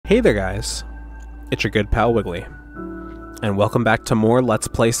Hey there guys, it's your good pal Wiggly, and welcome back to more Let's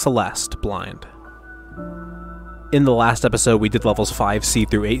Play Celeste blind. In the last episode we did levels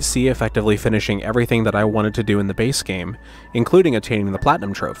 5C through 8C, effectively finishing everything that I wanted to do in the base game, including attaining the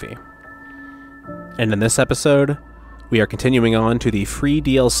Platinum Trophy. And in this episode, we are continuing on to the free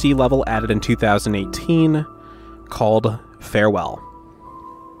DLC level added in 2018, called Farewell.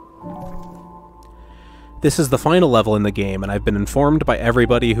 This is the final level in the game, and I've been informed by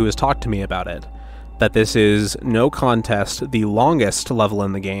everybody who has talked to me about it that this is, no contest, the longest level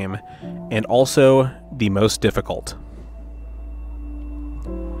in the game, and also the most difficult.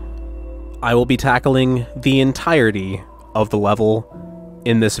 I will be tackling the entirety of the level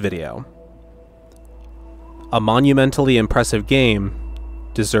in this video. A monumentally impressive game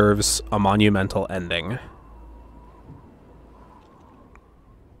deserves a monumental ending.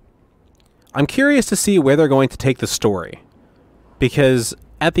 I'm curious to see where they're going to take the story, because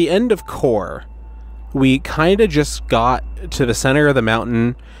at the end of Core, we kinda just got to the center of the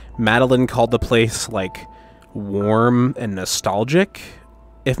mountain. Madeline called the place, like, warm and nostalgic,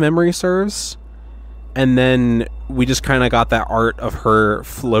 if memory serves, and then we just kinda got that art of her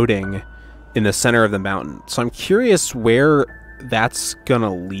floating in the center of the mountain. So I'm curious where that's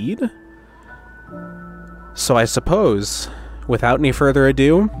gonna lead. So I suppose, without any further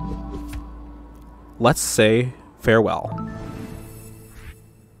ado, let's say farewell.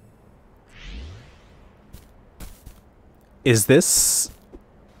 Is this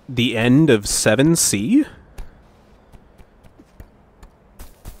the end of 7C?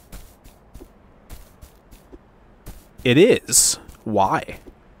 It is. Why?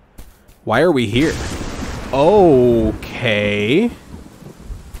 Why are we here? Okay.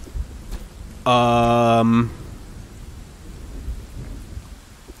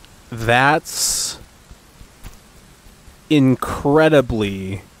 That's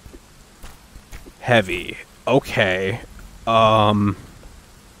incredibly heavy. Okay. Well,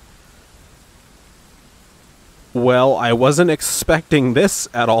 I wasn't expecting this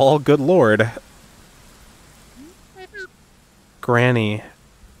at all. Good lord. Granny,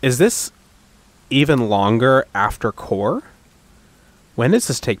 is this even longer after Core? When does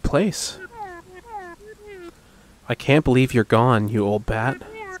this take place? I can't believe you're gone, you old bat.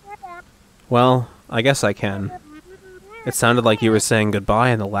 Well, I guess I can. It sounded like you were saying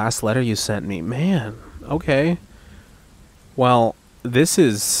goodbye in the last letter you sent me. Man, okay. Well, this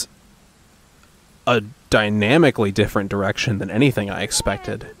is a dynamically different direction than anything I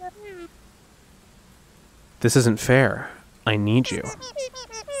expected. This isn't fair. I need you.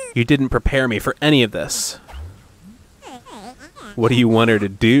 You didn't prepare me for any of this. What do you want her to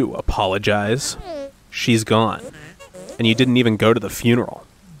do? Apologize? She's gone. And you didn't even go to the funeral.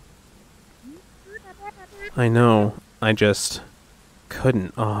 I know. I just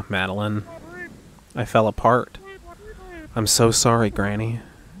couldn't. Oh, Madeline. I fell apart. I'm so sorry, Granny.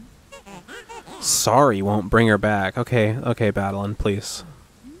 Sorry won't bring her back. Okay, Madeline, please.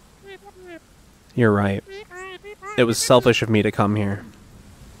 You're right. It was selfish of me to come here.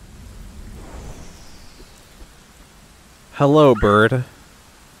 Hello, bird.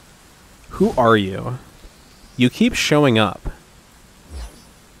 Who are you? You keep showing up.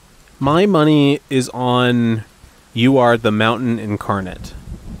 My money is on you are the mountain incarnate.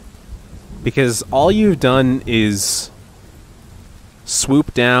 Because all you've done is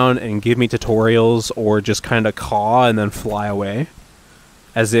swoop down and give me tutorials or just kind of caw and then fly away.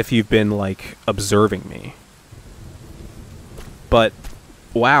 As if you've been, like, observing me. But,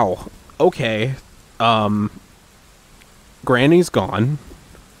 wow. Okay. Granny's gone.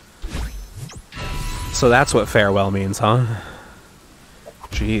 So that's what farewell means, huh?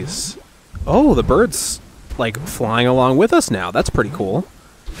 Jeez. Oh, the bird's, like, flying along with us now. That's pretty cool.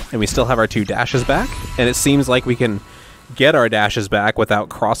 And we still have our 2 dashes back. And it seems like we can get our dashes back without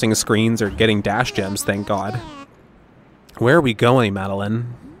crossing screens or getting dash gems, thank God. Where are we going,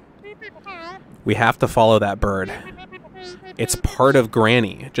 Madeline? We have to follow that bird. It's part of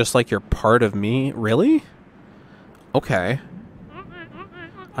Granny, just like you're part of me. Really? Okay.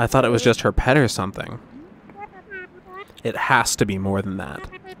 I thought it was just her pet or something. It has to be more than that.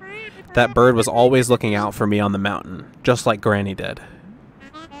 That bird was always looking out for me on the mountain, just like Granny did.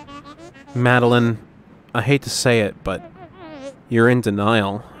 Madeline, I hate to say it, but you're in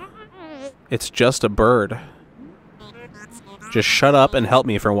denial. It's just a bird. Just shut up and help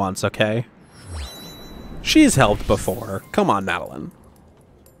me for once, okay? She's helped before. Come on, Madeline.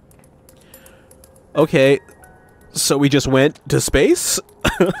 Okay, so we just went to space?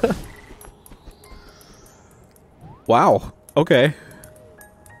 Wow, okay.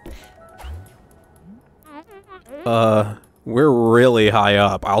 We're really high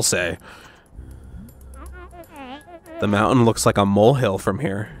up, I'll say. The mountain looks like a molehill from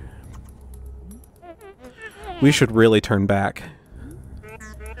here. We should really turn back.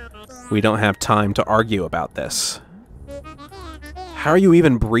 We don't have time to argue about this. How are you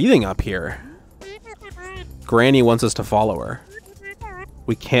even breathing up here? Granny wants us to follow her.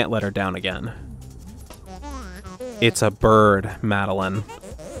 We can't let her down again. It's a bird, Madeline.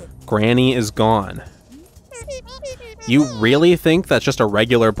 Granny is gone. You really think that's just a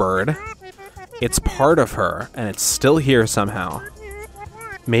regular bird? It's part of her, and it's still here somehow.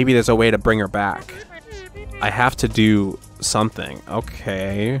 Maybe there's a way to bring her back. I have to do something.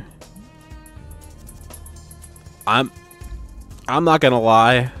 Okay. I'm not gonna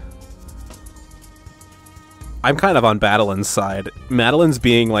lie. I'm kind of on Madeline's side. Madeline's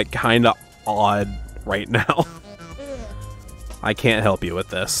being, like, kind of odd right now. I can't help you with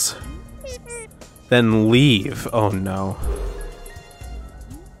this. Then leave. Oh, no.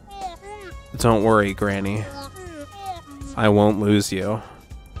 Don't worry, Granny. I won't lose you.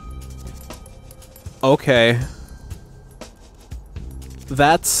 Okay.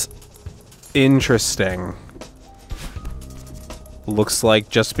 That's interesting. Looks like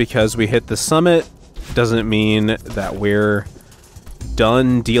just because we hit the summit doesn't mean that we're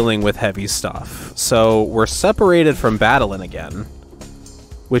done dealing with heavy stuff. So we're separated from Madeline again,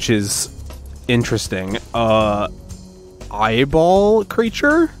 which is interesting. Eyeball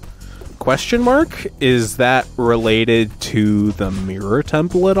creature? Question mark? Is that related to the mirror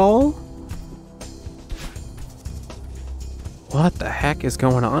temple at all? What the heck is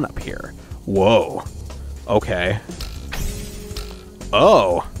going on up here? Whoa. Okay.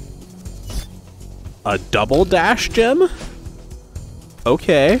 Oh. A double dash gem?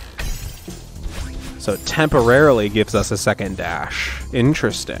 Okay. So it temporarily gives us a second dash.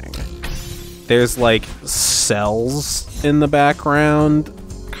 Interesting. There's like cells in the background,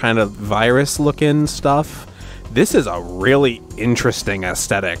 kind of virus looking stuff. This is a really interesting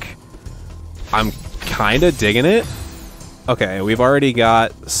aesthetic. I'm kind of digging it. Okay, we've already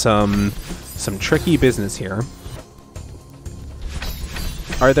got some tricky business here.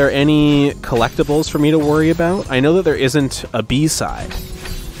 Are there any collectibles for me to worry about? I know that there isn't a B-side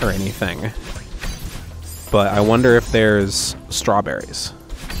or anything, but I wonder if there's strawberries.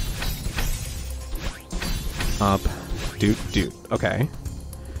 Up, doot, doot. Okay.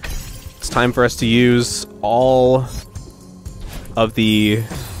 It's time for us to use all of the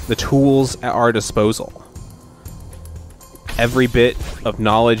tools at our disposal. Every bit of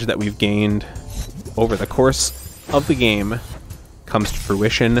knowledge that we've gained over the course of the game comes to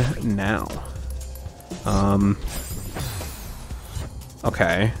fruition now.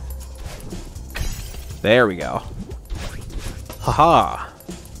 Okay. There we go. Haha.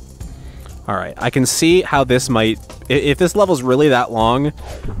 Alright, I can see how this might... If this level's really that long,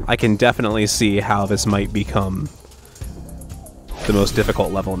 I can definitely see how this might become the most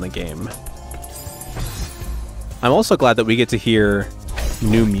difficult level in the game. I'm also glad that we get to hear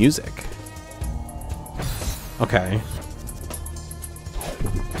new music. Okay.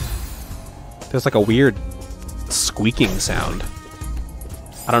 There's like a weird squeaking sound.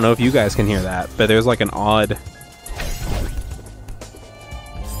 I don't know if you guys can hear that, but there's like an odd,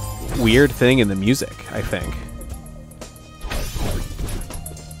 weird thing in the music, I think.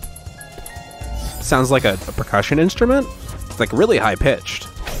 Sounds like a percussion instrument. It's like really high-pitched.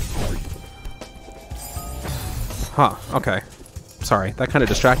 Huh, okay. Sorry, that kind of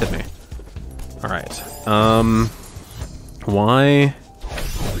distracted me. Alright. Why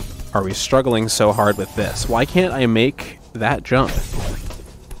are we struggling so hard with this? Why can't I make that jump?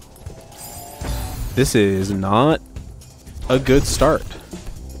 This is not a good start.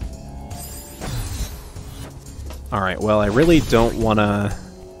 Alright, well, I really don't want to...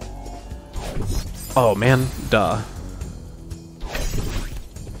 Oh, man, duh.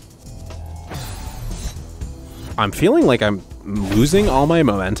 I'm feeling like I'm losing all my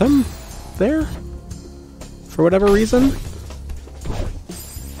momentum there for whatever reason.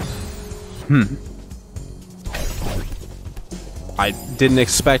 I didn't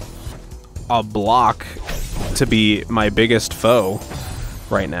expect a block to be my biggest foe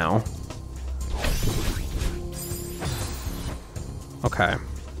right now. Okay.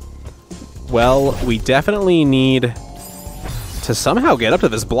 Well, we definitely need to somehow get up to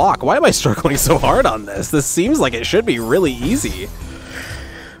this block. Why am I struggling so hard on this? This seems like it should be really easy.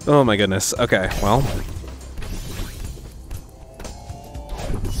 Oh my goodness. Okay, well.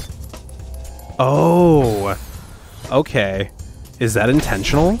 Oh. Okay. Is that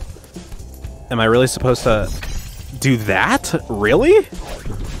intentional? Am I really supposed to do that? Really?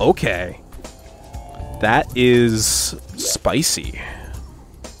 Okay. That is spicy.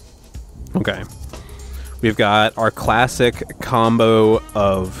 Okay. We've got our classic combo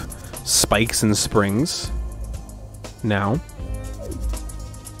of spikes and springs now.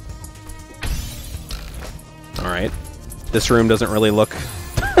 Alright. This room doesn't really look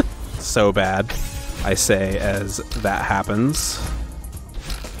so bad, I say, as that happens.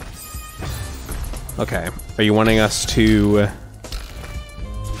 Okay. Are you wanting us to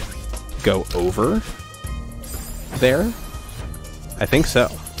go over there? I think so.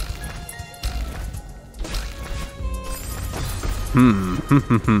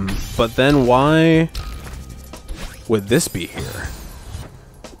 But then why would this be here?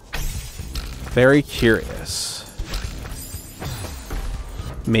 Very curious.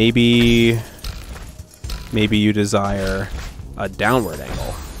 Maybe you desire a downward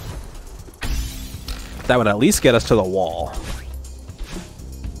angle. That would at least get us to the wall.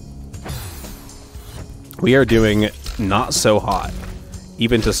 We are doing not so hot,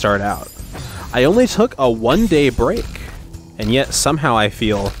 even to start out. I only took a 1-day break, and yet somehow I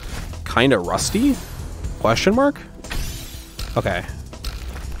feel kind of rusty? Question mark? Okay.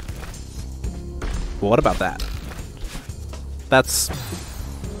 Well, what about that? That's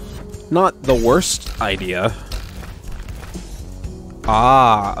not the worst idea.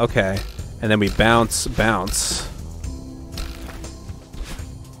 Ah, okay. And then we bounce.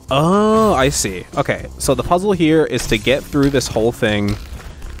 Oh, I see. Okay, so the puzzle here is to get through this whole thing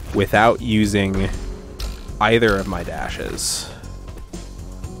without using either of my dashes.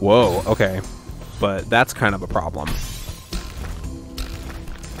 Whoa, okay. But that's kind of a problem.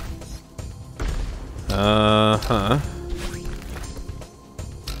 Uh-huh.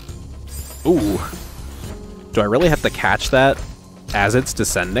 Ooh. Do I really have to catch that as it's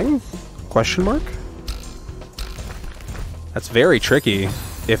descending? Question mark? That's very tricky,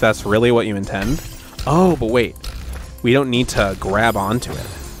 if that's really what you intend. Oh, but wait. We don't need to grab onto it.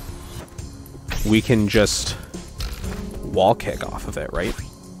 We can just wall kick off of it, right?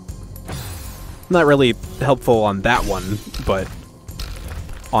 Not really helpful on that one, but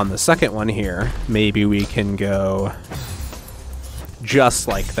on the second one here, maybe we can go just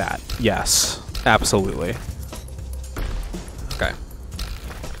like that. Yes, absolutely. Okay.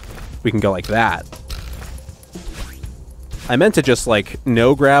 We can go like that. I meant to just, like,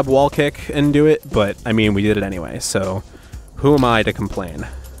 no grab wall kick and do it, but, I mean, we did it anyway, so who am I to complain?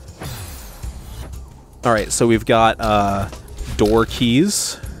 Alright, so we've got, door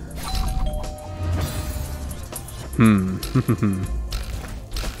keys.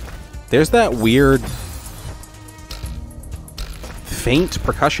 There's that weird faint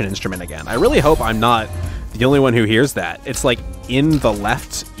percussion instrument again. I really hope I'm not the only one who hears that. It's, like, in the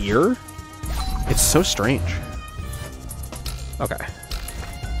left ear. It's so strange. Okay.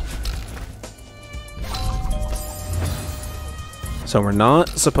 So we're not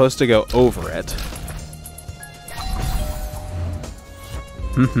supposed to go over it.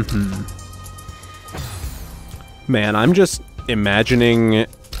 Man, I'm just imagining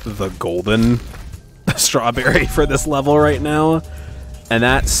the golden strawberry for this level right now, and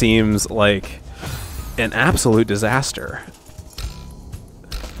that seems like an absolute disaster.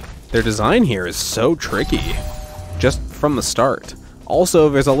 Their design here is so tricky, just from the start. Also,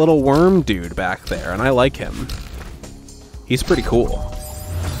 there's a little worm dude back there, and I like him. He's pretty cool.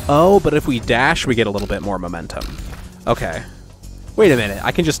 Oh, but if we dash, we get a little bit more momentum. Okay. Wait a minute,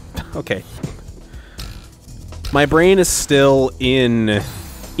 I can just... Okay. My brain is still in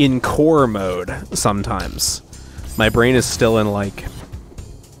core mode sometimes. My brain is still in, like...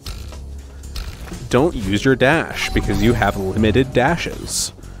 Don't use your dash, because you have limited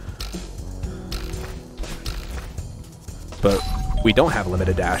dashes. But we don't have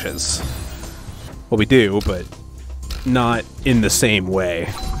limited dashes. Well, we do, but not in the same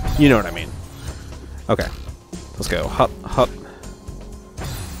way. You know what I mean. Okay. Let's go. Hup, hup.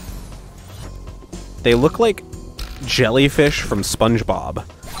 They look like jellyfish from SpongeBob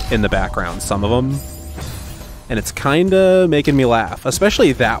in the background, some of them. And it's kind of making me laugh.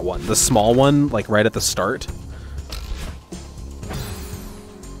 Especially that one, the small one, like right at the start.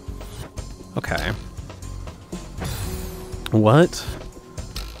 Okay. What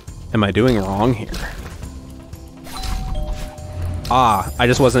am I doing wrong here? Ah, I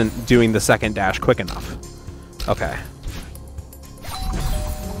just wasn't doing the second dash quick enough. Okay.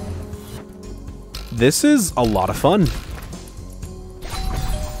 This is a lot of fun.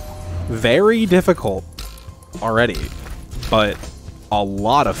 Very difficult already, but a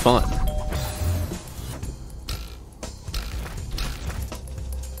lot of fun.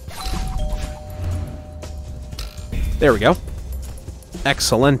 There we go.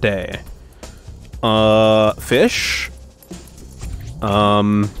 Excelente. Fish?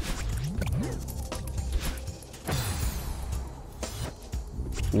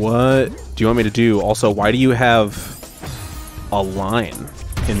 What do you want me to do? Also, why do you have a line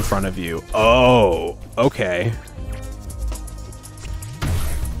in front of you? Oh, okay.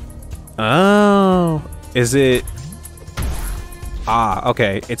 Oh, is it? Ah,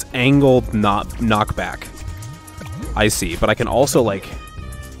 okay. It's angled knockback. I see, but I can also, like,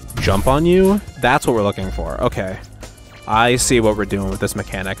 jump on you? That's what we're looking for. Okay. I see what we're doing with this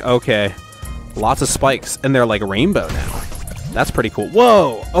mechanic. Okay. Lots of spikes, and they're, like, rainbow now. That's pretty cool.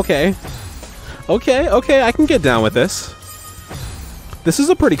 Whoa! Okay. Okay, okay, I can get down with this. This is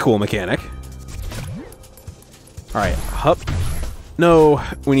a pretty cool mechanic. Alright, hup. No,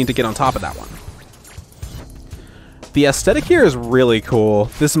 we need to get on top of that one. The aesthetic here is really cool.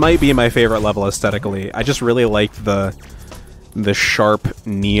 This might be my favorite level aesthetically. I just really like the sharp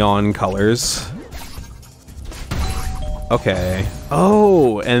neon colors. Okay.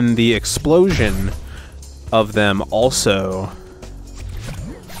 Oh, and the explosion of them also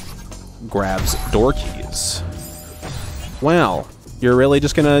grabs door keys. Wow. You're really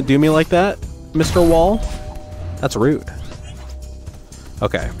just gonna do me like that, Mr. Wall? That's rude.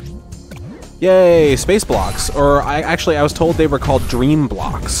 Okay. Yay, space blocks. Or I was told they were called dream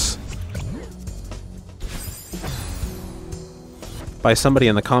blocks by somebody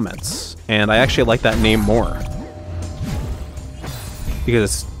in the comments, and I actually like that name more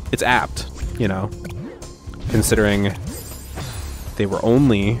because it's apt, you know, considering they were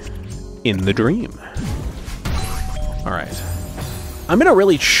only in the dream. All right, I'm in a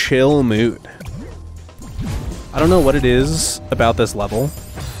really chill mood. I don't know what it is about this level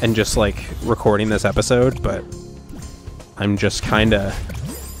and just like recording this episode, but I'm just kind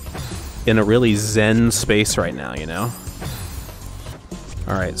of in a really zen space right now, you know?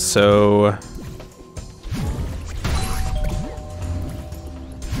 All right, so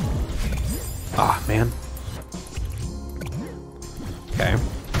ah, man. Okay.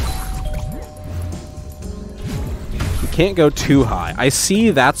 You can't go too high. I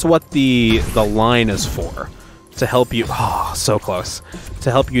see that's what the line is for. To help you, oh, so close. To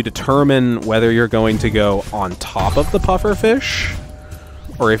help you determine whether you're going to go on top of the pufferfish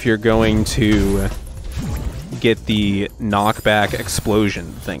or if you're going to get the knockback explosion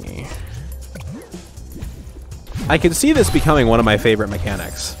thingy. I can see this becoming one of my favorite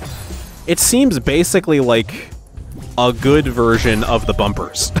mechanics. It seems basically like a good version of the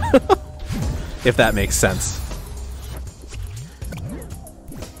bumpers, if that makes sense.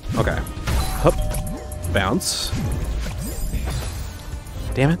 Okay. Hup. Bounce.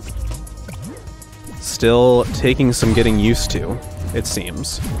 Damn it. Still taking some getting used to, it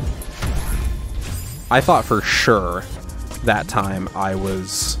seems. I thought for sure that time I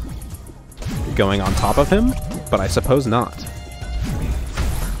was going on top of him, but I suppose not.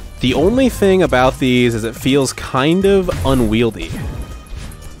 The only thing about these is it feels kind of unwieldy.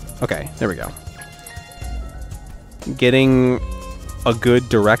 Okay, there we go. Getting a good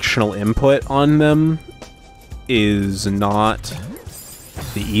directional input on them is not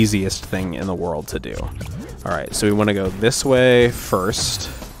the easiest thing in the world to do. Alright, so we want to go this way first.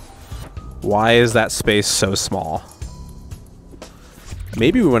 Why is that space so small?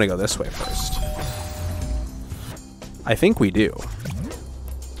 Maybe we want to go this way first. I think we do.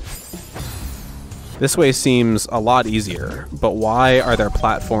 This way seems a lot easier, but why are there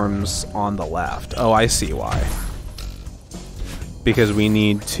platforms on the left? Oh, I see why. Because we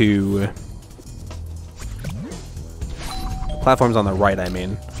need to... Platforms on the right, I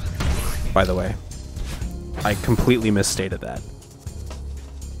mean. By the way. I completely misstated that.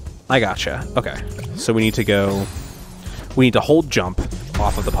 I gotcha. Okay. So we need to go... We need to hold jump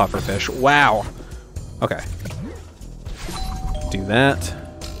off of the pufferfish. Wow! Okay. Do that.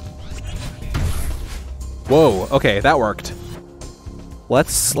 Whoa, okay, that worked.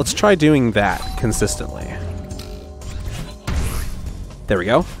 Let's try doing that consistently. There we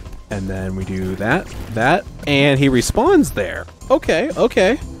go. And then we do that, and he respawns there. Okay,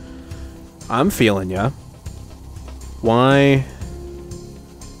 okay. I'm feeling ya. Why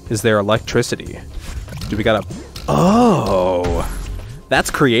is there electricity? Do we gotta... Oh!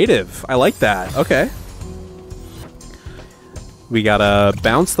 That's creative. I like that. Okay. We gotta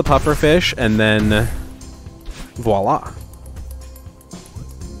bounce the pufferfish, and then... Voila.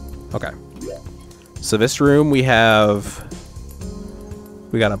 Okay. So this room we have...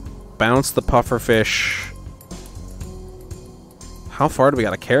 We gotta bounce the pufferfish. How far do we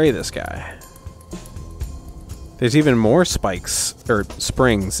gotta carry this guy? There's even more spikes, or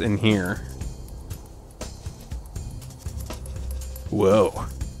springs in here. Whoa.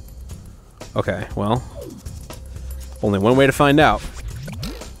 Okay, well. Only one way to find out.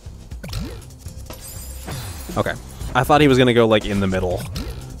 Okay. I thought he was gonna go, like, in the middle,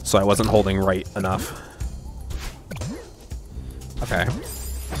 so I wasn't holding right enough. Okay.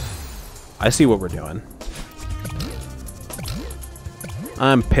 I see what we're doing.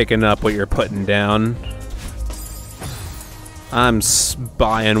 I'm picking up what you're putting down. I'm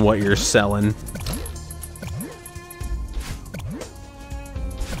buying what you're selling.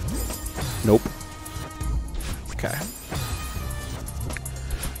 Nope. Okay.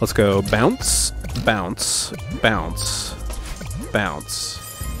 Let's go bounce, bounce, bounce, bounce.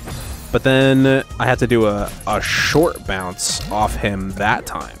 But then I have to do a short bounce off him that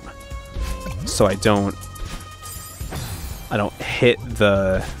time. So I don't hit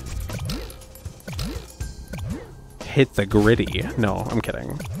the gritty. No, I'm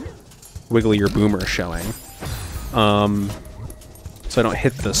kidding. Wiggly your boomer showing. So I don't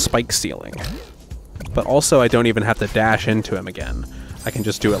hit the spike ceiling. But also I don't even have to dash into him again. I can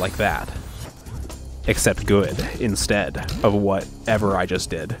just do it like that. Except good instead of whatever I just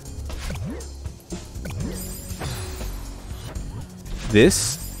did.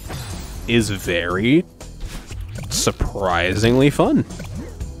 This is very surprisingly fun.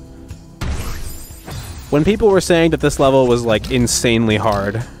 When people were saying that this level was like insanely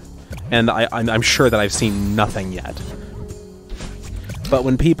hard, and I'm sure that I've seen nothing yet, but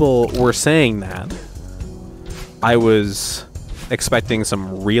when people were saying that, I was expecting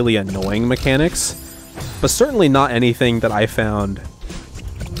some really annoying mechanics, but certainly not anything that I found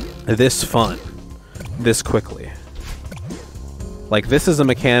this fun, this quickly. Like, this is a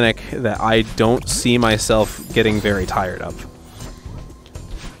mechanic that I don't see myself getting very tired of.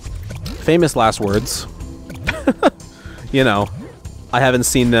 Famous last words. You know, I haven't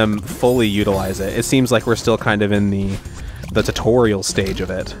seen them fully utilize it. It seems like we're still kind of in the tutorial stage of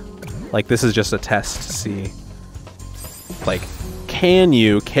it. Like, this is just a test to see, like, can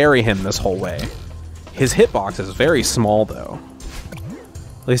you carry him this whole way? His hitbox is very small, though.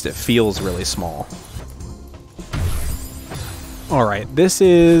 At least it feels really small. Alright, this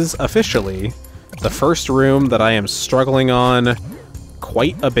is officially the first room that I am struggling on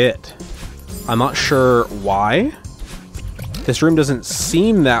quite a bit. I'm not sure why. This room doesn't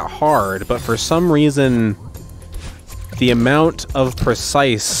seem that hard, but for some reason, the amount of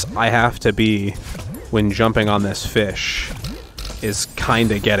precise I have to be when jumping on this fish is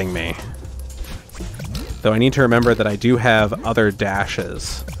kinda getting me. Though I need to remember that I do have other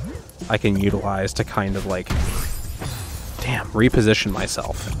dashes I can utilize to kind of like, damn, reposition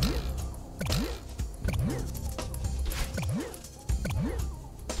myself.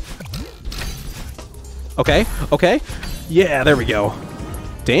 Okay, okay. Yeah, there we go.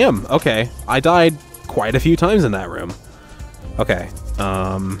 Damn, okay. I died quite a few times in that room. Okay,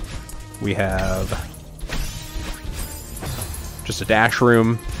 we have just a dash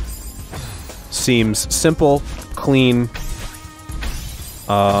room. Seems simple, clean.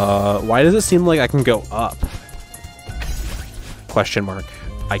 Why does it seem like I can go up? Question mark.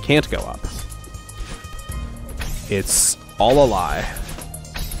 I can't go up. It's all a lie.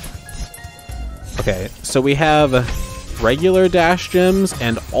 Okay, so we have regular dash gems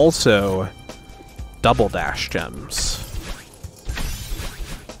and also double dash gems.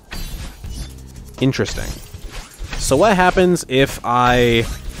 Interesting. So what happens if I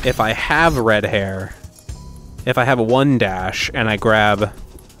have red hair, if I have one dash and I grab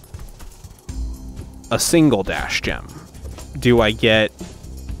a single dash gem? Do I get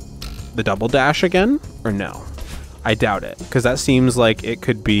the double dash again or no? I doubt it, because that seems like it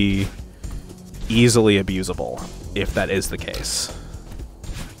could be easily abusable if that is the case.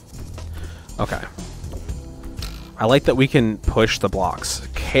 Okay. I like that we can push the blocks.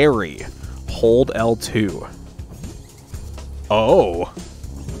 Carry. Hold L2. Oh.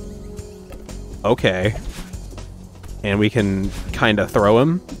 Okay. And we can kind of throw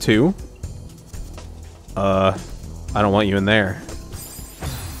him, too. I don't want you in there.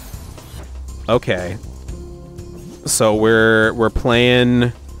 Okay. So we're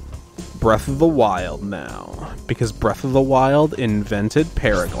playing Breath of the Wild now, because Breath of the Wild invented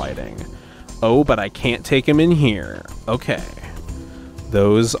paragliding. Oh, but I can't take him in here. Okay.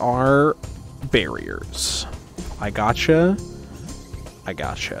 Those are barriers. I gotcha. I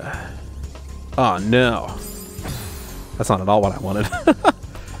gotcha. Oh, no. That's not at all what I wanted.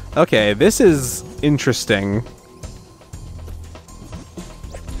 Okay, this is interesting.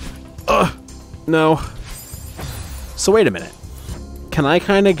 Ugh. No. So wait a minute. Can I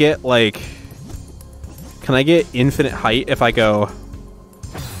kind of get, like... Can I get infinite height if I go...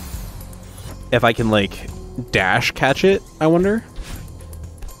 If I can, like, dash catch it, I wonder?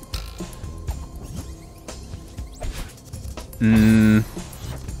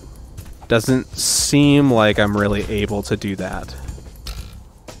 Doesn't seem like I'm really able to do that.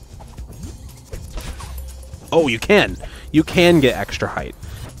 Oh, you can! You can get extra height.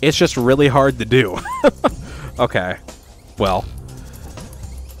 It's just really hard to do. Okay. Well.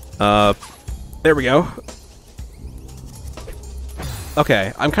 There we go.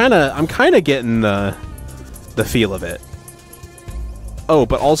 Okay, I'm kinda getting the feel of it. Oh,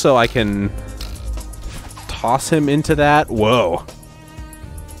 but also I can toss him into that. Whoa.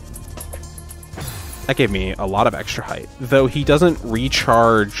 That gave me a lot of extra height. Though he doesn't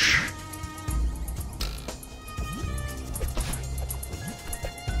recharge...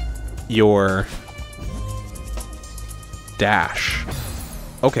 your... dash.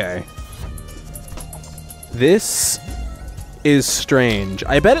 Okay. This is strange.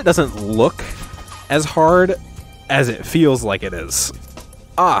 I bet it doesn't look as hard as it feels like it is.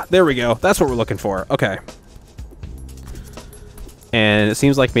 Ah, there we go. That's what we're looking for. Okay. And it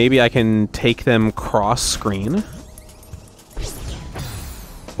seems like maybe I can take them cross-screen.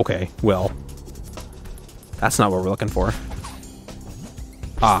 Okay, well. That's not what we're looking for.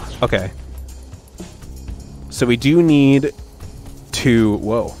 Ah, okay. So we do need to...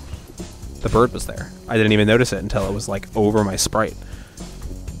 Whoa. The bird was there. I didn't even notice it until it was, like, over my sprite.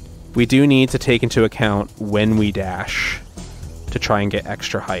 We do need to take into account when we dash to try and get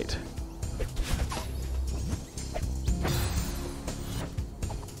extra height.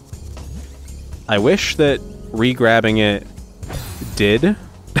 I wish that re-grabbing it did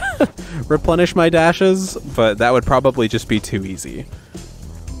replenish my dashes, but that would probably just be too easy.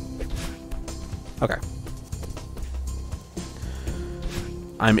 Okay.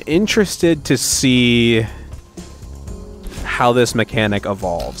 I'm interested to see how this mechanic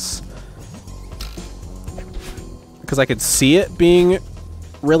evolves. Because I could see it being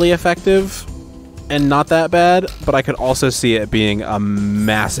really effective and not that bad, but I could also see it being a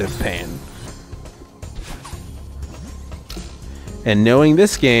massive pain. And knowing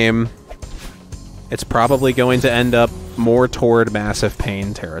this game, it's probably going to end up more toward massive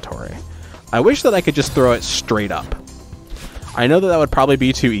pain territory. I wish that I could just throw it straight up. I know that that would probably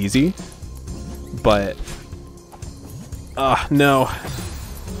be too easy, but... no.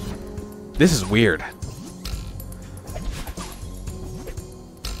 This is weird.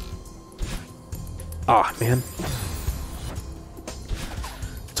 Aw, man.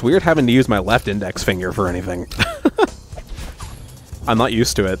 It's weird having to use my left index finger for anything. I'm not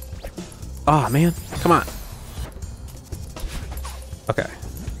used to it. Aw, man. Come on. Okay.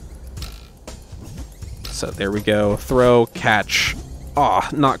 So there we go. Throw, catch. Aw,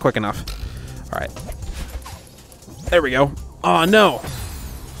 not quick enough. Alright. There we go. Aw, no!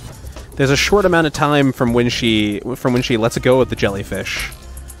 There's a short amount of time from when she lets go of the jellyfish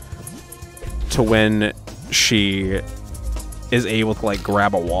to when she is able to, like,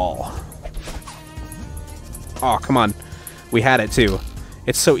 grab a wall. Aw, come on. We had it, too.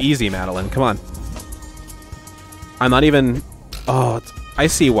 It's so easy, Madeline. Come on. I'm not even... Oh, I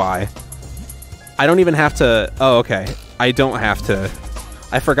see why. I don't even have to... Oh, okay. I don't have to...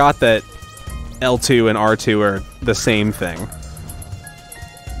 I forgot that L2 and R2 are the same thing.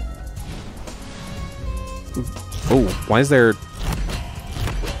 Oh, why is there...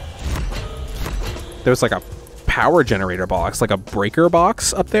 There's like a power generator box, like a breaker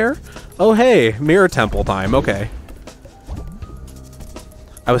box up there? Oh, hey, mirror temple time. Okay.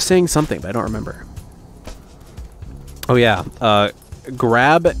 I was saying something, but I don't remember. Oh, yeah.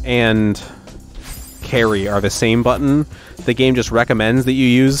 Grab and carry are the same button. The game just recommends that you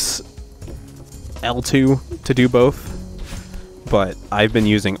use L2 to do both, but I've been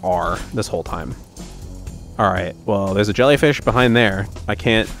using R this whole time. Alright, well, there's a jellyfish behind there. I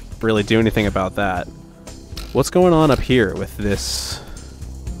can't really do anything about that. What's going on up here with this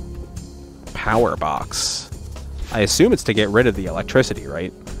power box? I assume it's to get rid of the electricity,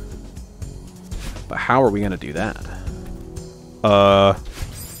 right? But how are we going to do that?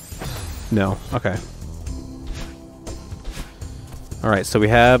 No. Okay. Alright, so we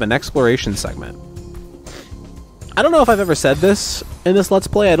have an exploration segment. I don't know if I've ever said this in this Let's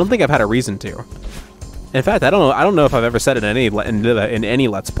Play. I don't think I've had a reason to. In fact, I don't know if I've ever said it in any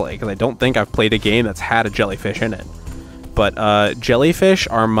Let's Play, because I don't think I've played a game that's had a jellyfish in it. But jellyfish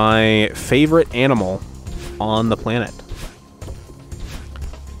are my favorite animal on the planet.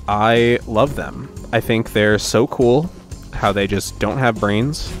 I love them. I think they're so cool how they just don't have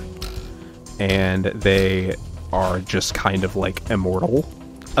brains, and they are just kind of like immortal,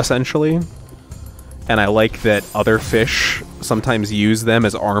 essentially. And I like that other fish sometimes use them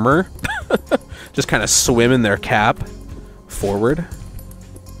as armor. Just kind of swim in their cap forward.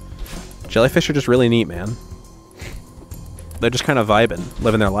 Jellyfish are just really neat, man. They're just kind of vibing,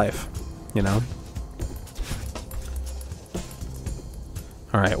 living their life, you know?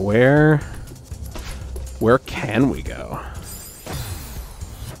 Alright, where can we go?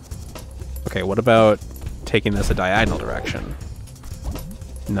 Okay, what about taking this a diagonal direction?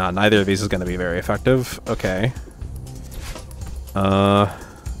 No, neither of these is going to be very effective. Okay.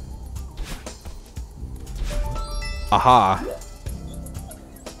 Aha.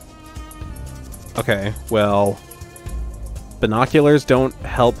 Okay, well, binoculars don't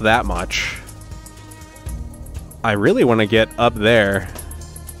help that much. I really want to get up there.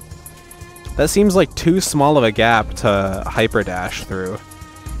 That seems like too small of a gap to hyperdash through.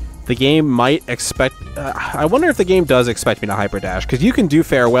 The game might expect... I wonder if the game does expect me to hyperdash, because you can do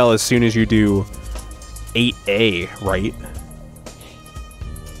farewell as soon as you do 8A, right?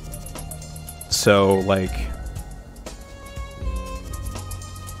 So, like...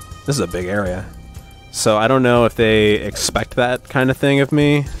 This is a big area. So I don't know if they expect that kind of thing of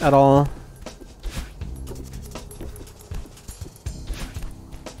me at all.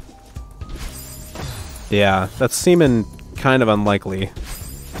 Yeah, that's seeming kind of unlikely.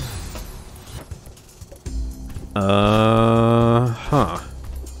 Huh.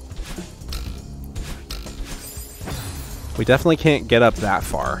 We definitely can't get up that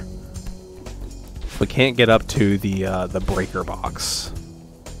far. We can't get up to the breaker box.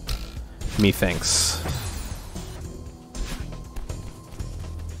 Methinks.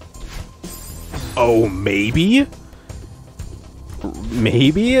 Oh, maybe?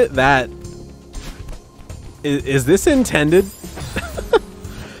 Maybe that... Is this intended?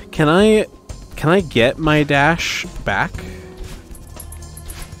 Can I get my dash back?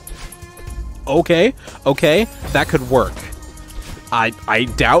 Okay, okay, that could work. I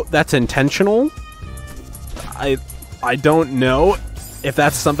doubt that's intentional. I don't know if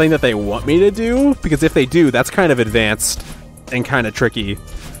that's something that they want me to do, because if they do, that's kind of advanced and kind of tricky.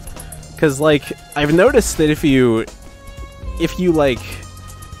 Because, like, I've noticed that if you like,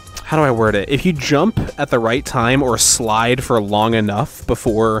 how do I word it? If you jump at the right time or slide for long enough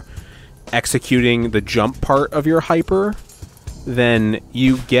before executing the jump part of your hyper, then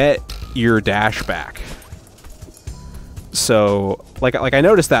you get your dash back. So, like I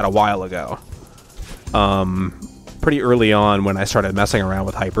noticed that a while ago. Pretty early on when I started messing around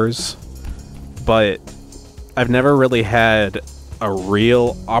with hypers. But I've never really had a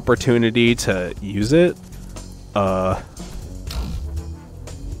real opportunity to use it.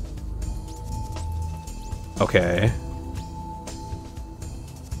 Okay.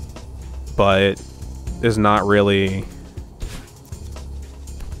 But there's not really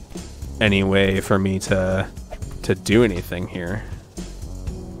any way for me to do anything here.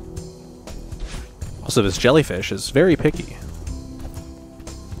 Also, this jellyfish is very picky.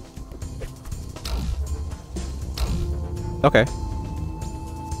 Okay.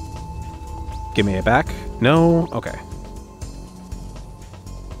 Give me it back. No? Okay.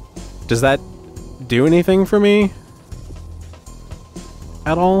 Does that do anything for me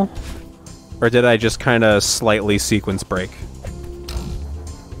at all? Or did I just kind of slightly sequence break?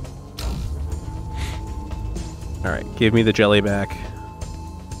 Alright, give me the jelly back.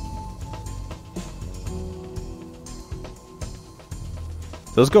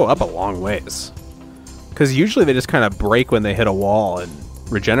 Those go up a long ways. Because usually they just kind of break when they hit a wall and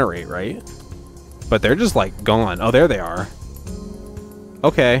regenerate, right? But they're just like gone. Oh, there they are.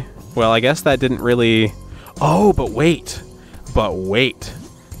 Okay. Well, I guess that didn't really... Oh, but wait. But wait.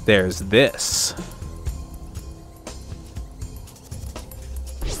 There's this.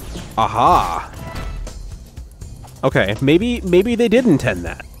 Aha. Okay, maybe they did intend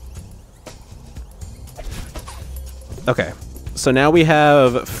that. Okay. So now we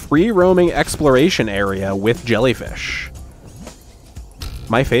have free roaming exploration area with jellyfish.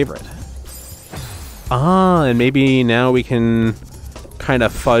 My favorite. Ah, and maybe now we can kind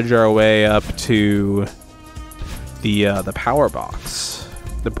of fudge our way up to the power box.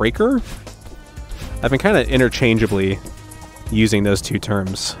 The breaker? I've been kind of interchangeably using those two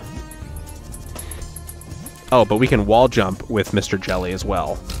terms. Oh, but we can wall jump with Mr. Jelly as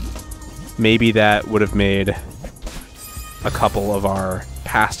well. Maybe that would have made a couple of our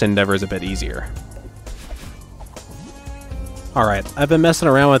past endeavors a bit easier. Alright, I've been messing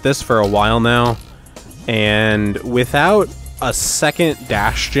around with this for a while now, and without a second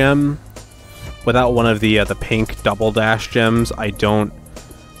dash gem, without one of the pink double dash gems, I don't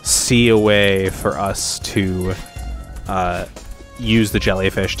see a way for us to use the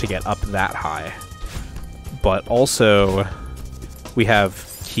jellyfish to get up that high. But also, we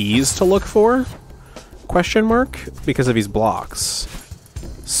have keys to look for? Question mark? Because of these blocks.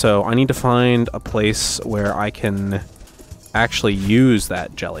 So I need to find a place where I can actually use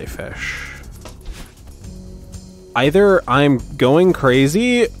that jellyfish. Either I'm going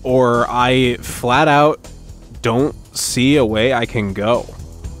crazy or I flat out don't see a way I can go.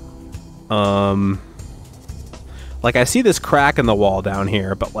 Like, I see this crack in the wall down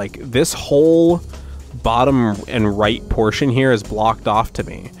here, but like this whole bottom and right portion here is blocked off to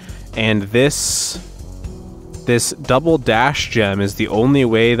me. And this double dash gem is the only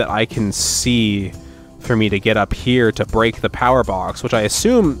way that I can see for me to get up here to break the power box, which I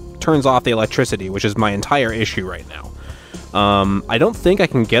assume turns off the electricity, which is my entire issue right now. I don't think I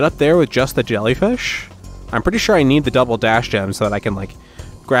can get up there with just the jellyfish. I'm pretty sure I need the double dash gem so that I can like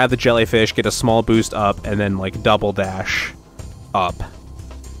grab the jellyfish, get a small boost up, and then like double dash up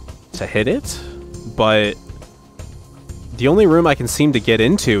to hit it. But the only room I can seem to get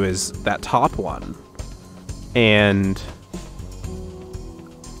into is that top one. And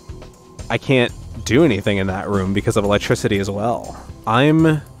I can't do anything in that room because of electricity as well.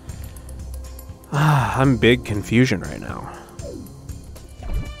 I'm big confusion right now.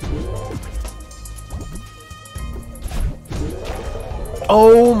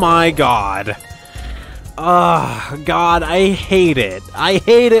 Oh my god. God, I hate it. I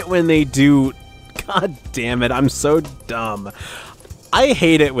hate it when they do... God damn it, I'm so dumb. I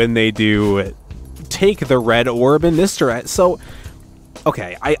hate it when they do take the red orb in this direction. So,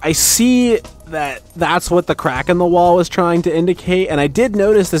 okay, I see that that's what the crack in the wall was trying to indicate, and I did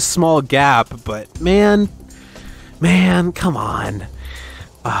notice this small gap, but man, come on.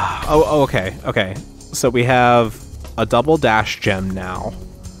 Okay. So we have a double dash gem now,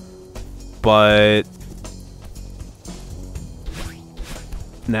 but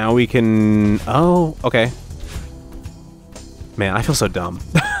now we can... Oh, okay. Man, I feel so dumb.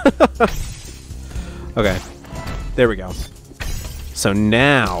 Okay, there we go. So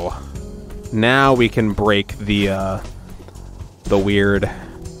now we can break the weird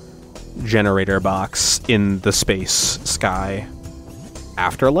generator box in the space sky.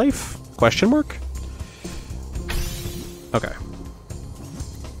 Afterlife? Question mark? Okay.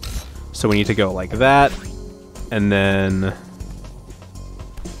 So we need to go like that, and then...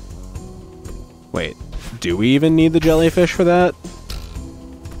 Wait, do we even need the jellyfish for that?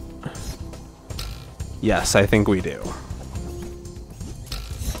 Yes, I think we do.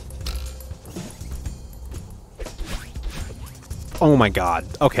 Oh my god.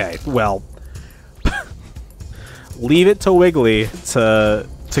 Okay, well... leave it to Wiggly to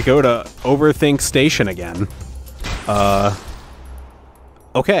go to Overthink Station again.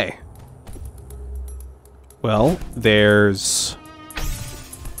 Okay. Well, there's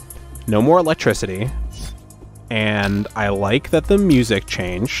no more electricity, and I like that the music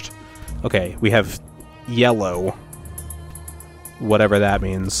changed. Okay, we have yellow. Whatever that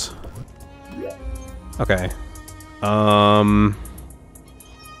means. Okay.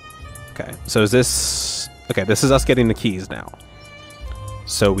 Okay, so is this... Okay, this is us getting the keys now.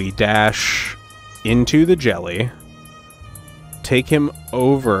 So we dash into the jelly, take him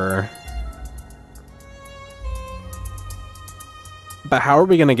over. But how are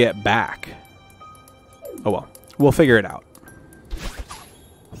we going to get back? Oh well, we'll figure it out.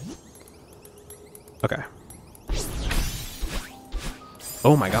 Okay.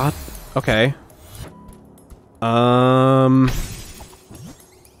 Oh my god. Okay.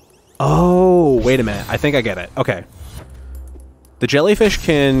 Oh, wait a minute. I think I get it. Okay. The jellyfish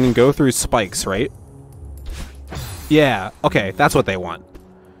can go through spikes, right? Yeah. Okay, that's what they want.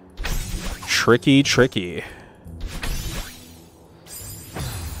 Tricky, tricky.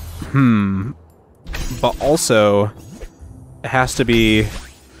 But also, it has to be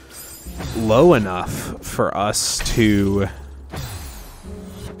low enough for us to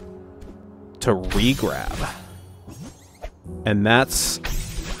re-grab. And that's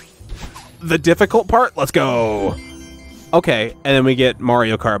the difficult part. Let's go. Okay, and then we get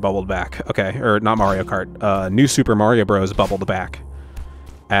Mario Kart bubbled back. Okay, or not Mario Kart. New Super Mario Bros. Bubbled back,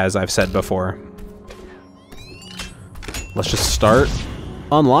 as I've said before. Let's just start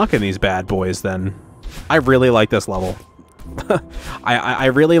unlocking these bad boys then. I really like this level. I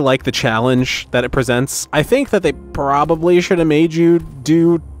really like the challenge that it presents. I think that they probably should have made you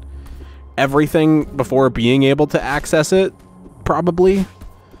do everything before being able to access it, probably.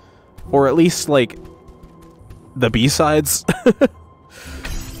 Or at least, like, the B-sides.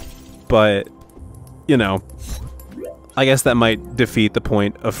 But, you know, I guess that might defeat the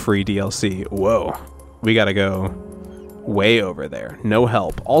point of free DLC. Whoa. We gotta go way over there. No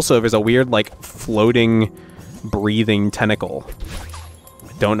help. Also, there's a weird, like, floating, breathing tentacle.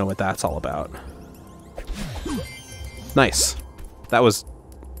 I don't know what that's all about. Nice. That was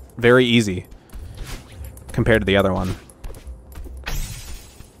very easy compared to the other one.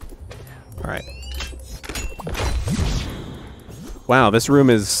 Alright. Wow, this room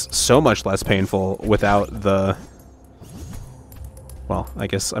is so much less painful without the... Well, I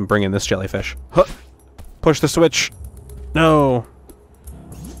guess I'm bringing this jellyfish. Huh! Push the switch! No!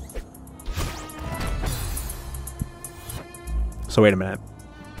 So wait a minute.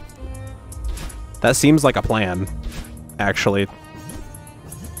 That seems like a plan, actually.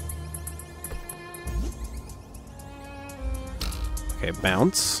 Okay,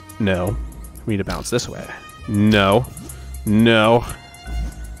 bounce. No. We need to bounce this way. No. No.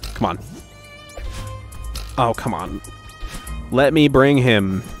 Come on. Oh, come on. Let me bring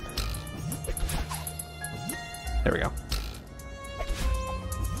him. There we go.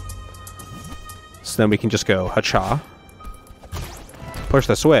 So then we can just go ha-cha. Push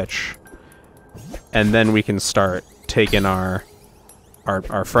the switch. And then we can start taking our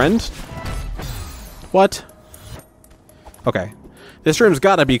friend. What? Okay. This room's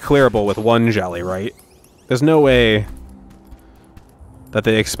gotta be clearable with one jelly, right? There's no way that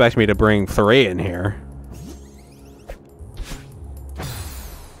they expect me to bring 3 in here.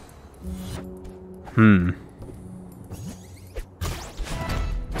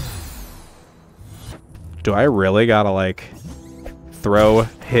 Do I really gotta, like, throw,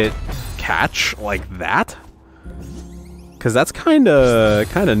 hit, catch like that? Because that's kinda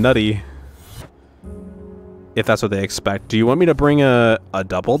nutty. If that's what they expect. Do you want me to bring a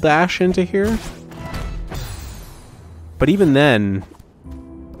double dash into here? But even then,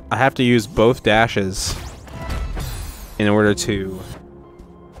 I have to use both dashes in order to...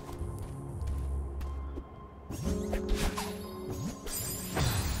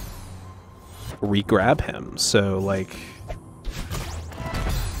 re-grab him. So, like...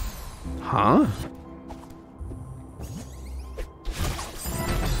 Huh?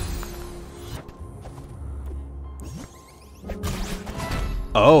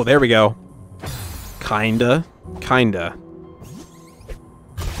 Oh, there we go. Kinda.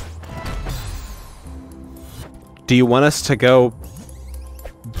 Do you want us to go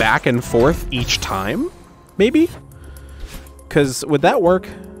back and forth each time? Maybe? Because would that work?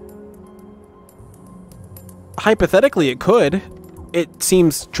 Hypothetically, it could. It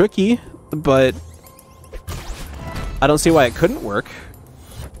seems tricky, but I don't see why it couldn't work.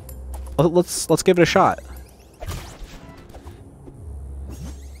 Let's give it a shot.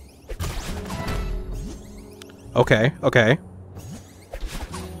 Okay.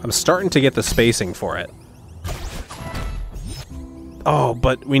 I'm starting to get the spacing for it. Oh,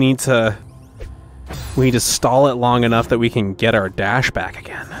 but we need to stall it long enough that we can get our dash back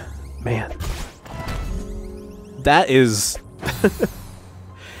again. Man. That is...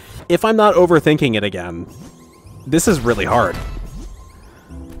 If I'm not overthinking it again, this is really hard.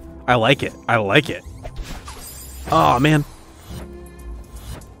 I like it. Oh, man.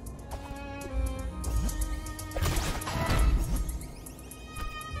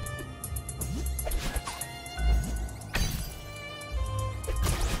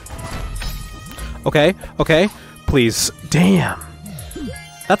 Okay. Please. Damn.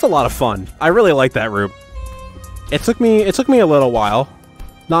 That's a lot of fun. I really like that room. It took me a little while.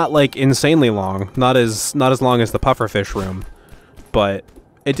 Not like insanely long. Not as long as the pufferfish room. But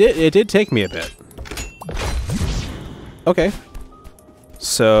it did take me a bit. Okay.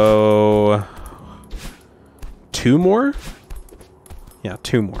 So 2 more? Yeah,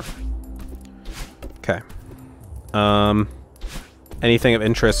 2 more. Okay. Anything of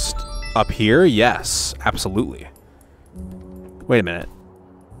interest up here? Yes, absolutely. Wait a minute.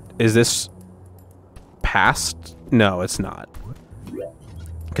 Is this past? No, it's not.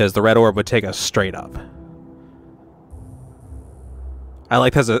 Because the red orb would take us straight up. I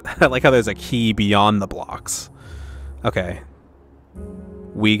like how there's a key beyond the blocks. Okay.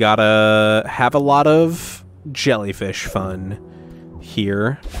 We gotta have a lot of jellyfish fun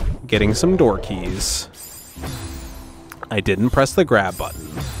here. Getting some door keys. I didn't press the grab button.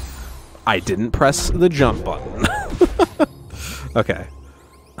 I didn't press the jump button. Okay.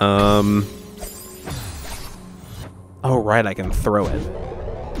 Oh, right, I can throw it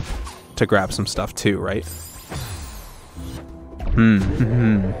to grab some stuff too, right?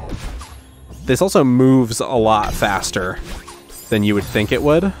 This also moves a lot faster than you would think it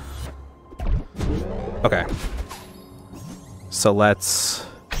would. Okay. So let's...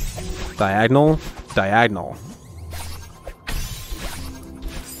 Diagonal.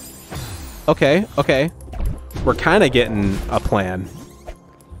 Okay. We're kind of getting a plan.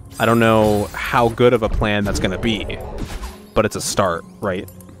 I don't know how good of a plan that's going to be, but it's a start, right?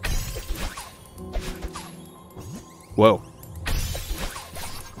 Whoa.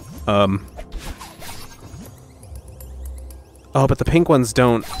 Oh, but the pink ones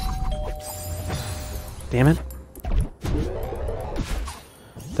don't... Damn it.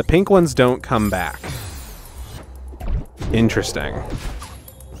 The pink ones don't come back. Interesting.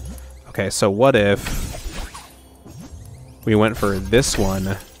 Okay, so what if we went for this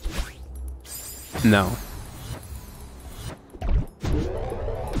one? No.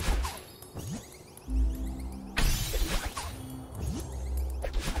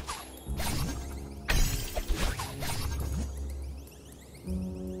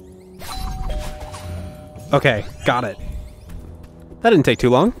 Okay, got it. That didn't take too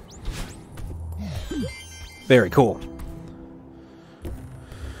long. Very cool.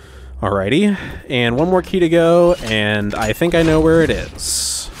 Alrighty, and one more key to go, and I think I know where it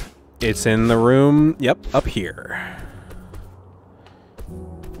is. It's in the room, yep, up here.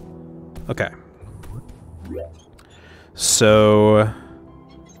 Okay. So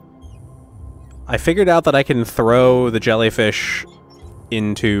I figured out that I can throw the jellyfish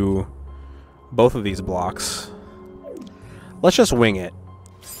into both of these blocks. Let's just wing it.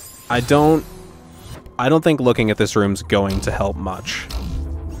 I don't think looking at this room's going to help much.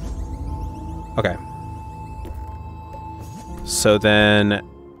 Okay. So then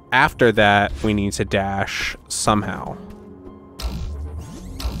after that, we need to dash somehow.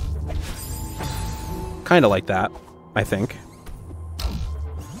 Kind of like that, I think.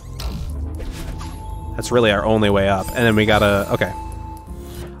 That's really our only way up. And then we gotta... Okay.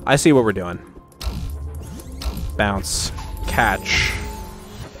 I see what we're doing. Bounce. Catch.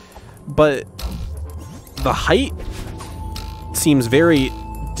 But the height seems very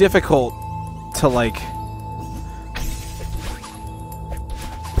difficult to, like,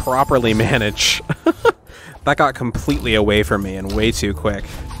 properly manage. That got completely away from me and way too quick.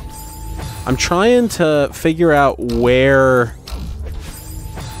 I'm trying to figure out where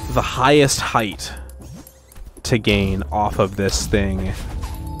the highest height to gain off of this thing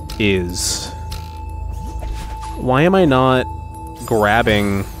is. Why am I not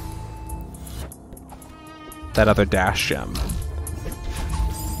grabbing that other dash gem?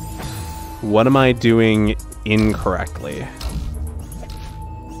 What am I doing incorrectly?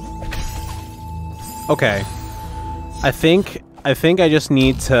 Okay. I think I just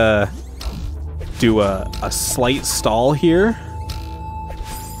need to do a slight stall here.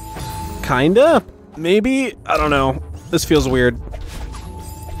 Kinda? Maybe? I don't know. This feels weird.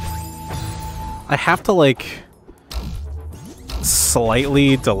 I have to, like,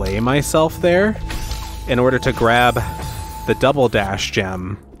 slightly delay myself there in order to grab the double dash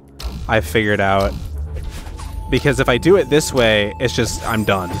gem I figured out. Because if I do it this way, it's just, I'm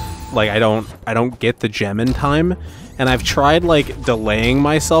done. Like, I don't get the gem in time. And I've tried, like, delaying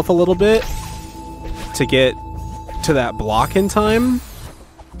myself a little bit to get to that block in time.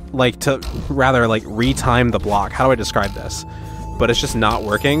 Like, to rather, like, retime the block. How do I describe this? But it's just not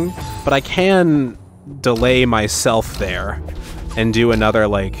working. But I can delay myself there and do another,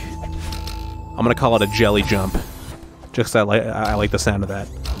 like, I'm gonna call it a jelly jump. Just I like the sound of that.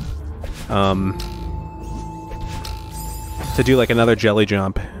 To do, like, another jelly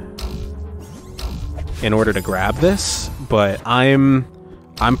jump in order to grab this, but I'm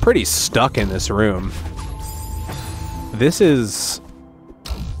pretty stuck in this room. This is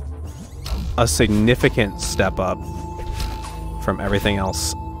a significant step up from everything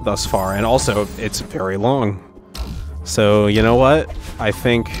else thus far, and also it's very long. So, you know what? I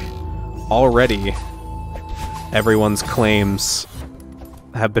think already everyone's claims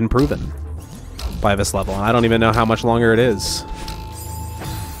have been proven by this level, and I don't even know how much longer it is.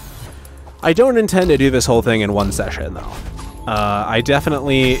 I don't intend to do this whole thing in one session, though. I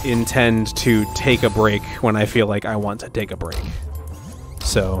definitely intend to take a break when I feel like I want to take a break.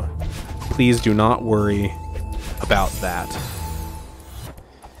 So, please do not worry about that.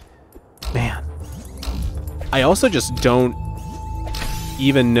 Man. I also just don't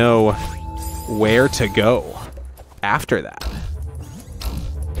even know where to go after that.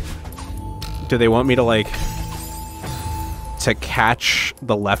 Do they want me to, like, to catch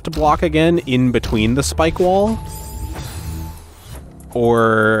the left block again in between the spike wall?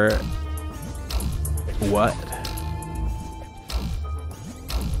 Or what?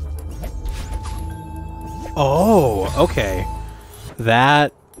 Oh, okay.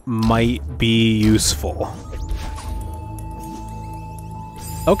 That might be useful.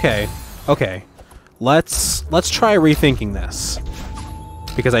 Okay, okay. Let's try rethinking this.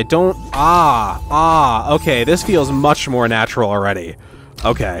 Because I don't... okay, this feels much more natural already.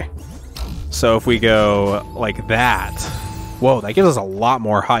 Okay. So if we go like that... Whoa, that gives us a lot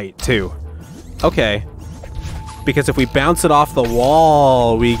more height, too. Okay. Because if we bounce it off the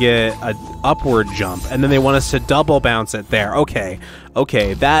wall, we get an upward jump. And then they want us to double bounce it there. Okay.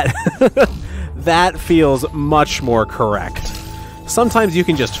 Okay, that... That feels much more correct. Sometimes you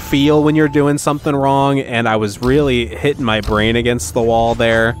can just feel when you're doing something wrong, and I was really hitting my brain against the wall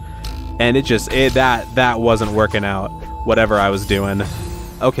there, and that wasn't working out, whatever I was doing.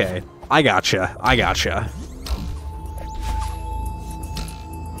 Okay, I gotcha.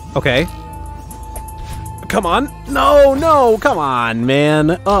 Okay. Come on. No, come on,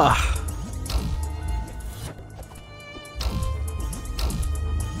 man. Ugh.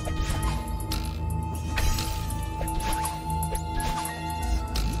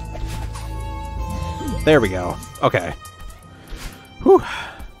 There we go. Okay. Whew.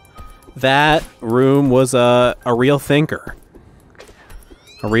 That room was a real thinker.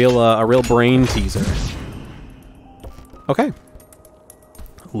 A real brain teaser. Okay.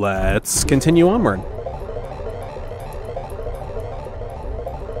 Let's continue onward.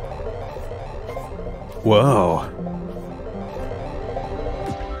 Whoa.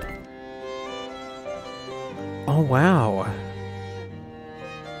 Oh, wow.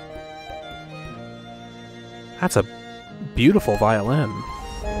 That's a beautiful violin.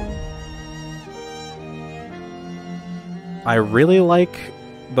 I really like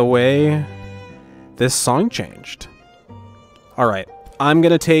the way this song changed. Alright, I'm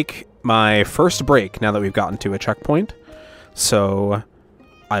gonna take my first break now that we've gotten to a checkpoint. So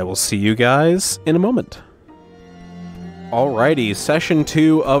I will see you guys in a moment. Alrighty, session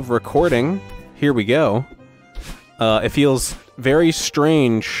 2 of recording. Here we go. It feels very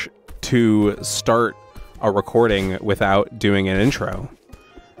strange to start a recording without doing an intro.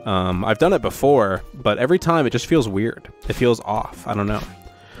 I've done it before, but every time it just feels weird. It feels off. I don't know.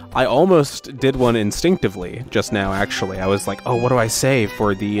 I almost did one instinctively just now, actually. I was like, oh, what do I say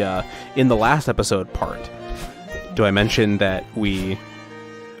for the in the last episode part? Do I mention that we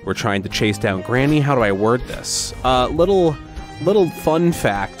were trying to chase down Granny? How do I word this? Little fun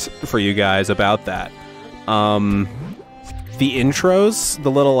fact for you guys about that. The intros,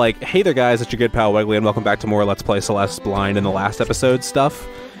 the little like, hey there guys, it's your good pal Wiggly and welcome back to more Let's Play Celeste Blind in the last episode stuff.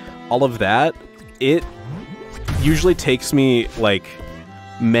 All of that, it usually takes me like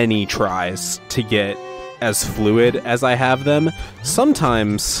many tries to get as fluid as I have them.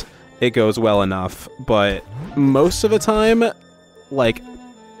 Sometimes it goes well enough, but most of the time, like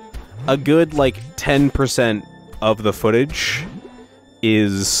a good like 10% of the footage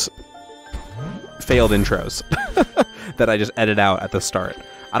is failed intros. That I just edit out at the start.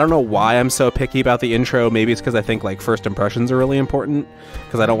 I don't know why I'm so picky about the intro. Maybe it's because I think like first impressions are really important,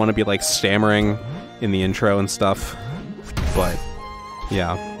 because I don't want to be like stammering in the intro and stuff. But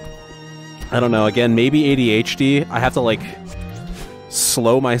yeah, I don't know. Again, maybe ADHD. I have to like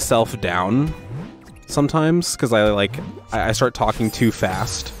slow myself down sometimes because I start talking too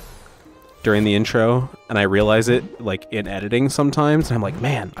fast during the intro, and I realize it like in editing sometimes, and I'm like,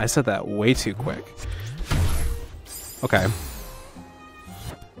 man, I said that way too quick. Okay,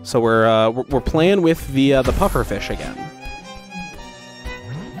 so we're playing with the pufferfish again.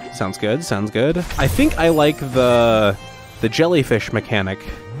 Sounds good. Sounds good. I think I like the jellyfish mechanic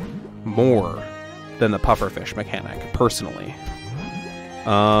more than the pufferfish mechanic personally.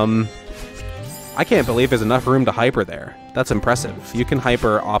 I can't believe there's enough room to hyper there. That's impressive. You can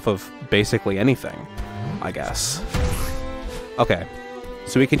hyper off of basically anything, I guess. Okay,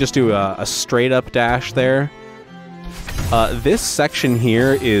 so we can just do a straight up dash there. This section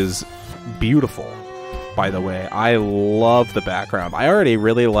here is beautiful, by the way. I love the background. I already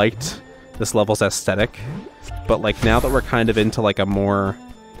really liked this level's aesthetic, but like now that we're kind of into like a more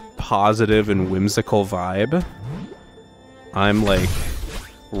positive and whimsical vibe, I'm like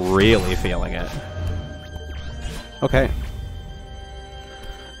really feeling it. Okay.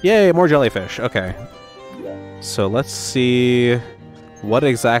 Yay, more jellyfish. Okay. So let's see what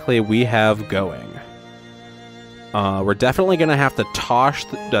exactly we have going. We're definitely going to have to toss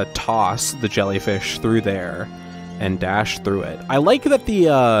the jellyfish through there and dash through it. I like that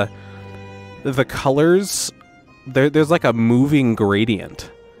the colors, there's like a moving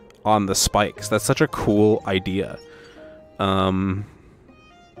gradient on the spikes. That's such a cool idea. Okay.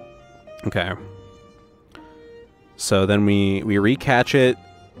 So then we recatch it,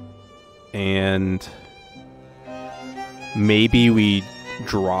 and maybe we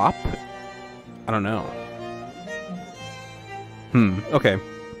drop? I don't know. Okay.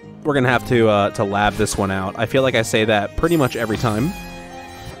 We're gonna have to lab this one out. I feel like I say that pretty much every time.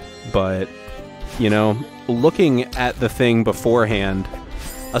 But, you know, looking at the thing beforehand,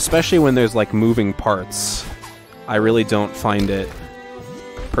 especially when there's like moving parts, I really don't find it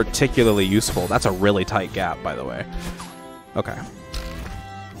particularly useful. That's a really tight gap, by the way. Okay.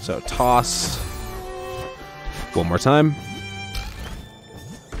 So toss. One more time.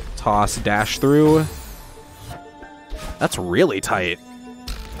 toss, dash through. That's really tight.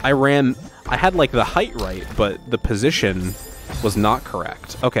 I had like the height right, but the position was not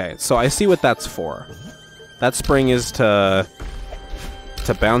correct. Okay, so I see what that's for. That spring is to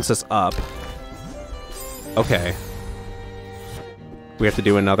bounce us up. Okay. We have to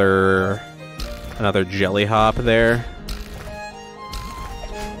do another jelly hop there.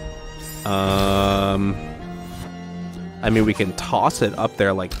 I mean, we can toss it up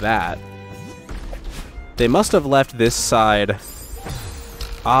there like that. They must have left this side.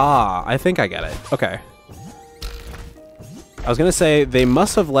 Ah, I think I get it. Okay. I was gonna say, they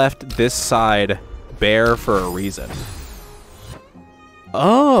must have left this side bare for a reason.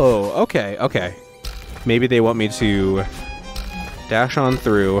 Oh, okay, okay. Maybe they want me to dash on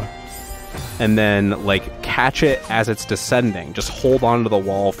through and then, like, catch it as it's descending. Just hold onto the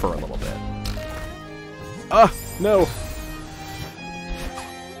wall for a little bit. Ah, no.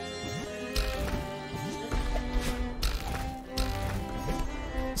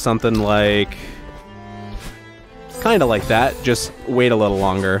 Something like... kind of like that, just wait a little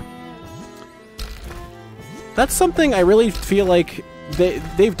longer. That's something I really feel like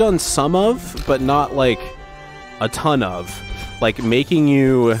they've done some of, but not, like, a ton of. Like, making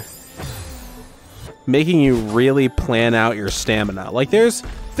you really plan out your stamina. Like, there's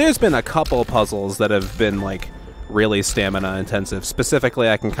been a couple puzzles that have been, like, really stamina intensive. Specifically,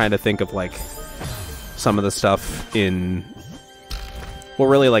 I can kind of think of, like, some of the stuff in... well,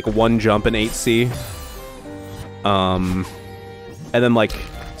 really, like, one jump in 8C. And then, like,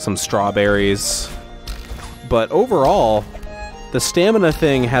 some strawberries. But overall, the stamina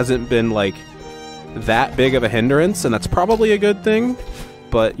thing hasn't been, like, that big of a hindrance, and that's probably a good thing.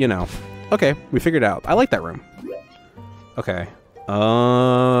 But, you know. Okay, we figured it out. I like that room. Okay.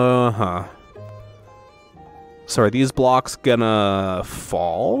 Uh-huh. So are these blocks gonna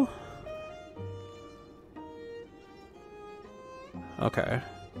fall? Okay.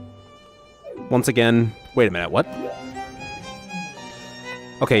 Once again, wait a minute, what?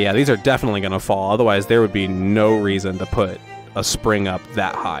 Okay, yeah, these are definitely gonna fall, otherwise there would be no reason to put a spring up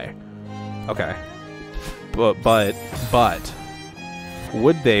that high. Okay. But,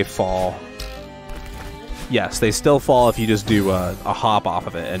 would they fall? Yes, they still fall if you just do a hop off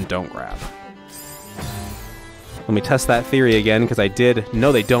of it and don't grab. Let me test that theory again, because I did...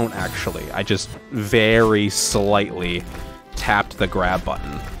 no, they don't, actually. I just very slightly tapped the grab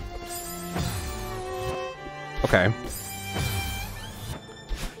button. Okay.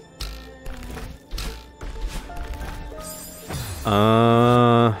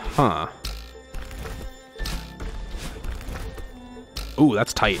 Huh. Ooh,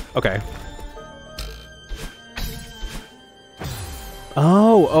 that's tight. Okay.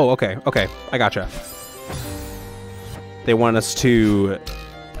 Oh, okay, okay. I gotcha. They want us to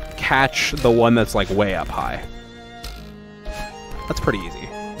catch the one that's, like, way up high. That's pretty easy.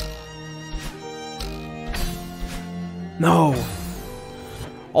 No!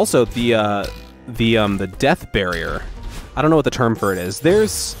 Also, the death barrier. I don't know what the term for it is.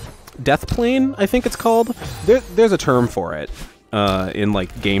 There's death plane, I think it's called. There's a term for it in,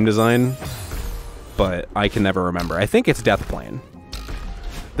 like, game design, but I can never remember. I think it's death plane.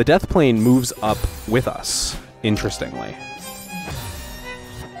 The death plane moves up with us, interestingly.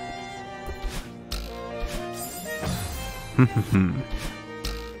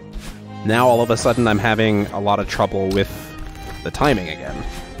 Now all of a sudden I'm having a lot of trouble with the timing again.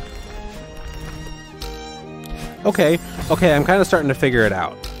 Okay, I'm kind of starting to figure it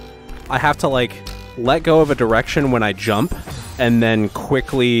out. I have to, like, let go of a direction when I jump, and then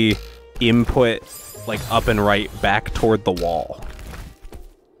quickly input, like, up and right back toward the wall.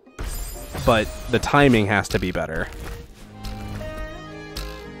 But the timing has to be better.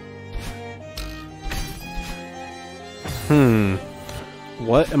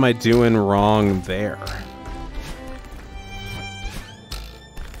 What am I doing wrong there?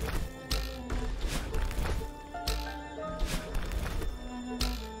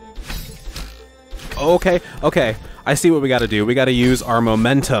 Okay. I see what we gotta do. We gotta use our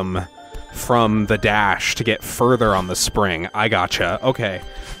momentum from the dash to get further on the spring. I gotcha. Okay.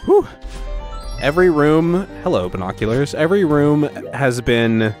 Whew. Every room... hello, binoculars. Every room has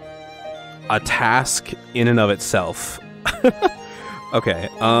been a task in and of itself. Okay,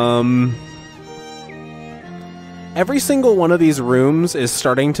 every single one of these rooms is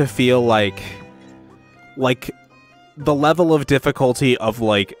starting to feel like the level of difficulty of,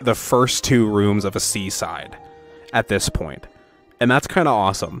 like, the first two rooms of a seaside at this point. And that's kind of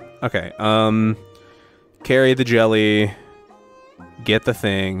awesome. Okay, carry the jelly, get the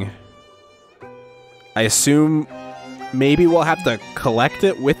thing. I assume maybe we'll have to collect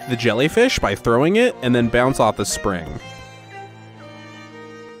it with the jellyfish by throwing it and then bounce off the spring.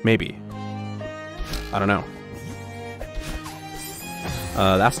 Maybe. I don't know.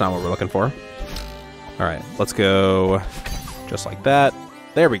 That's not what we're looking for. Alright, let's go just like that.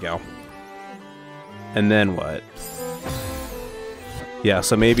 There we go. And then what? Yeah,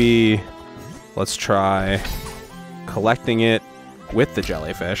 so maybe let's try collecting it with the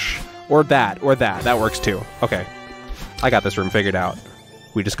jellyfish. Or that. That works too. Okay. I got this room figured out.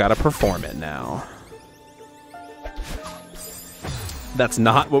 We just gotta perform it now. That's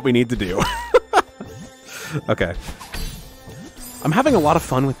not what we need to do. Okay. I'm having a lot of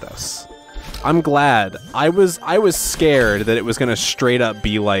fun with this. I'm glad. I was scared that it was gonna straight up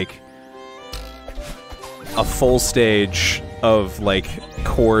be like a full stage of like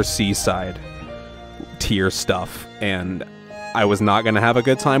core Seaside tier stuff, and I was not gonna have a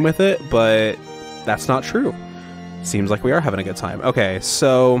good time with it, but that's not true. Seems like we are having a good time. Okay,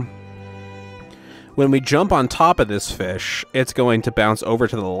 so when we jump on top of this fish, it's going to bounce over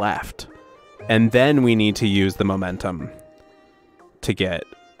to the left, and then we need to use the momentum to get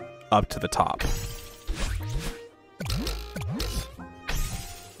up to the top.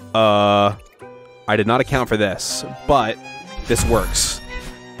 I did not account for this, but this works.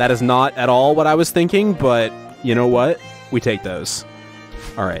 That is not at all what I was thinking, but you know what? We take those.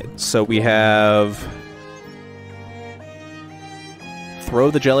 Alright, so we have... throw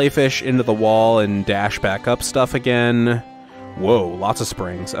the jellyfish into the wall and dash back up stuff again. Whoa, lots of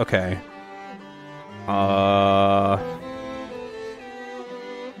springs. Okay.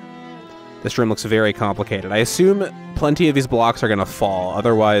 This room looks very complicated. I assume plenty of these blocks are gonna fall,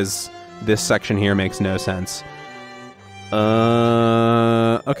 otherwise this section here makes no sense.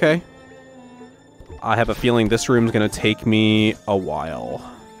 Okay. I have a feeling this room's gonna take me a while.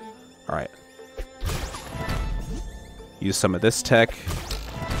 Alright. Use some of this tech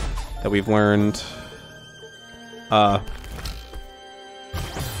that we've learned.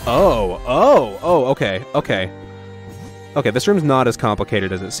 Okay. Okay, this room's not as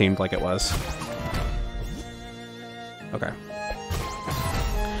complicated as it seemed like it was. Okay.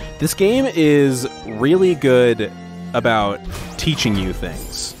 This game is really good about teaching you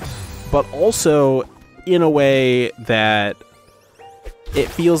things, but also in a way that it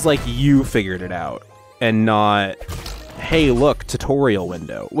feels like you figured it out and not, hey, look, tutorial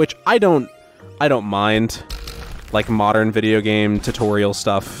window, which I don't mind. Like modern video game tutorial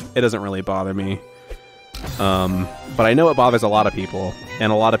stuff, it doesn't really bother me. But I know it bothers a lot of people,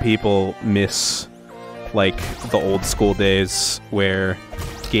 and a lot of people miss like the old school days where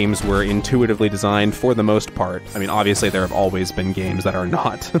games were intuitively designed for the most part. I mean, obviously there have always been games that are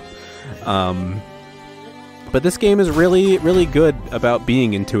not. But this game is really, really good about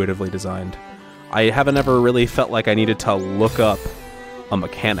being intuitively designed. I haven't ever really felt like I needed to look up a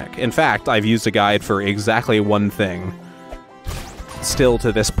mechanic. In fact, I've used a guide for exactly one thing. Still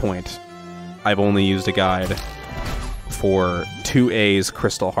to this point, I've only used a guide for 2A's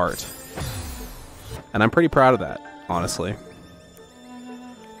Crystal Heart. And I'm pretty proud of that, honestly.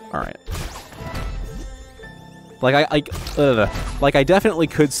 Alright. Like, I definitely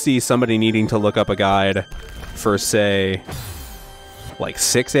could see somebody needing to look up a guide for, say, like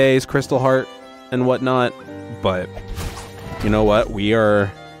 6A's Crystal Heart and whatnot, but you know what? We're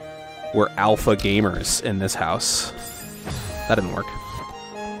alpha gamers in this house. That didn't work.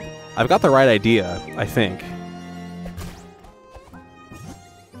 I've got the right idea, I think.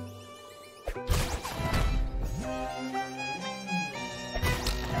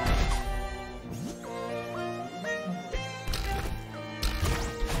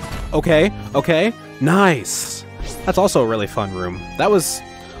 Okay, nice! That's also a really fun room. That was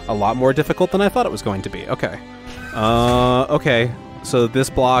a lot more difficult than I thought it was going to be. Okay. Okay. So this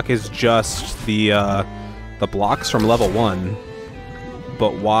block is just the blocks from level 1.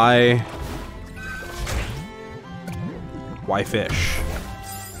 But why... why fish?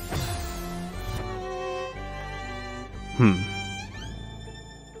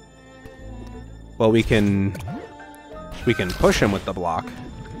 Well, we can push him with the block.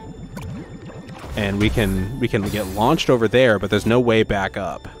 And we can get launched over there, but there's no way back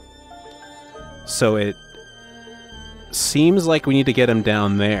up. So it seems like we need to get him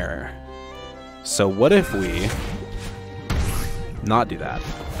down there. So what if we not do that?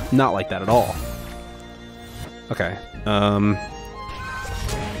 Not like that at all. Okay. Damn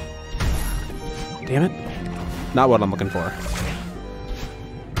it. Not what I'm looking for.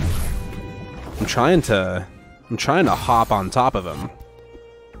 I'm trying to hop on top of him,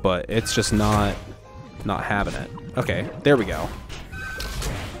 but it's just not having it. Okay, there we go.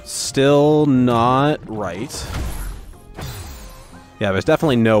 Still not right. Yeah, there's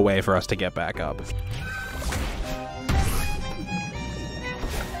definitely no way for us to get back up.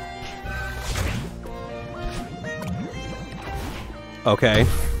 Okay.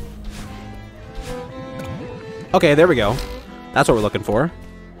 Okay, there we go. That's what we're looking for.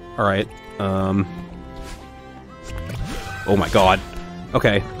 Alright. Oh my god.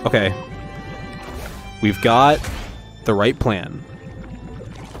 Okay, okay. We've got the right plan.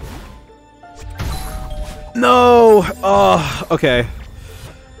 No! Oh, okay.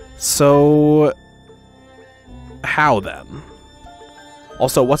 So... how then?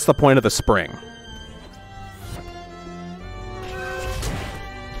 Also, what's the point of the spring?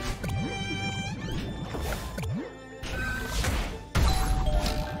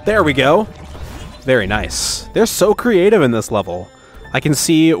 There we go. Very nice. They're so creative in this level. I can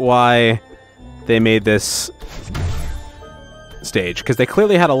see why they made this stage, because they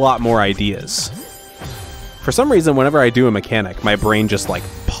clearly had a lot more ideas. For some reason, whenever I do a mechanic, my brain just, like,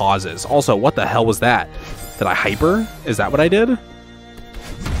 pauses. Also, what the hell was that? Did I hyper? Is that what I did?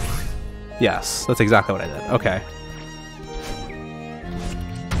 Yes, that's exactly what I did. Okay.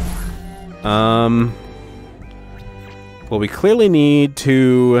 Well, we clearly need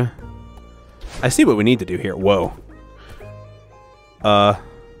to... I see what we need to do here. Whoa.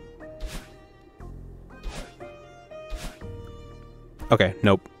 Okay,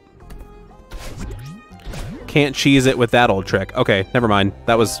 nope. Can't cheese it with that old trick. Okay, never mind.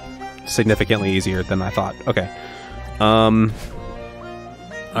 That was significantly easier than I thought. Okay. Alright,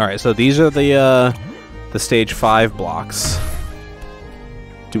 so these are the stage 5 blocks.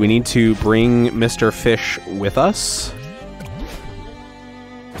 Do we need to bring Mr. Fish with us?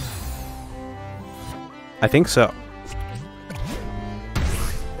 I think so.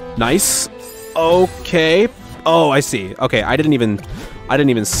 Nice. Okay. Oh, I see. Okay, I didn't even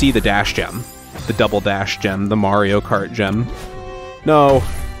see the dash gem. The double dash gem, the Mario Kart gem. No.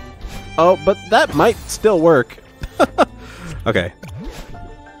 Oh, but that might still work. Okay.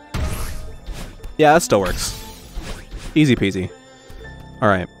 Yeah, that still works. Easy peasy.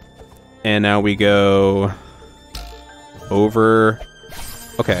 Alright. And now we go over...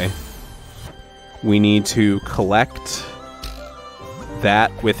 Okay. We need to collect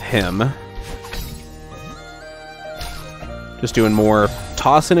that with him. Just doing more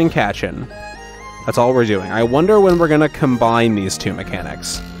tossing and catching. That's all we're doing. I wonder when we're going to combine these two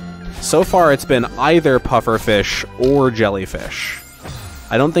mechanics. So far, it's been either pufferfish or jellyfish.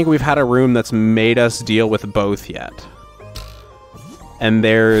 I don't think we've had a room that's made us deal with both yet. And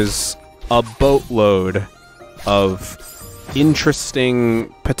there's a boatload of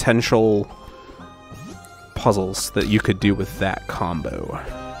interesting potential puzzles that you could do with that combo.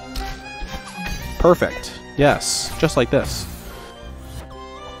 Perfect. Yes, just like this.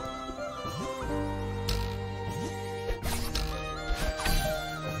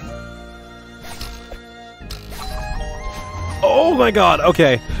 Oh my god,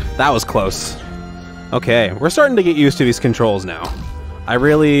 okay. That was close. Okay, we're starting to get used to these controls now. I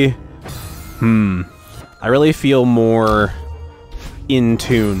really feel more in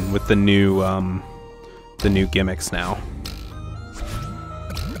tune with the new gimmicks now.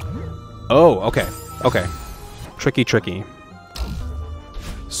 Oh, okay. Okay. Tricky, tricky.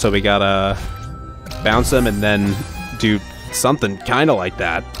 So we gotta bounce them and then do something kind of like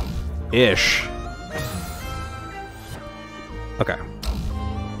that. Ish. Okay.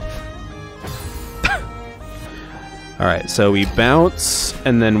 Alright, so we bounce,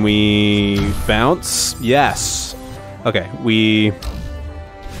 and then we bounce. Yes. Okay, we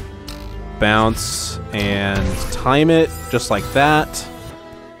bounce and time it just like that.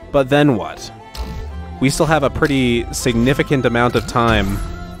 But then what? We still have a pretty significant amount of time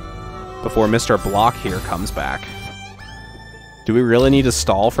before Mr. Block here comes back. Do we really need to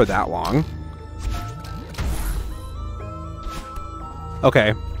stall for that long?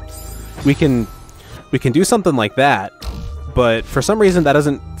 Okay. We can do something like that, but for some reason that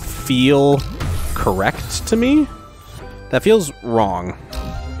doesn't feel correct to me. That feels wrong.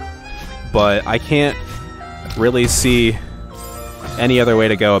 But I can't really see any other way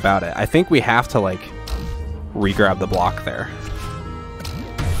to go about it. I think we have to, like, re-grab the block there.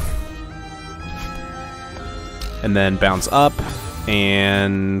 And then bounce up,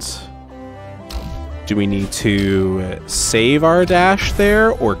 and... do we need to save our dash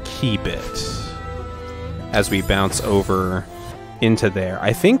there, or keep it as we bounce over into there?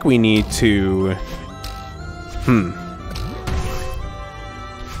 I think we need to...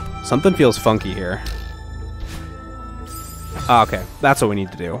 Something feels funky here. Ah, okay, that's what we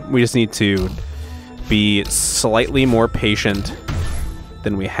need to do. We just need to be slightly more patient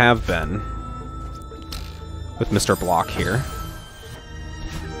than we have been with Mr. Block here.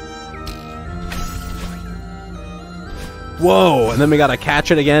 Whoa, and then we gotta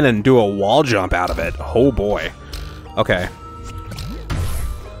catch it again and do a wall jump out of it. Oh boy. Okay.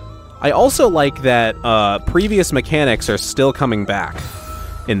 I also like that previous mechanics are still coming back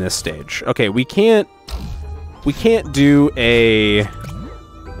in this stage. Okay, we can't do a...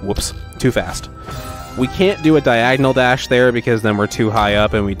 Whoops, too fast. We can't do a diagonal dash there because then we're too high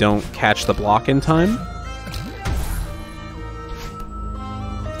up and we don't catch the block in time.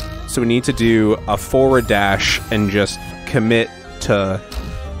 So we need to do a forward dash and just commit to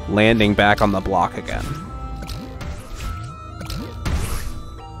landing back on the block again.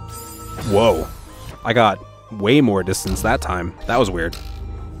 Whoa. I got way more distance that time. That was weird.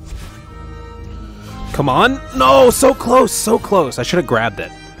 Come on. No, so close, so close. I should have grabbed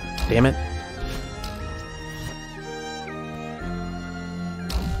it. Damn it.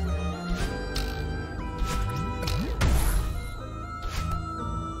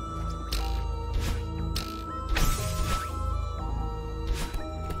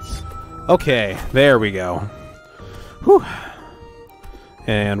 Okay, there we go. Whew.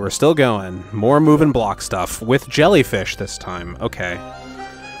 And we're still going. More moving block stuff with jellyfish this time. Okay.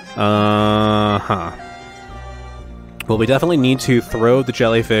 Well, we definitely need to throw the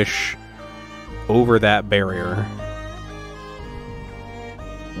jellyfish over that barrier.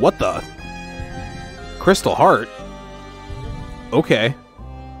 What the? Crystal Heart? Okay.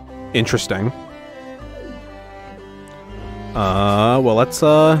 Interesting. Well, let's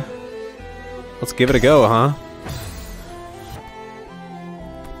give it a go, huh?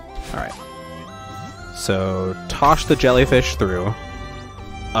 Alright. So, toss the jellyfish through.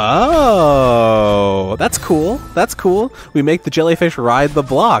 Oh, that's cool. That's cool. We make the jellyfish ride the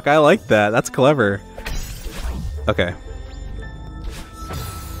block. I like that. That's clever. Okay.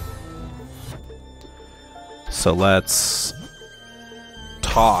 So let's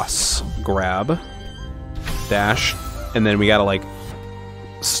toss, grab, dash, and then we gotta like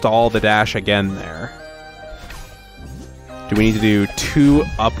stall the dash again there. Do we need to do 2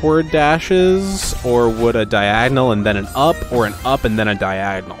 upward dashes, or would a diagonal and then an up, or an up and then a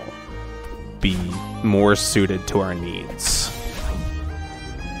diagonal be more suited to our needs?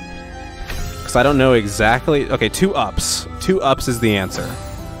 Because I don't know exactly... Okay, 2 ups. 2 ups is the answer.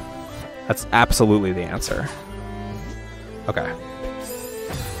 That's absolutely the answer. Okay.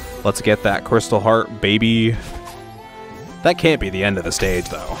 Let's get that Crystal Heart, baby. That can't be the end of the stage,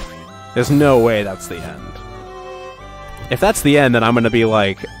 though. There's no way that's the end. If that's the end, then I'm gonna be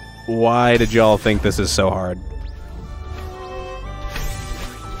like, why did y'all think this is so hard?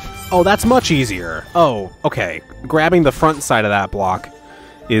 Oh, that's much easier. Oh, okay. Grabbing the front side of that block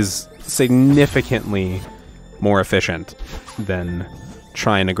is significantly more efficient than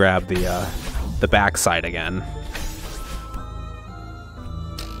trying to grab the back side again.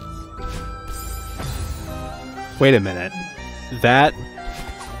 Wait a minute. That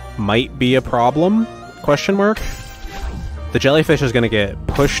might be a problem? Question mark? The jellyfish is going to get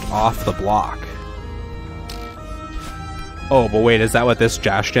pushed off the block. Oh, but wait, is that what this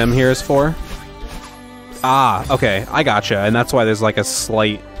Jash Gem here is for? Ah, okay, I gotcha. And that's why there's like a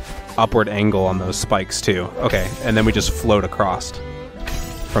slight upward angle on those spikes too. Okay, and then we just float across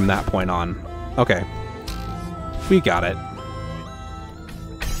from that point on. Okay. We got it.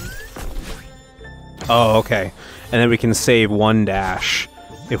 Oh, okay. And then we can save 1 dash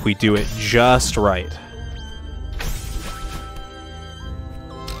if we do it just right.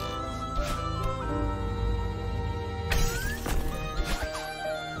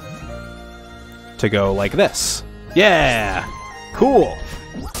 To go like this. Yeah! Cool!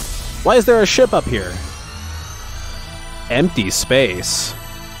 Why is there a ship up here? Empty space.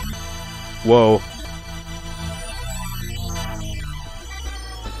 Whoa.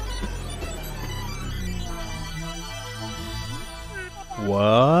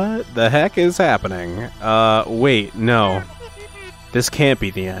 What the heck is happening? Wait, no. This can't be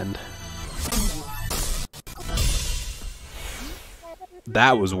the end.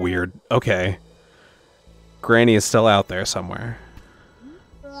 That was weird. Okay. Granny is still out there somewhere.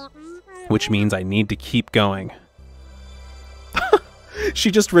 Which means I need to keep going.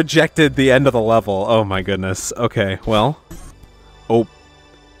 She just rejected the end of the level. Oh my goodness. Okay, well. Oh.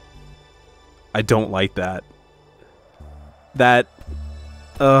 I don't like that. That...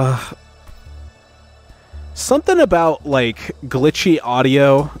 Something about, like, glitchy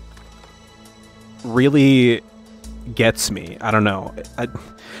audio really gets me. I don't know.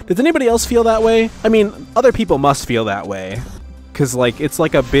 Does anybody else feel that way? I mean, other people must feel that way. Because, like, it's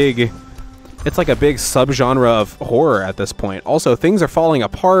like a big subgenre of horror at this point. Also, things are falling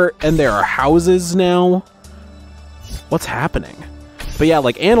apart, and there are houses now. What's happening? But yeah,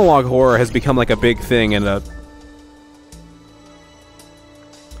 like, analog horror has become, like, a big thing in a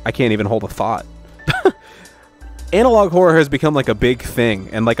I can't even hold a thought. Analog horror has become like a big thing,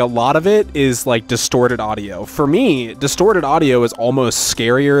 and like a lot of it is like distorted audio. For me, distorted audio is almost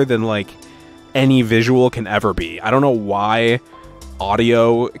scarier than like any visual can ever be. I don't know why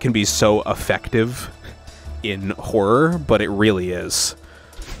audio can be so effective in horror, but it really is.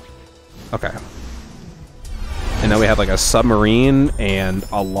 Okay. And now we have like a submarine and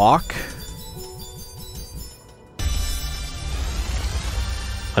a lock.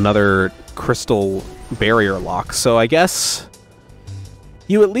 Another crystal barrier lock. So I guess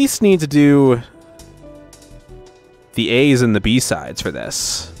you at least need to do the A's and the B sides for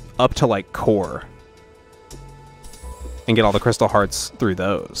this, up to like core, and get all the crystal hearts through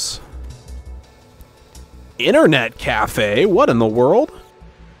those. Internet cafe? What in the world?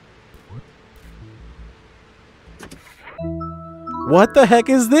 What the heck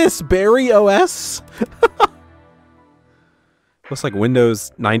is this? Barry OS? Looks like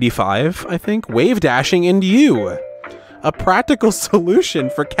Windows 95, I think. Wave dashing into you. A practical solution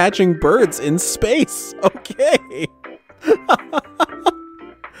for catching birds in space. Okay.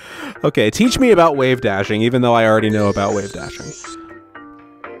 Okay, teach me about wave dashing, even though I already know about wave dashing.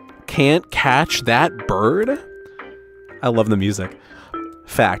 Can't catch that bird? I love the music.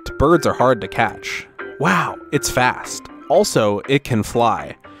 Fact, birds are hard to catch. Wow, it's fast. Also, it can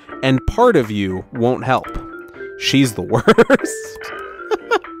fly. And part of you won't help. She's the worst.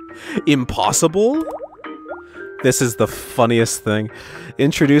 Impossible? This is the funniest thing.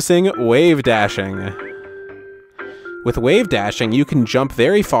 Introducing wave dashing. With wave dashing, you can jump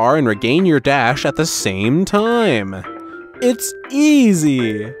very far and regain your dash at the same time. It's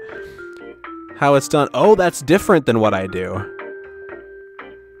easy. How it's done. Oh, that's different than what I do.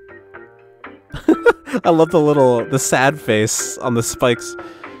 I love the sad face on the spikes.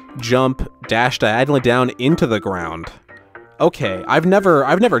 Jump, dash diagonally down into the ground. Okay, I've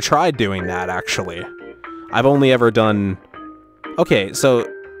never tried doing that, actually. I've only ever done... Okay, so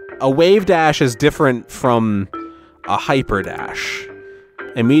a wave dash is different from a hyper dash.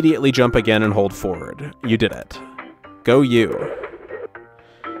 Immediately jump again and hold forward. You did it. Go you.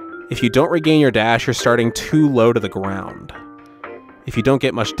 If you don't regain your dash, you're starting too low to the ground. If you don't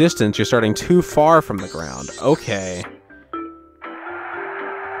get much distance, you're starting too far from the ground. Okay.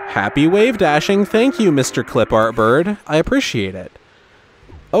 Happy wave dashing. Thank you, Mr. Clip Art Bird. I appreciate it.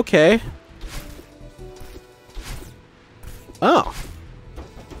 Okay. Oh.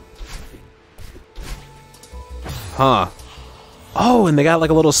 Huh. Oh, and they got like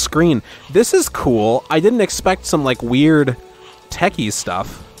a little screen. This is cool. I didn't expect some like weird techie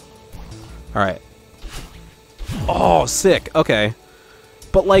stuff. All right. Oh, sick. Okay.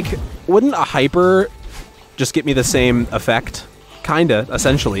 But like, wouldn't a hyper just get me the same effect? Kinda,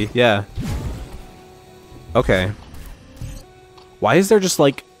 essentially, yeah. Okay. Why is there just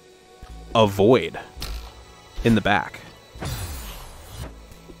like a void in the back?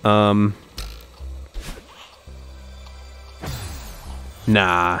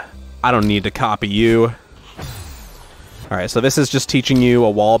 Nah, I don't need to copy you. Alright, so this is just teaching you a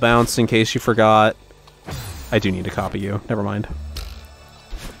wall bounce in case you forgot. I do need to copy you. Never mind.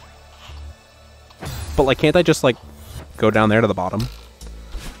 But, like, can't I just, like, go down there to the bottom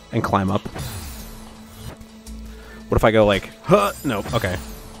and climb up? What if I go, like, huh? No, okay.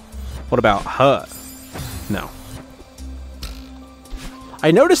 What about huh? No.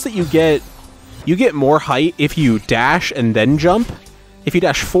 I noticed that you get more height if you dash and then jump. If you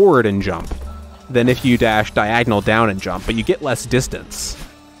dash forward and jump, than if you dash diagonal down and jump, but you get less distance.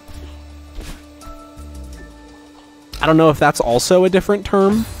 I don't know if that's also a different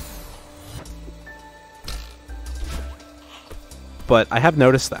term, but I have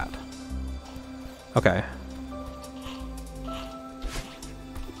noticed that. Okay.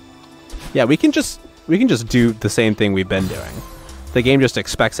 Yeah, we can just do the same thing we've been doing. The game just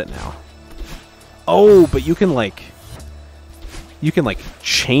expects it now. Oh, but you can like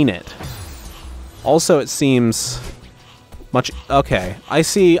chain it. Also, it seems much... Okay, I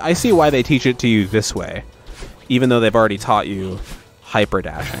see why they teach it to you this way, even though they've already taught you hyper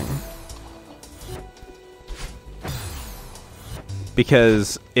dashing.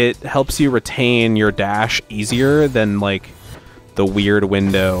 Because it helps you retain your dash easier than, like, the weird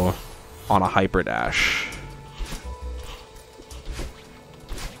window on a hyper dash.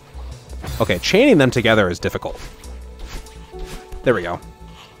 Okay, chaining them together is difficult. There we go.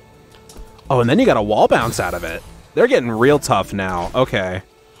 Oh, and then you got a wall bounce out of it. They're getting real tough now. Okay.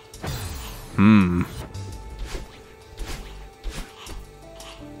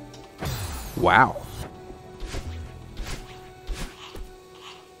 Wow.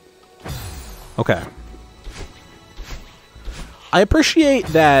 Okay. I appreciate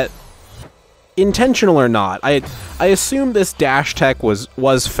that, intentional or not. I assume this dash tech was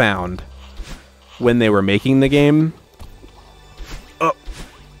found when they were making the game. Oh,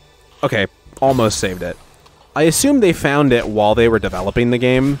 okay, almost saved it. I assume they found it while they were developing the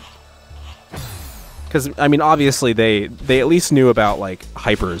game. Because, I mean, obviously they at least knew about, like,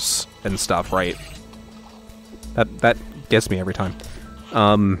 hypers and stuff, right? That gets me every time.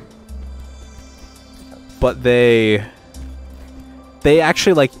 But they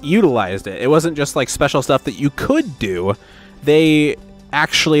actually, like, utilized it. It wasn't just, like, special stuff that you could do. They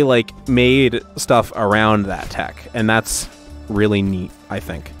actually, like, made stuff around that tech. And that's really neat, I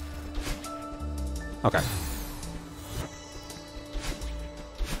think. Okay.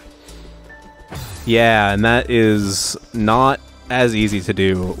 Yeah, and that is not as easy to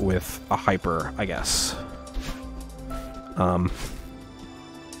do with a hyper, I guess.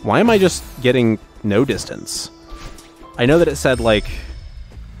 Why am I just getting no distance? I know that it said, like...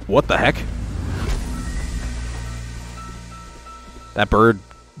 What the heck? That bird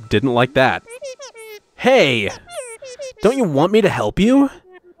didn't like that. Hey! Don't you want me to help you?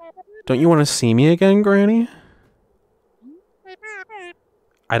 Don't you want to see me again, Granny?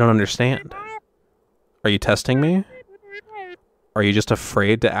 I don't understand. Are you testing me? Are you just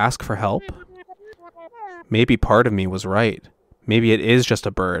afraid to ask for help? Maybe part of me was right. Maybe it is just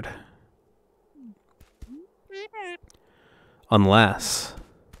a bird. Unless...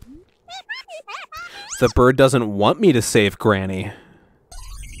 the bird doesn't want me to save Granny.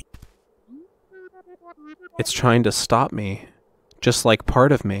 It's trying to stop me, just like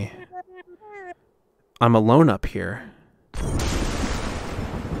part of me. I'm alone up here.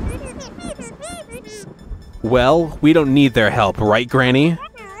 Well, we don't need their help, right, Granny?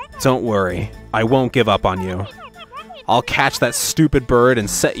 Don't worry, I won't give up on you. I'll catch that stupid bird and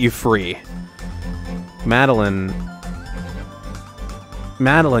set you free. Madeline,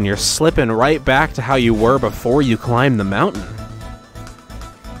 you're slipping right back to how you were before you climbed the mountain.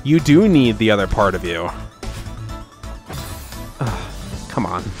 You do need the other part of you. Ugh, come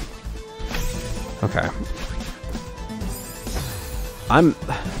on. Okay. I'm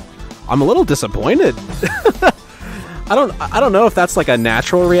a little disappointed. I don't know if that's like a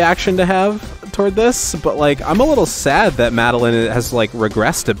natural reaction to have toward this, but like I'm a little sad that Madeline has like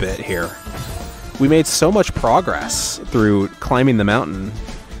regressed a bit here. We made so much progress through climbing the mountain,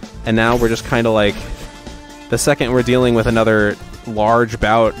 and now we're just kind of like, the second we're dealing with another large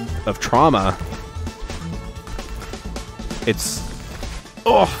bout of trauma, it's,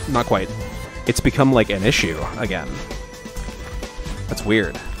 oh, not quite. It's become like an issue again. That's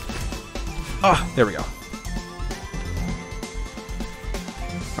weird. Oh, there we go.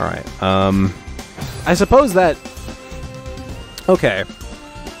 Alright, I suppose that... Okay.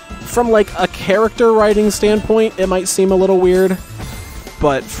 From, like, a character writing standpoint, it might seem a little weird,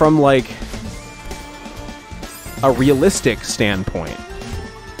 but from, like, a realistic standpoint,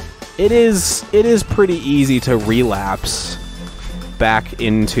 it is pretty easy to relapse back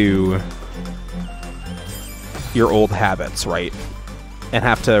into your old habits, right? And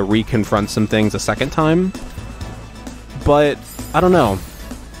have to reconfront some things a second time. But, I don't know.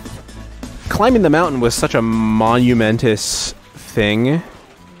 Climbing the mountain was such a monumentous thing.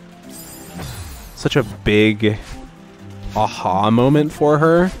 Such a big aha moment for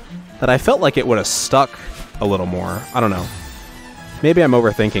her that I felt like it would have stuck a little more. I don't know. Maybe I'm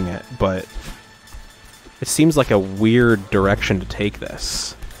overthinking it, but it seems like a weird direction to take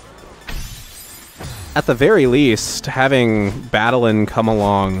this. At the very least, having Madeline come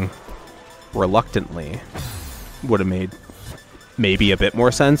along reluctantly would have made maybe a bit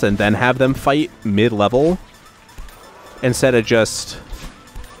more sense, and then have them fight mid-level instead of just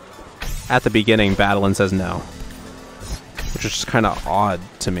at the beginning Madeline says no, which is just kind of odd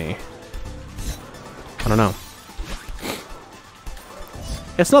to me. I don't know.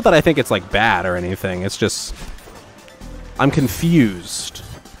 It's not that I think it's like bad or anything, it's just I'm confused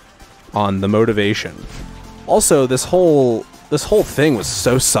on the motivation. Also, this whole thing was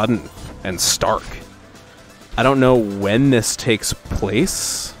so sudden and stark. I don't know when this takes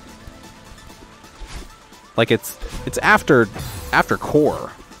place. Like it's after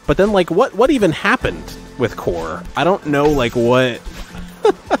Core, but then like what even happened with Core? I don't know like what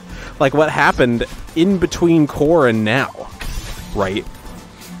like what happened in between Core and now, right?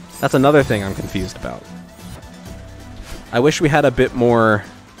 That's another thing I'm confused about. I wish we had a bit more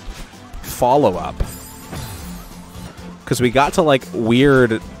follow-up, because we got to like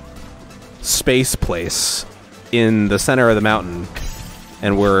weird space place in the center of the mountain,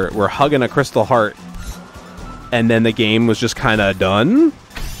 and we're hugging a crystal heart, and then the game was just kind of done.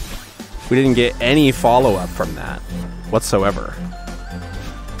 We didn't get any follow-up from that. whatsoever.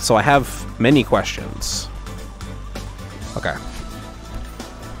 So I have many questions. Okay.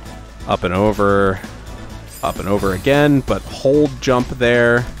 Up and over again, but hold jump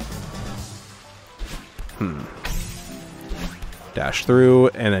there. Dash through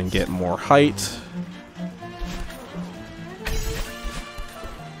and then get more height.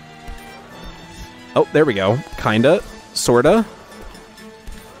 Oh, there we go. Kinda. Sorta.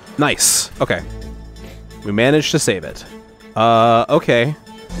 Nice. Okay. We managed to save it. Okay.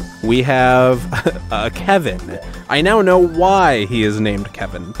 We have Kevin. I now know why he is named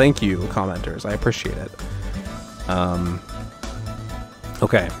Kevin. Thank you, commenters. I appreciate it.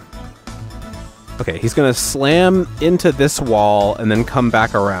 Okay. Okay, he's gonna slam into this wall and then come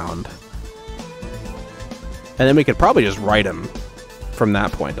back around. And then we could probably just ride him from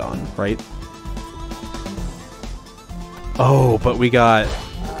that point on, right? Oh, but we got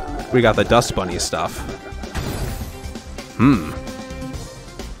the Dust Bunny stuff.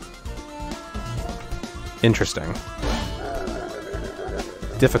 Interesting.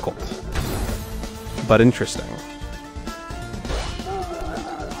 Difficult. But interesting.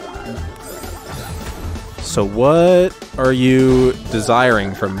 So what are you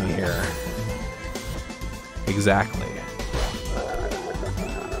desiring from me here? Exactly.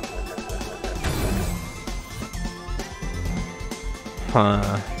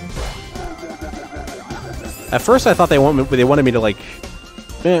 Huh. At first I thought they wanted me to like...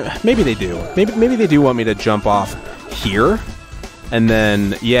 maybe they do. Maybe they do want me to jump off here. And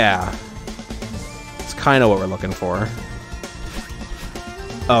then, yeah. It's kind of what we're looking for.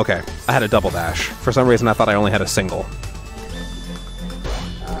 Oh, okay, I had a double dash. For some reason I thought I only had a single.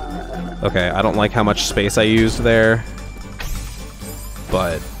 Okay, I don't like how much space I used there.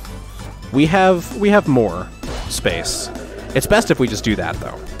 But we have more space. It's best if we just do that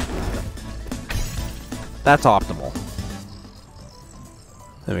though. That's optimal.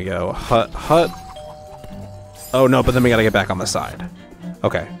 There we go. Hut. Oh no, but then we gotta get back on the side.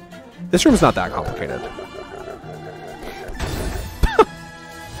 Okay. This room's not that complicated.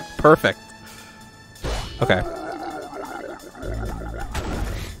 Perfect. Okay.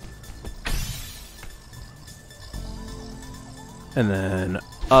 And then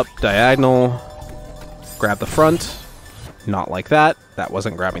up diagonal. Grab the front. Not like that. That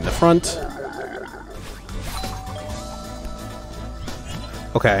wasn't grabbing the front.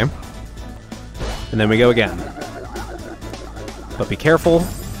 Okay. And then we go again. But be careful,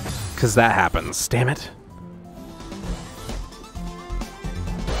 because that happens. Damn it.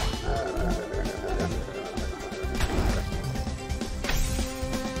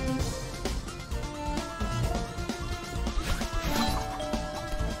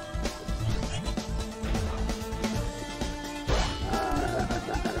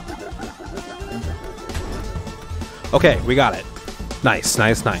 Okay, we got it. Nice,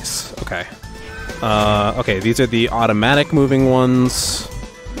 nice, nice. Okay. Okay, these are the automatic moving ones,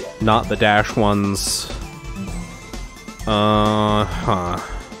 not the dash ones. Huh.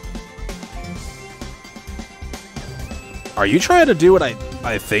 Are you trying to do what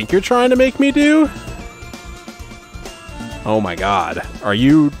I think you're trying to make me do? Oh my god. Are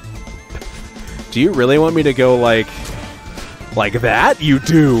you... Do you really want me to go like that? You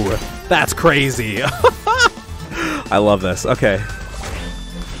do. That's crazy. I love this. Okay.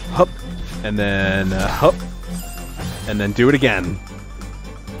 Hup. And then hup. And then do it again.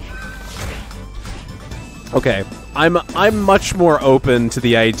 Okay. I'm much more open to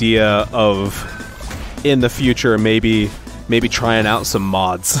the idea of in the future maybe trying out some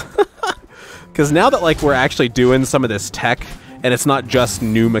mods. Cuz now that like we're actually doing some of this tech and it's not just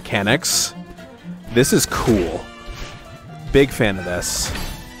new mechanics, this is cool. Big fan of this.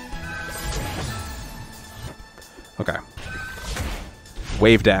 Okay.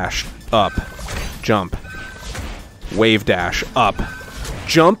 Wave dash, up, jump. Wave dash, up,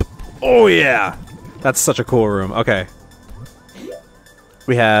 jump. Oh yeah! That's such a cool room. Okay.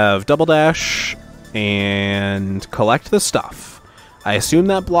 We have double dash and collect the stuff. I assume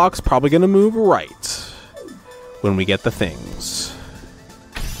that block's probably gonna move right when we get the things.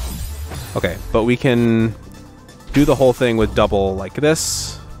 Okay, but we can do the whole thing with double like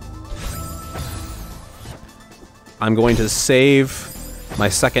this. I'm going to save my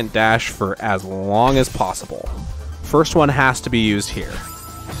second dash for as long as possible. First one has to be used here.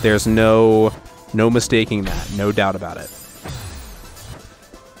 There's no mistaking that. No doubt about it.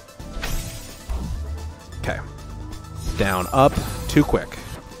 Okay. Down, up, too quick.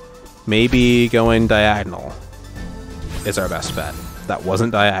 Maybe going diagonal is our best bet. That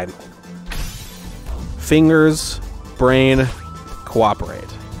wasn't diagonal. Fingers, brain, cooperate.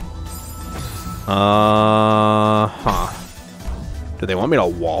 Huh. Do they want me to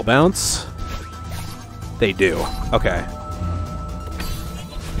wall bounce? They do. Okay.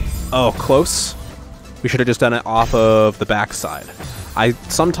 Oh, close. We should have just done it off of the backside. I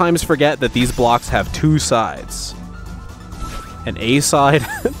sometimes forget that these blocks have two sides. An A side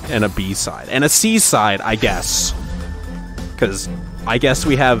and a B side. And a C side, I guess. Because I guess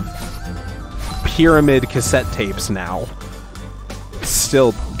we have pyramid cassette tapes now.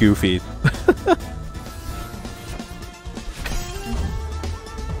 Still goofy.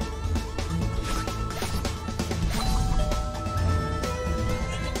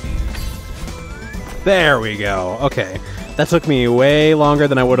 There we go. Okay. That took me way longer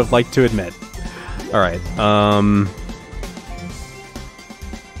than I would have liked to admit. Alright,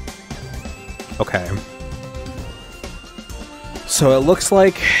 okay. So it looks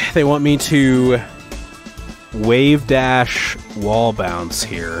like they want me to wave dash wall bounce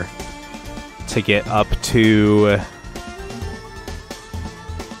here to get up to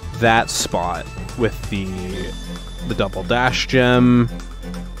that spot with the double dash gem.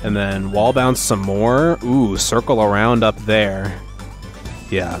 And then wall bounce some more. Ooh, circle around up there.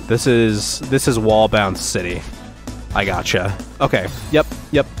 Yeah, this is wall bounce city. I gotcha. Okay, yep.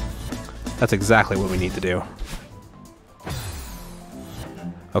 That's exactly what we need to do.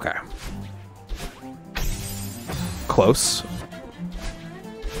 Okay. Close.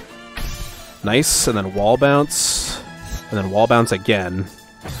 Nice, and then wall bounce. And then wall bounce again.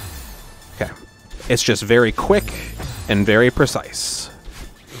 Okay. It's just very quick and very precise.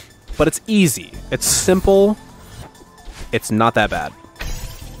 But it's easy. It's simple. It's not that bad.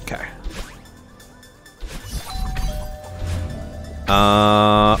 Okay.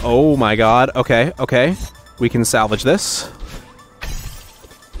 Oh my god. Okay. We can salvage this.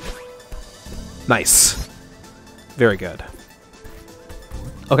 Nice. Very good.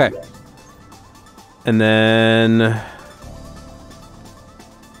 Okay. And then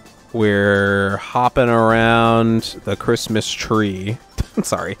we're hopping around the Christmas tree.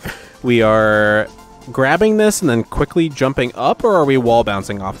 Sorry. We are grabbing this and then quickly jumping up, or are we wall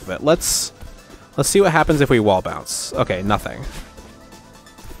bouncing off of it? Let's see what happens if we wall bounce. Okay, nothing.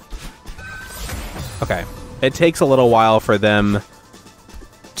 Okay. It takes a little while for them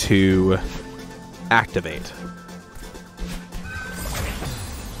to activate.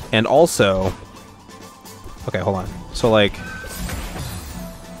 And also... Okay, hold on. So, like...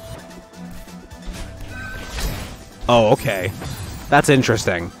 Oh, okay. That's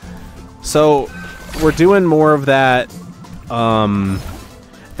interesting. So, we're doing more of that,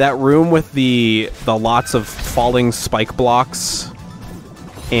 that room with the lots of falling spike blocks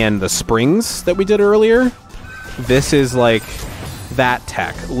and the springs that we did earlier. This is like that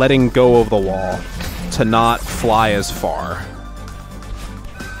tech, letting go of the wall to not fly as far.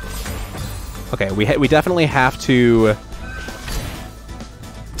 Okay, we definitely have to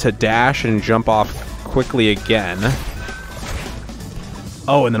dash and jump off quickly again.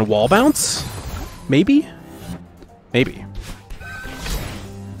 Oh, and then wall bounce? Maybe? Maybe.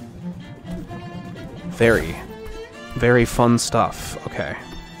 Very, very fun stuff. Okay.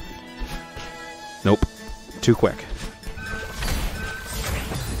 Nope. Too quick.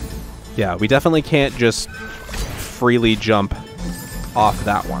 Yeah, we definitely can't just freely jump off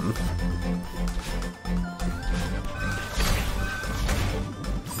that one.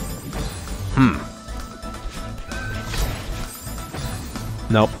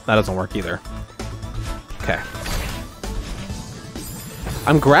 Nope, that doesn't work either. Okay.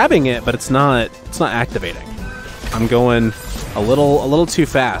 I'm grabbing it, but it's not activating. I'm going a little too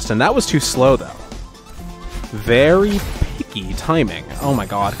fast, and that was too slow though. Very picky timing. Oh my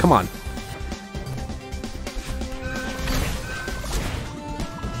god, come on.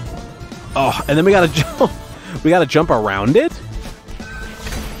 Oh, and then we gotta jump. We gotta jump around it?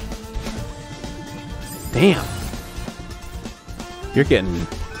 Damn. You're getting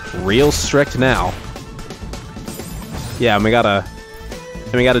real strict now. Yeah, and we gotta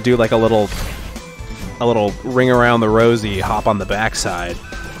do like a little ring around the rosy, hop on the backside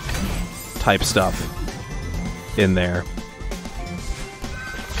type stuff in there.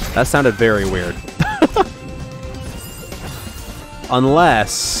 That sounded very weird.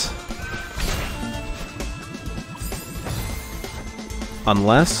 Unless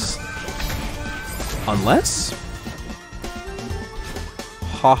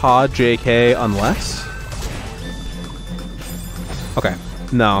haha, JK, unless? Okay,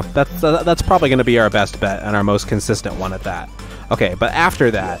 no, that's probably going to be our best bet and our most consistent one at that. Okay, but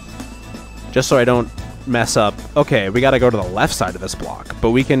after that, just so I don't mess up, okay, we got to go to the left side of this block, but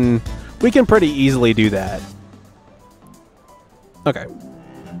we can pretty easily do that. Okay.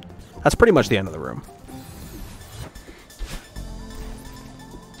 That's pretty much the end of the room.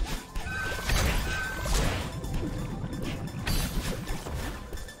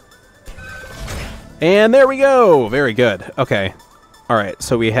 And there we go! Very good. Okay. Alright,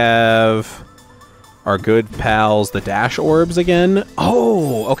 so we have our good pals, the dash orbs again.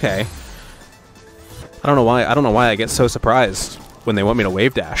 Oh, okay. I don't know why I get so surprised when they want me to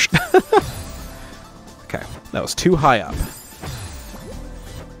wave dash. Okay, that was too high up.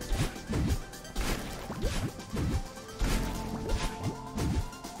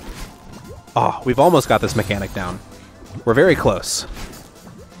 Oh, we've almost got this mechanic down. We're very close.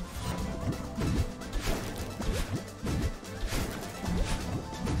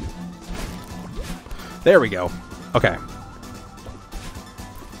 There we go. Okay.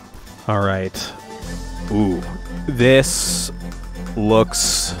 All right. Ooh. This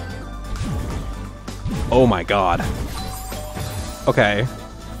looks... Oh my god. Okay.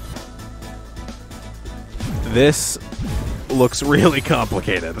 This looks really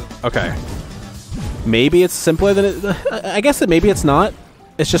complicated. Okay. Maybe it's simpler than it... I guess that maybe it's not.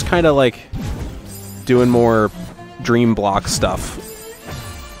 It's just kind of like doing more dream block stuff,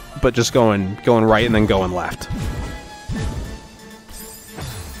 but just going right and then going left.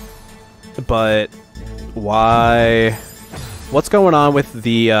 But why? What's going on with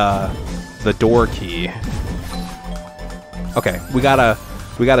the door key? Okay, we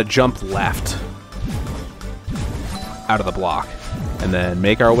gotta jump left out of the block and then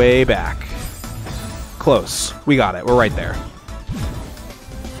make our way back. Close. We got it. We're right there.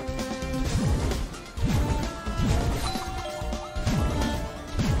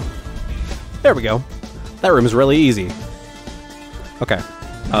 There we go. That room is really easy. Okay.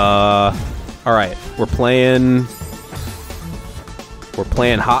 Alright. We're playing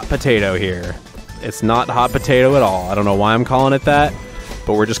hot potato here. It's not hot potato at all. I don't know why I'm calling it that,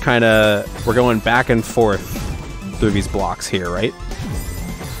 but we're just we're going back and forth through these blocks here, right?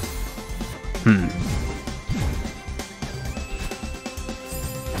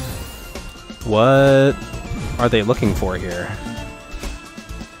 What are they looking for here?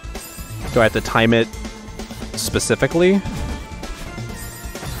 Do I have to time it specifically?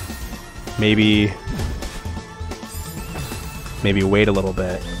 Maybe wait a little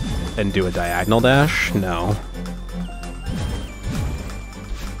bit and do a diagonal dash? No.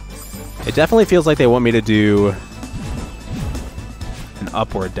 It definitely feels like they want me to do an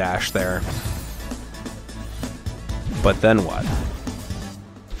upward dash there. But then what?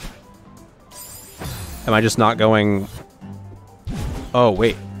 Am I just not going... Oh,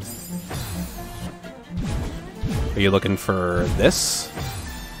 wait. Are you looking for this?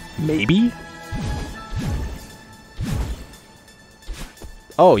 Maybe?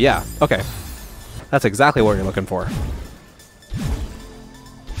 Oh, yeah. Okay. That's exactly what you're looking for.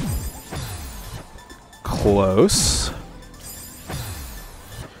 Close.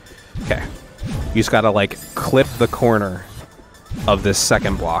 Okay. You just gotta, like, clip the corner of this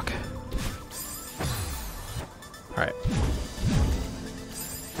second block. Alright.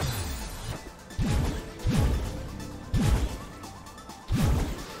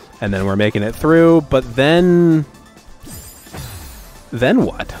 And then we're making it through, but then... Then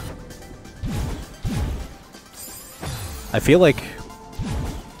what? I feel like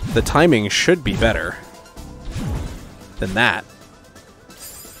the timing should be better than that.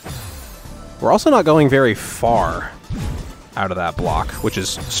 We're also not going very far out of that block, which is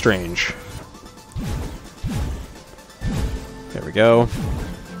strange. There we go.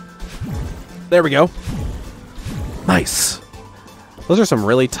 There we go. Nice. Those are some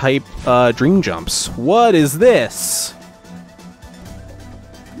really tight dream jumps. What is this?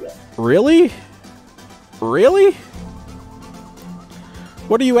 Really? Really?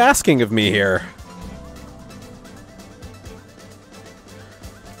 What are you asking of me here?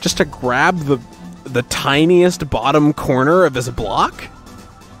 Just to grab the tiniest bottom corner of his block?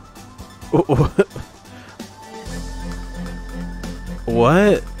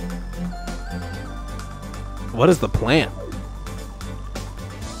 What? What is the plan?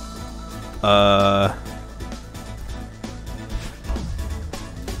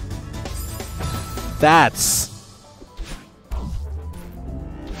 That's...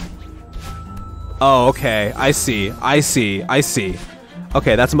 Oh, okay. I see. I see. I see.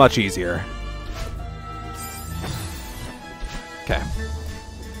 Okay, that's much easier. Okay.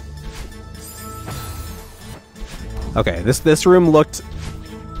 Okay, this room looked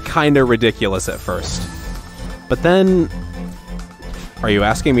kind of ridiculous at first. But then... Are you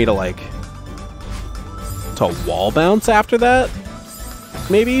asking me to, like... to wall bounce after that?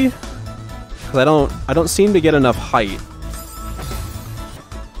 Maybe? Because I don't seem to get enough height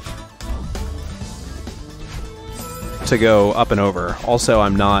to go up and over. Also,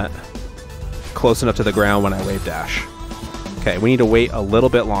 I'm not close enough to the ground when I wave dash. Okay, we need to wait a little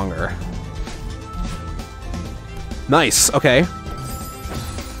bit longer. Nice, okay.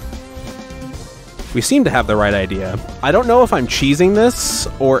 We seem to have the right idea. I don't know if I'm cheesing this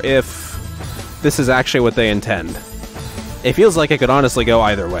or if this is actually what they intend. It feels like it could honestly go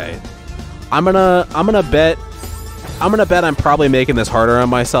either way. I'm gonna bet I'm probably making this harder on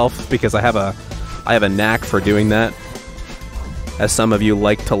myself because I have a knack for doing that, as some of you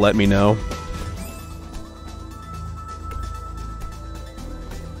like to let me know.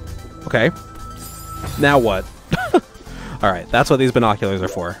 Okay. Now what? Alright, that's what these binoculars are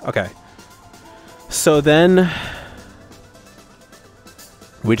for. Okay. So then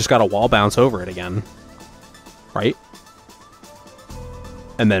we just gotta wall bounce over it again. Right?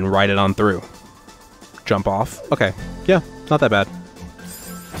 And then ride it on through. Jump off. Okay. Yeah, not that bad.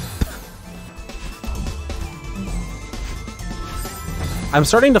 I'm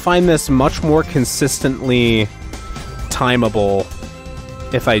starting to find this much more consistently timeable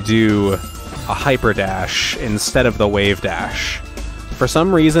if I do a hyper dash instead of the wave dash. For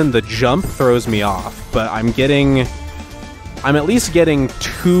some reason, the jump throws me off, but I'm at least getting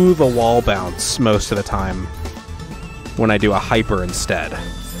to the wall bounce most of the time when I do a hyper instead.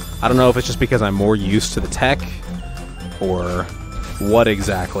 I don't know if it's just because I'm more used to the tech or what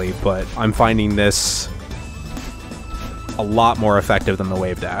exactly, but I'm finding this a lot more effective than the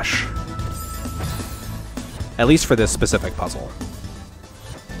wave dash. At least for this specific puzzle.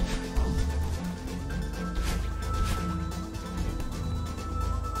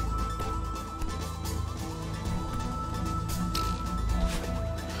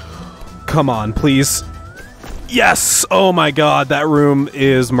 Come on, please. Yes! Oh my god, that room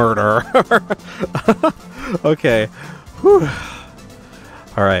is murder. Okay. Whew.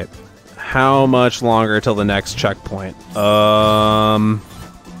 Alright. How much longer till the next checkpoint? What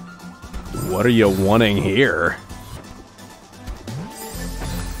are you wanting here?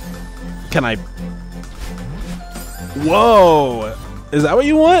 Can I... Whoa! Is that what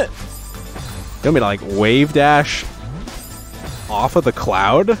you want? You want me to, like, wave dash off of the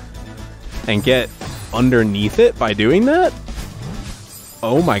cloud and get underneath it by doing that?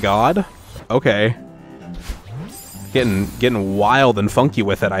 Oh my god. Okay. Getting wild and funky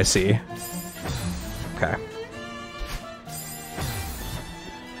with it, I see. Okay.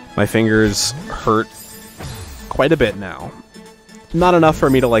 My fingers hurt quite a bit now. Not enough for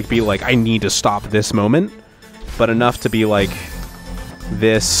me to like be like, I need to stop this moment, but enough to be like,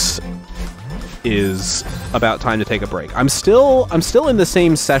 this is about time to take a break. I'm still in the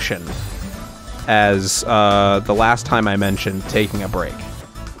same session as the last time I mentioned taking a break.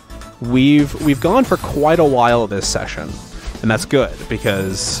 We've gone for quite a while this session, and that's good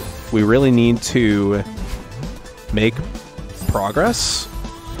because we really need to make progress.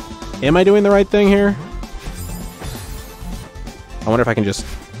 Am I doing the right thing here? I wonder if I can just...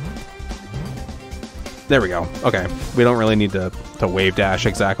 There we go. Okay. We don't really need to wave dash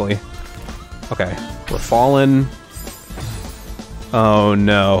exactly. Okay. We're falling. Oh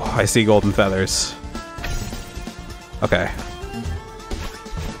no. I see golden feathers. Okay.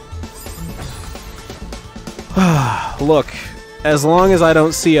 Look, as long as I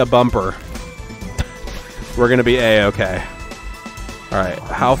don't see a bumper, we're gonna be A-okay. Alright,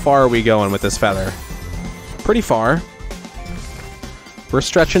 how far are we going with this feather? Pretty far. We're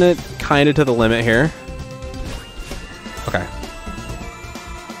stretching it kind of to the limit here. Okay.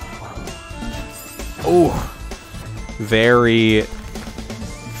 Oh, very,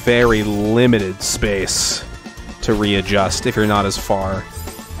 very limited space to readjust if you're not as far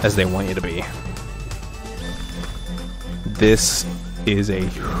as they want you to be. This is a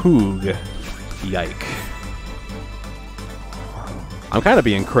hoog. Yike. I'm kind of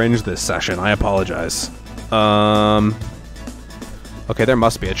being cringe this session. I apologize. Okay, there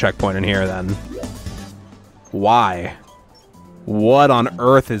must be a checkpoint in here then. Why? What on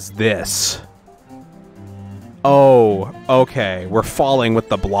earth is this? Oh, okay. We're falling with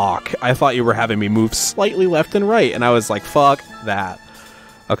the block. I thought you were having me move slightly left and right, and I was like, fuck that.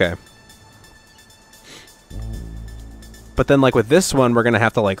 Okay. But then, like, with this one, we're gonna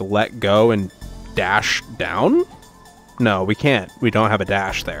have to, like, let go and dash down? No, we can't. We don't have a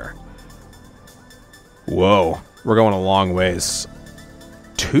dash there. Whoa. We're going a long ways.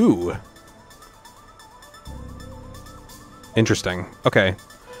 2? Interesting. Okay.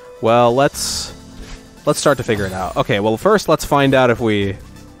 Well, let's start to figure it out. Okay, well, first, let's find out if we...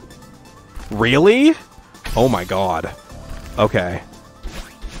 Really? Oh my god. Okay.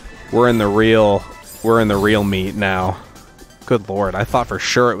 We're in the real meat now. Good lord, I thought for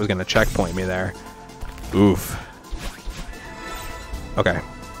sure it was gonna checkpoint me there. Oof. Okay.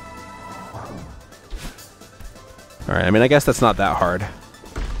 Alright, I mean, I guess that's not that hard.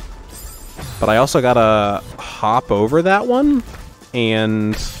 But I also gotta hop over that one,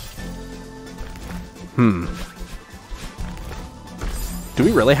 and... Do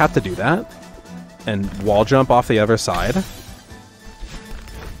we really have to do that? And wall jump off the other side?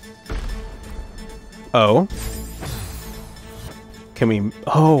 Oh. Can we...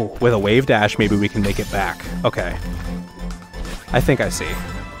 Oh, with a wave dash, maybe we can make it back. Okay. I think I see.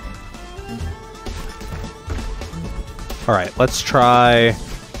 Alright, let's try...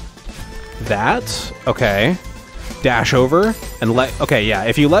 that. Okay. Dash over, and let... Okay, yeah,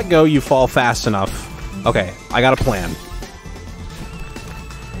 if you let go, you fall fast enough. Okay, I got a plan.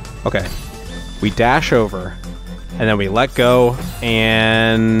 Okay. We dash over, and then we let go,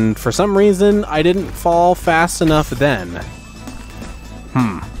 and for some reason, I didn't fall fast enough then.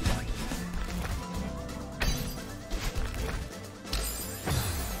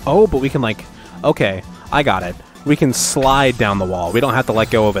 Oh, but we can, like... Okay, I got it. We can slide down the wall. We don't have to let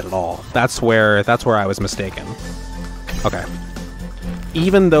go of it at all. That's where I was mistaken. Okay.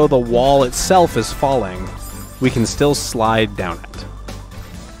 Even though the wall itself is falling, we can still slide down it.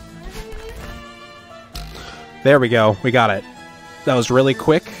 There we go. We got it. That was really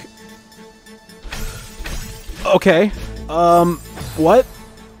quick. Okay. What?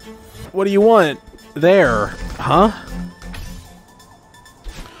 What do you want? There. Huh?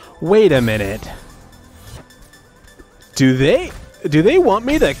 Wait a minute. Do they want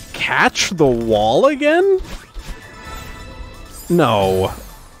me to catch the wall again? No.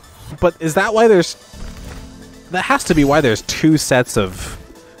 But is that why there's... That has to be why there's 2 sets of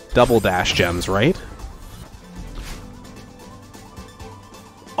double dash gems, right?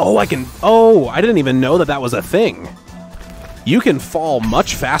 Oh, I can... Oh, I didn't even know that that was a thing. You can fall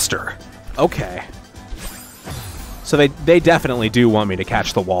much faster. Okay. So they definitely do want me to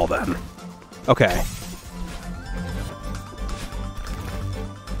catch the wall then. Okay.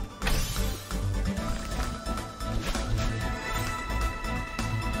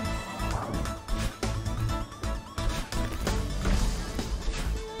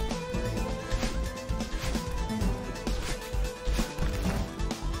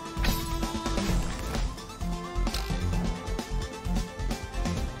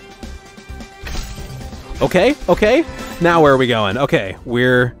 Okay, okay. Now where are we going? Okay,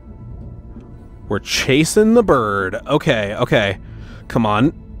 we're chasing the bird. Okay, okay. Come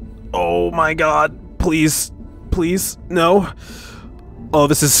on. Oh my god. Please. Please. No. Oh,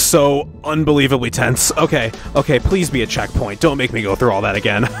 this is so unbelievably tense. Okay, okay, please be a checkpoint. Don't make me go through all that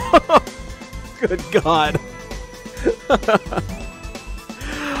again. Good god.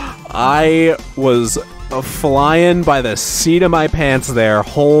 I was flying by the seat of my pants there.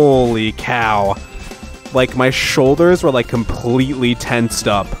 Holy cow. Like, my shoulders were, like, completely tensed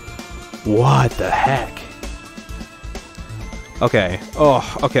up. What the heck? Okay.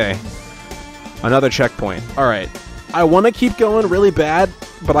 Oh, okay. Another checkpoint. Alright. I want to keep going really bad,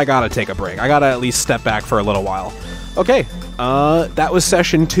 but I gotta take a break. I gotta at least step back for a little while. Okay. That was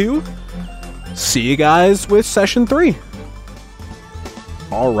session 2. See you guys with session 3.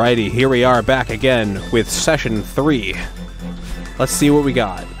 Alrighty, here we are back again with session 3. Let's see what we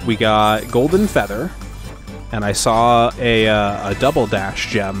got. We got Golden Feather. And I saw a double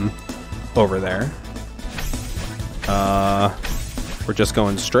dash gem over there. We're just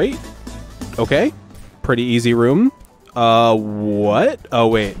going straight. Okay. Pretty easy room. What? Oh,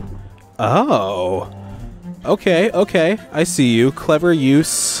 wait. Oh. Okay, okay. I see you. Clever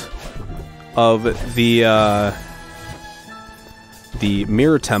use of the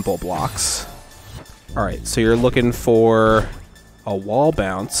mirror temple blocks. Alright, so you're looking for a wall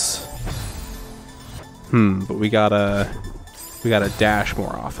bounce. But we gotta dash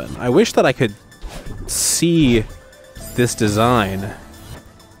more often. I wish that I could see this design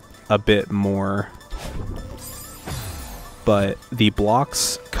a bit more, but the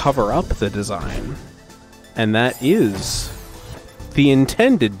blocks cover up the design, and that is the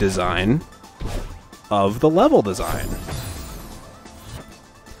intended design of the level design.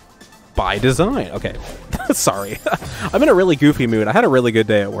 By design. Okay. Sorry. I'm in a really goofy mood. I had a really good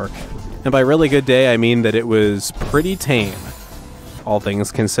day at work. And by really good day, I mean that it was pretty tame. All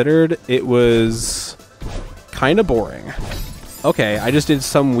things considered, it was kind of boring. Okay, I just did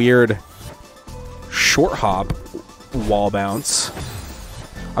some weird short hop wall bounce.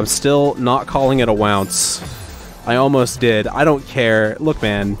 I'm still not calling it a wounce. I almost did. I don't care. Look,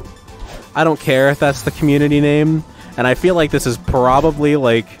 man. I don't care if that's the community name. And I feel like this is probably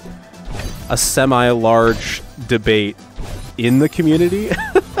like a semi-large debate in the community.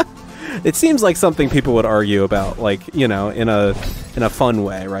 It seems like something people would argue about, like, you know, in a fun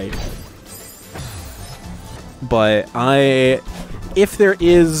way, right? But if there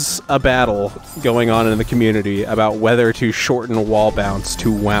is a battle going on in the community about whether to shorten wall bounce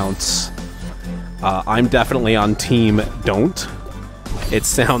to wounce, I'm definitely on team don't. It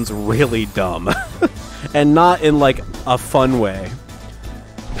sounds really dumb. And not in, like, a fun way.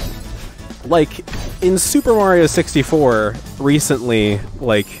 Like, in Super Mario 64, recently,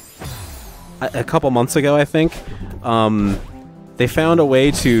 like, a couple months ago, I think, they found a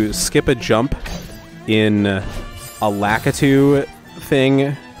way to skip a jump in a Lakitu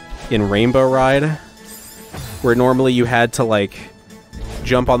thing in Rainbow Ride, where normally you had to, like,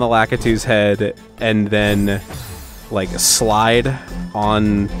 jump on the Lakitu's head and then, like, slide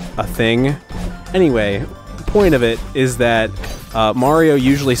on a thing. Anyway, the point of it is that Mario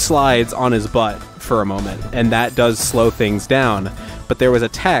usually slides on his butt for a moment, and that does slow things down. But there was a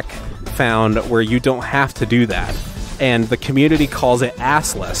tech found where you don't have to do that, and the community calls it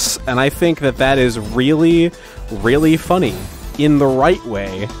assless, and I think that that is really, really funny in the right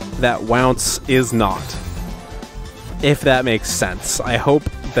way that wounce is not. If that makes sense. I hope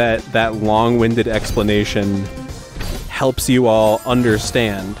that that long-winded explanation helps you all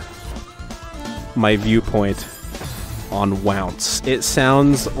understand my viewpoint on wounce. It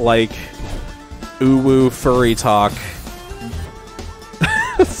sounds like uwu furry talk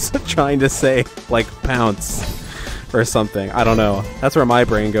trying to say, like, pounce or something. I don't know. That's where my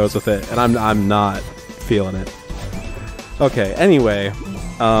brain goes with it, and I'm not feeling it. Okay, anyway,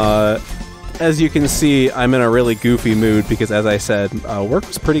 as you can see, I'm in a really goofy mood because, as I said, work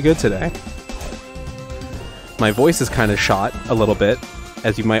was pretty good today. My voice is kind of shot a little bit,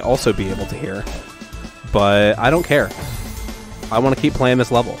 as you might also be able to hear. But I don't care. I want to keep playing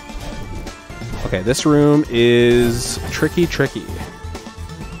this level. Okay, this room is tricky.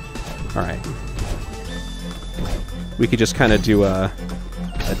 Alright. We could just kind of do a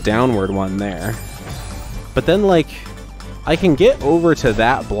downward one there. But then, like, I can get over to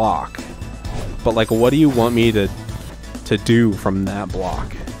that block. But, like, what do you want me to do from that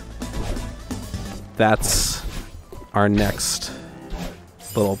block? That's our next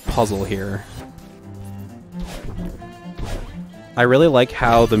little puzzle here. I really like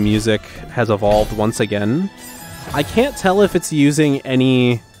how the music has evolved once again. I can't tell if it's using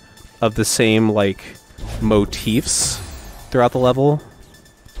any of the same, like, motifs throughout the level,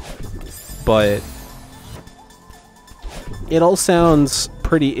 but it all sounds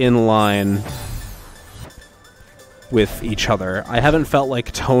pretty in line with each other. I haven't felt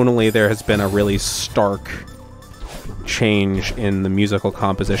like tonally there has been a really stark change in the musical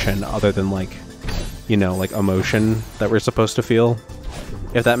composition other than, like, you know, like, emotion that we're supposed to feel,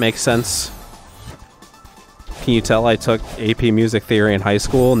 if that makes sense. Can you tell I took AP Music Theory in high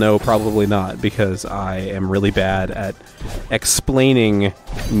school? No, probably not, because I am really bad at explaining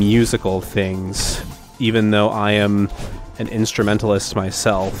musical things, even though I am an instrumentalist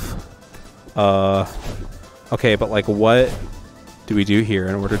myself. Okay, but, like, what do we do here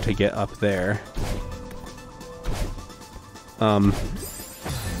in order to get up there?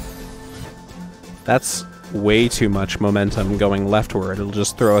 That's way too much momentum going leftward. It'll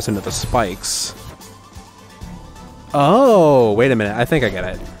just throw us into the spikes. Oh, wait a minute. I think I get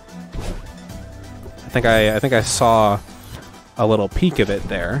it. I think I saw a little peek of it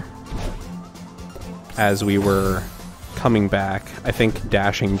there as we were coming back. I think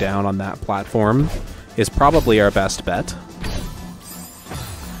dashing down on that platform is probably our best bet.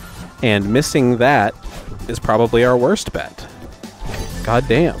 And missing that is probably our worst bet. God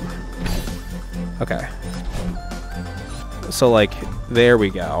damn. Okay. So, like, there we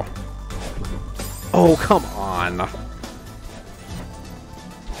go. Oh, come on.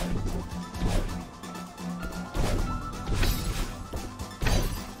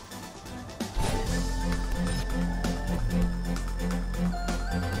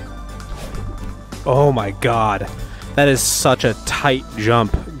 Oh my god. That is such a tight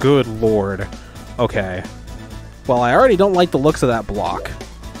jump. Good lord. Okay. Well, I already don't like the looks of that block.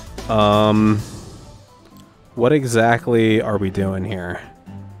 What exactly are we doing here?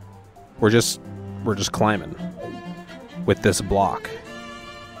 We're just climbing with this block.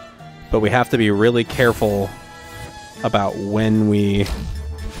 But we have to be really careful about when we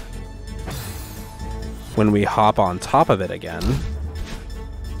hop on top of it again.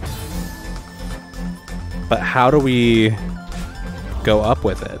 But how do we go up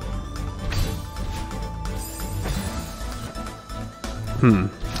with it?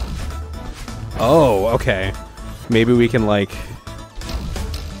 Oh, okay. Maybe we can, like...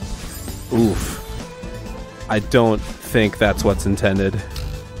 Oof. I don't think that's what's intended.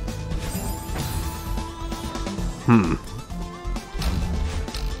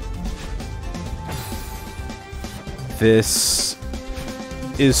 This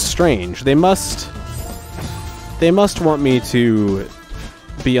is strange. They must want me to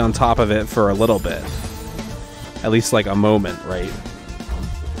be on top of it for a little bit. At least like a moment, right?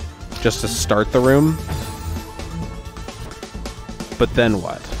 Just to start the room. But then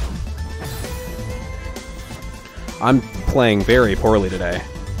what? I'm playing very poorly today.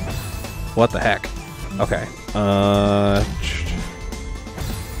 What the heck? Okay. I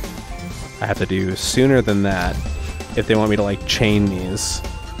have to do sooner than that if they want me to, like, chain these.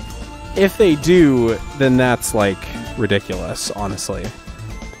 If they do, then that's, like, ridiculous, honestly.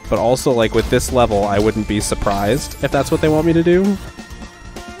 But also, like, with this level, I wouldn't be surprised if that's what they want me to do.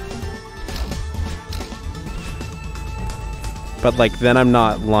 But, like, then I'm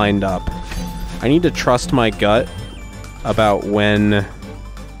not lined up. I need to trust my gut about when...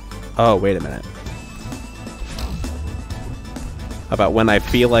 Oh, wait a minute. About when I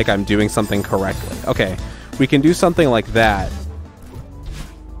feel like I'm doing something correctly. Okay, we can do something like that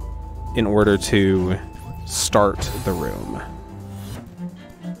in order to start the room.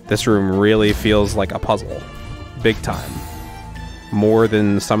 This room really feels like a puzzle. Big time. More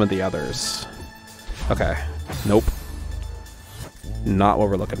than some of the others. Okay. Nope. Not what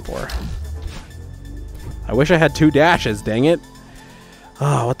we're looking for. I wish I had 2 dashes, dang it.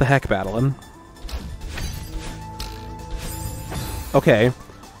 Oh, what the heck, battling? Okay.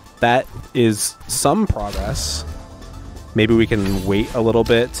 That is some progress. Maybe we can wait a little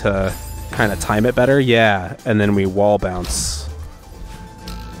bit to kind of time it better. Yeah, and then we wall bounce.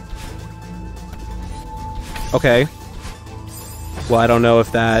 Okay. Well, I don't know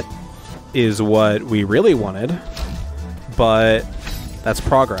if that is what we really wanted, but that's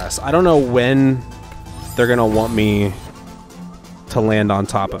progress. I don't know when they're gonna want me to land on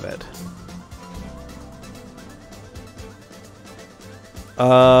top of it.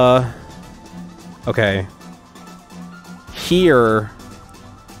 Okay. Here,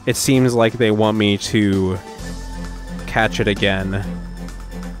 it seems like they want me to catch it again.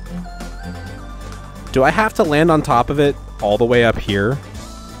 Do I have to land on top of it all the way up here?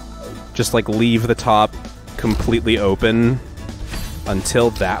 Just, like, leave the top completely open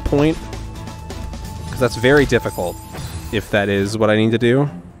until that point? Because that's very difficult, if that is what I need to do.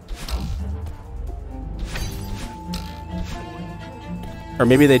 Or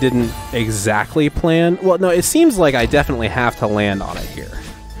maybe they didn't exactly plan... Well, no, it seems like I definitely have to land on it here.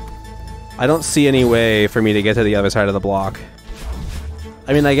 I don't see any way for me to get to the other side of the block.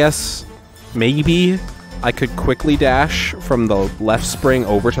 I mean, I guess maybe I could quickly dash from the left spring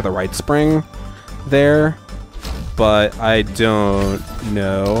over to the right spring there, but I don't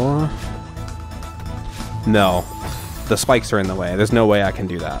know. No, the spikes are in the way. There's no way I can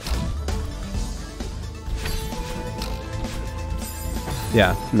do that.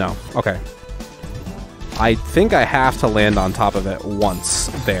 Yeah, no. Okay. I think I have to land on top of it once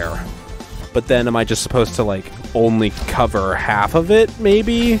there. But then am I just supposed to, like, only cover half of it,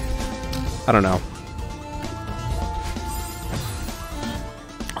 maybe? I don't know.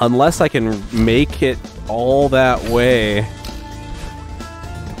 Unless I can make it all that way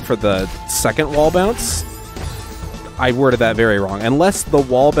for the second wall bounce. I worded that very wrong. Unless the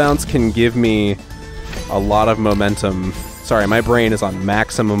wall bounce can give me a lot of momentum. Sorry, my brain is on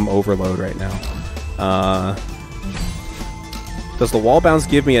maximum overload right now. Does the wall bounce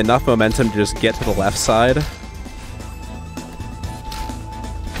give me enough momentum to just get to the left side?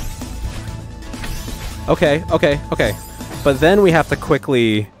 Okay, okay, okay. But then we have to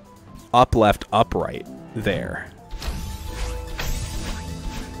quickly up, left, up, right there.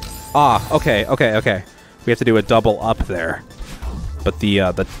 Ah, okay, okay, okay. We have to do a double up there. But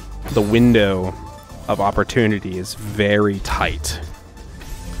the window of opportunity is very tight.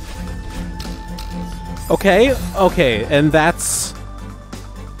 Okay, okay, and that's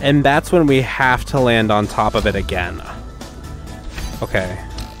when we have to land on top of it again. Okay.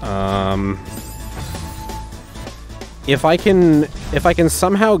 If I can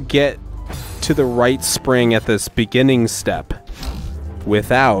somehow get to the right spring at this beginning step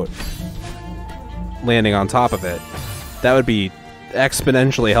without landing on top of it, that would be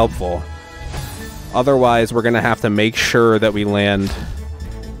exponentially helpful. Otherwise, we're gonna have to make sure that we land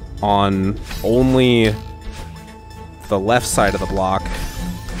on only the left side of the block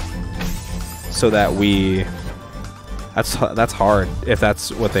so that we... That's hard, if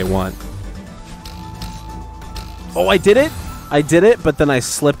that's what they want. Oh, I did it? I did it, but then I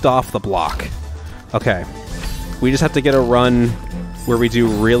slipped off the block. Okay. We just have to get a run where we do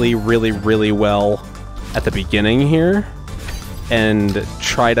really, really, really well at the beginning here. and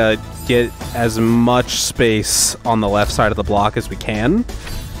try to get as much space on the left side of the block as we can.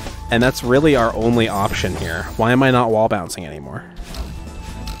 And that's really our only option here. Why am I not wall bouncing anymore?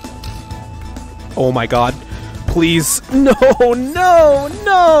 Oh my god. Please. No, no,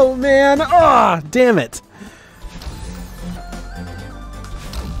 no, man. Ah, damn it.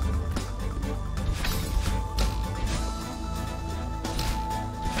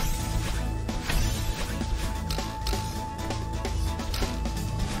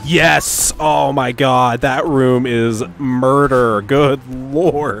 Yes! Oh my god, that room is murder. Good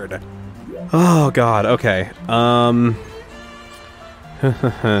lord. Oh god, okay.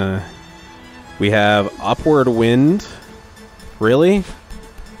 We have upward wind. Really?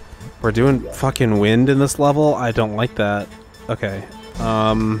 We're doing fucking wind in this level? I don't like that. Okay.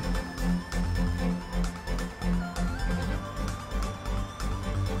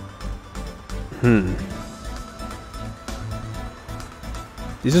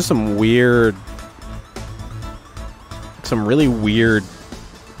 These are some really weird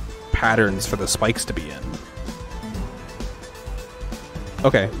patterns for the spikes to be in.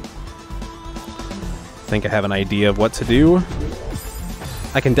 Okay. I think I have an idea of what to do.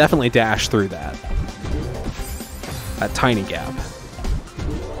 I can definitely dash through that. That tiny gap.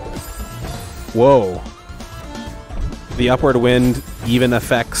 Whoa. The upward wind even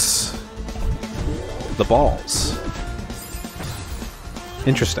affects the balls.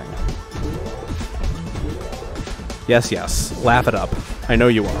 Interesting. Yes, yes. Laugh it up. I know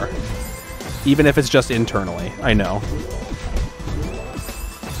you are. Even if it's just internally. I know.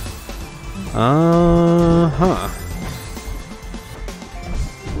 Uh-huh.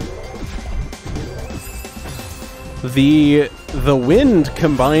 The wind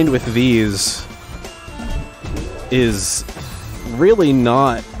combined with these is really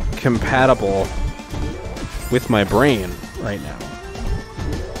not compatible with my brain right now.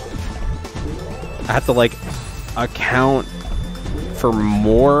 I have to, like, account for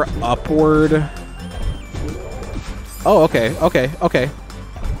more upward... Oh, okay, okay, okay.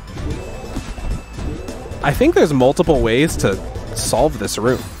 I think there's multiple ways to solve this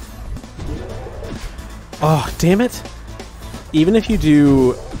room. Oh, damn it. Even if you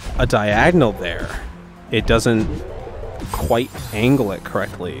do a diagonal there, it doesn't quite angle it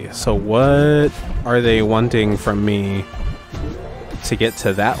correctly. So what are they wanting from me to get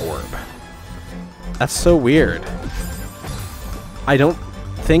to that orb? That's so weird. I don't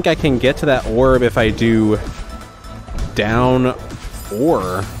think I can get to that orb if I do down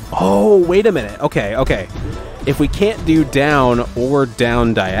or... Oh, wait a minute. Okay, okay. If we can't do down or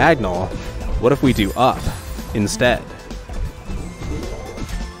down diagonal, what if we do up instead?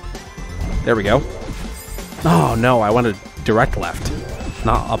 There we go. Oh, no, I wanted direct left,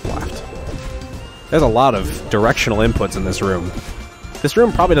 not up left. There's a lot of directional inputs in this room. This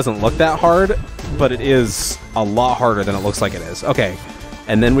room probably doesn't look that hard, but it is a lot harder than it looks like it is. Okay,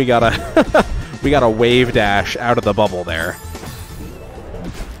 and then we gotta we gotta wave dash out of the bubble there.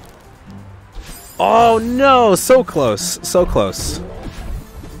 Oh no, so close, so close.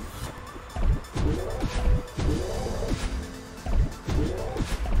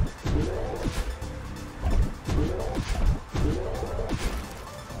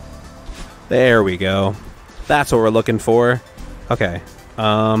 There we go. That's what we're looking for. Okay.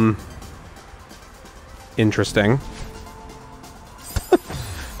 Interesting.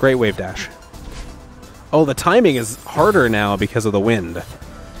 Great wave dash. Oh, the timing is harder now because of the wind.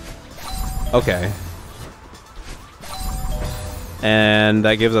 Okay. And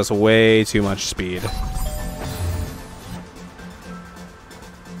that gives us way too much speed.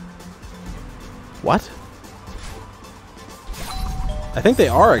 What? I think they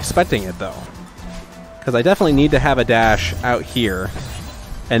are expecting it, though. Because I definitely need to have a dash out here.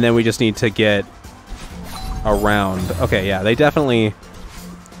 And then we just need to get around. Okay, yeah, they definitely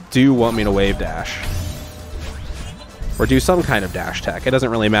do want me to wave dash. Or do some kind of dash tech. It doesn't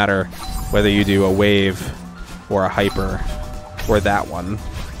really matter whether you do a wave or a hyper or that one.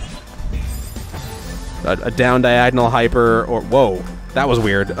 A down diagonal hyper or... Whoa, that was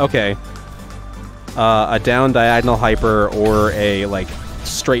weird. Okay. A down diagonal hyper or a, like,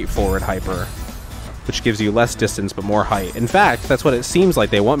 straightforward hyper, which gives you less distance but more height. In fact, that's what it seems like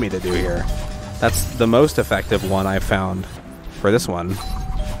they want me to do here. That's the most effective one I've found for this one.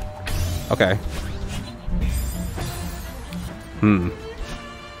 Okay.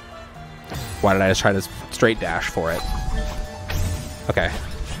 Why did I just try to straight dash for it? Okay.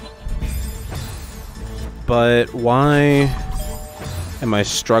 But why am I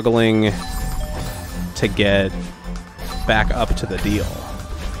struggling to get back up to the deal?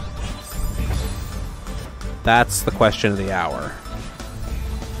 That's the question of the hour.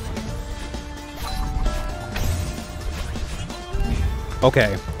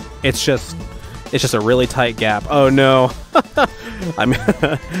 Okay. It's just a really tight gap. Oh no.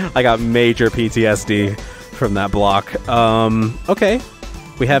 I got major PTSD from that block. Okay.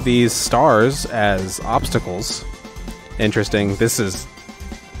 We have these stars as obstacles. Interesting. This is...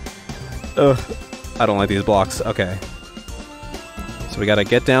 I don't like these blocks. Okay. So we gotta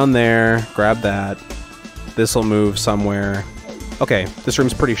get down there, grab that. This'll move somewhere. Okay, this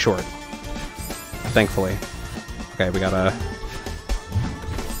room's pretty short. Thankfully. Okay, we gotta...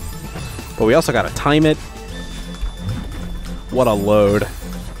 But we also gotta time it. What a load.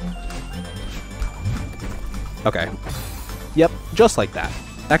 Okay. Yep, just like that.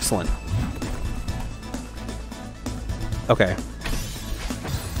 Excellent. Okay.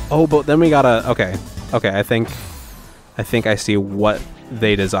 Oh, but then we gotta... Okay. Okay, I think I see what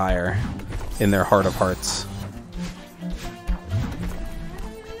they desire in their heart of hearts.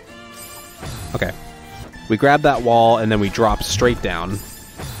 Okay. We grab that wall, and then we drop straight down.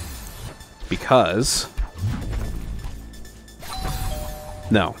 Because...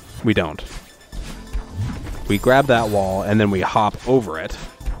 No, we don't. We grab that wall, and then we hop over it.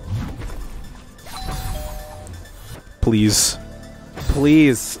 Please.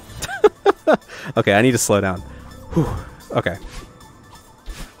 Please. Okay, I need to slow down. Whew. Okay.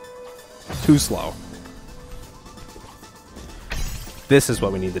 Too slow. This is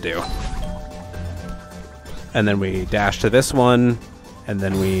what we need to do. And then we dash to this one, and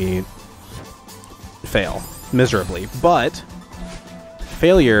then we fail miserably. But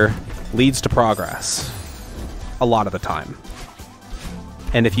failure leads to progress a lot of the time.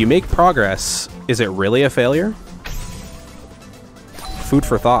 And if you make progress, is it really a failure? Food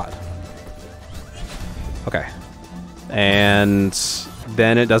for thought. Okay. And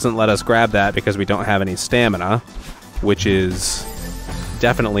then it doesn't let us grab that because we don't have any stamina, which is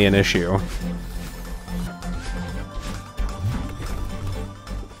definitely an issue.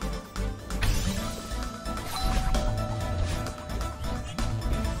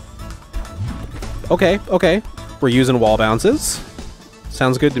 Okay, okay. We're using wall bounces.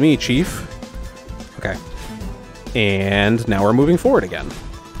 Sounds good to me, Chief. Okay. And now we're moving forward again.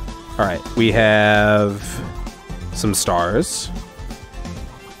 Alright, we have some stars.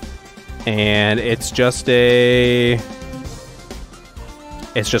 And it's just a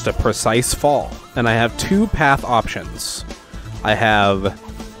precise fall. And I have two path options. I have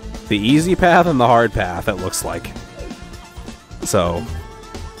the easy path and the hard path, it looks like. So,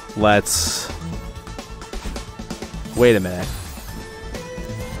 let's... Wait a minute.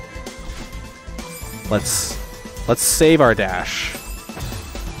 Let's save our dash.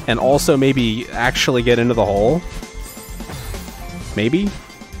 And also maybe actually get into the hole. Maybe?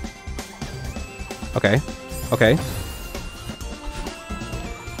 Okay. Okay.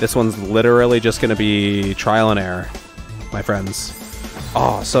 This one's literally just gonna be trial and error, my friends.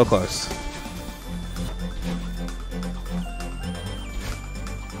 Oh, so close.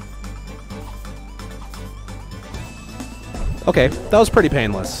 Okay, that was pretty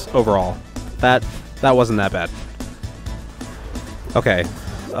painless overall. That wasn't that bad. Okay,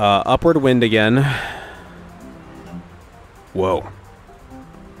 upward wind again. Whoa.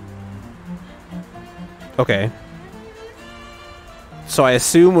 Okay. So I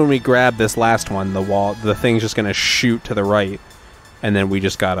assume when we grab this last one, the thing's just gonna shoot to the right, and then we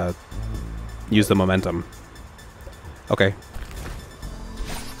just gotta use the momentum. Okay.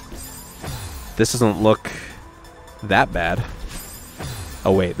 This doesn't look that bad.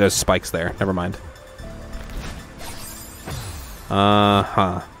 Oh wait, there's spikes there. Never mind.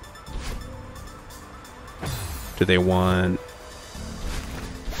 Uh-huh. Do they want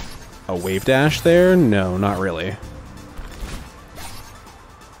a wave dash there? No, not really.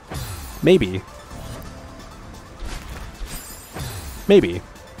 Maybe. Maybe.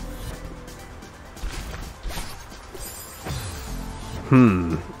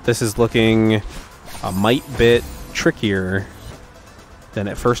 This is looking a mite bit trickier than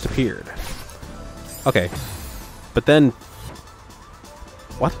it first appeared. Okay. But then...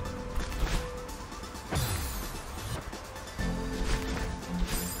 What?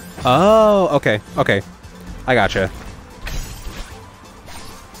 Oh, okay. Okay. I gotcha.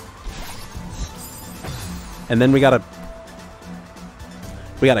 And then we gotta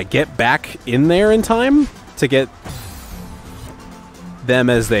get back in there in time to get them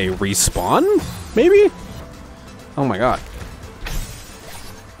as they respawn? Maybe? Oh my god.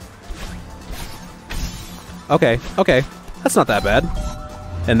 Okay, okay. That's not that bad.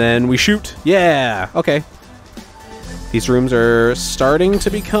 And then we shoot. Yeah! Okay. These rooms are starting to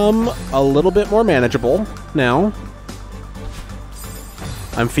become a little bit more manageable now.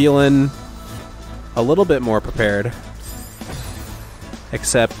 I'm feeling a little bit more prepared.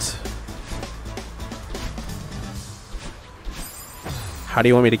 Except... how do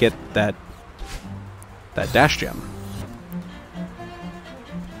you want me to get that dash gem?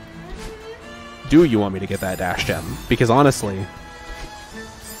 Do you want me to get that dash gem? Because honestly,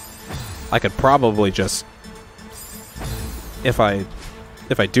 I could probably just, if I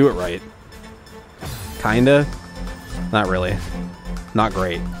do it right, kinda, not really, not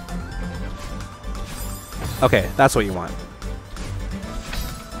great. Okay, that's what you want.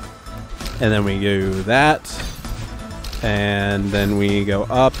 And then we do that, and then we go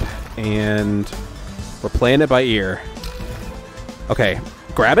up, and we're playing it by ear. Okay,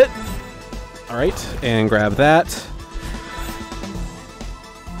 grab it. All right, and grab that.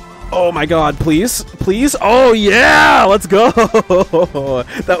 Oh my god, please, please. Oh yeah, let's go.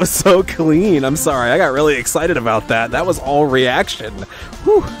 That was so clean. I'm sorry, I got really excited about that. That was all reaction.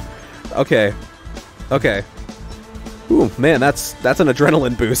 Whew. Okay, okay. Ooh, man, that's an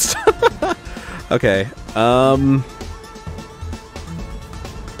adrenaline boost. Okay,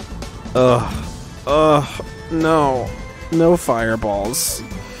 no. No fireballs.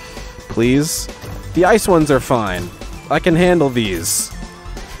 Please? The ice ones are fine. I can handle these.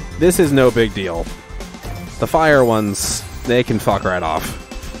 This is no big deal. The fire ones, they can fuck right off.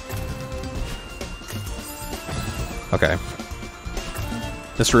 Okay.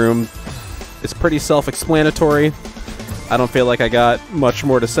 This room is pretty self-explanatory. I don't feel like I got much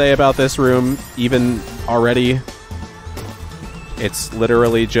more to say about this room, even already. It's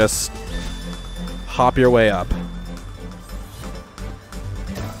literally just hop your way up.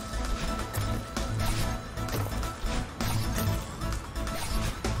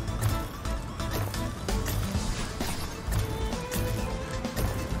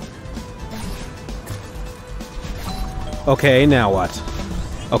 Okay, now what?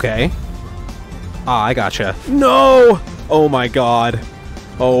 Okay. Ah, I gotcha. No! Oh my god.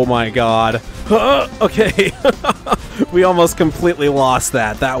 Oh my god. Okay. We almost completely lost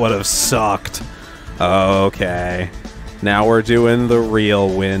that. That would have sucked. Okay. Now we're doing the real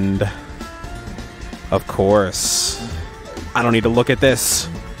wind. Of course. I don't need to look at this.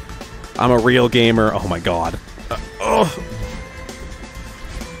 I'm a real gamer. Oh my god. Oh.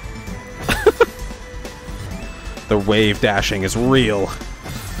 The wave dashing is real.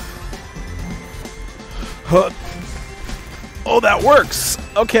 Huh. Oh, that works.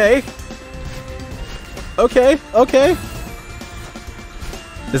 Okay. Okay, okay.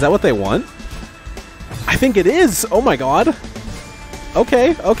 Is that what they want? I think it is. Oh my god.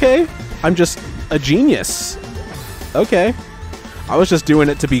 Okay, okay. I'm just a genius. Okay. I was just doing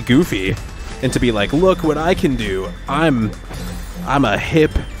it to be goofy and to be like, look what I can do. I'm a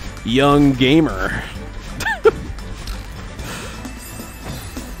hip young gamer.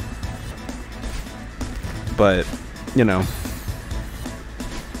 But, you know,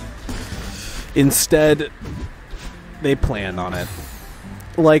 instead, they planned on it.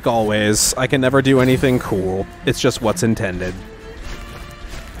 Like always, I can never do anything cool. It's just what's intended.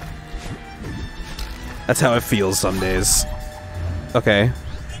 That's how it feels some days. Okay.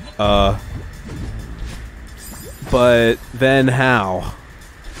 But then how?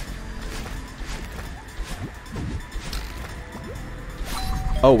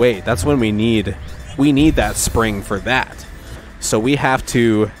 Oh wait, that's when we need that spring for that. So we have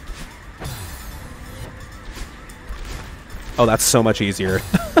to... Oh, that's so much easier.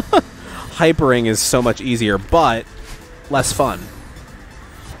 Hypering is so much easier, but less fun.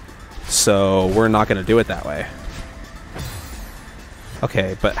 So we're not going to do it that way.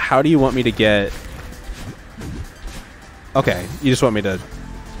 Okay, but how do you want me to get... Okay, you just want me to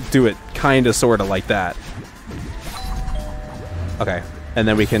do it kind of, sort of like that. Okay, and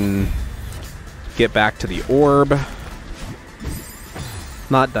then we can get back to the orb.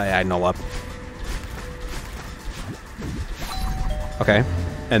 Not diagonal up. Okay,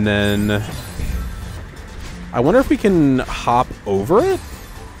 and then I wonder if we can hop over it?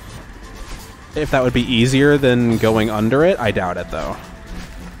 If that would be easier than going under it? I doubt it, though.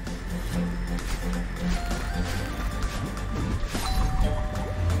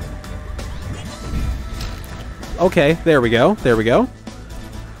 Okay, there we go. There we go.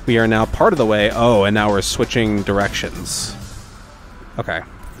 We are now part of the way. Oh, and now we're switching directions. Okay.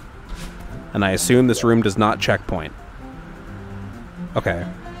 And I assume this room does not checkpoint. Okay.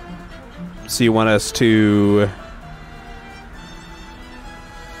 So you want us to...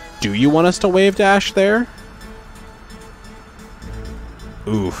 Do you want us to wave dash there?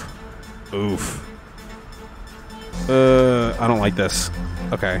 Oof. Oof. I don't like this.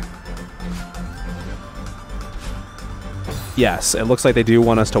 Okay. Yes, it looks like they do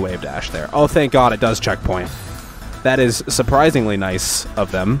want us to wave dash there. Oh, thank God it does checkpoint. That is surprisingly nice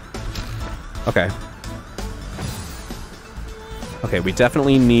of them. Okay. Okay, we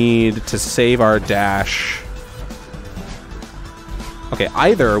definitely need to save our dash. Okay,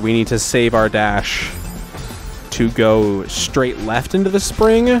 either we need to save our dash to go straight left into the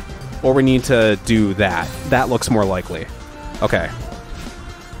spring, or we need to do that. That looks more likely. Okay.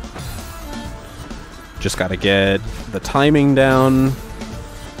 Just gotta get the timing down,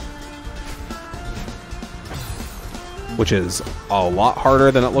 which is a lot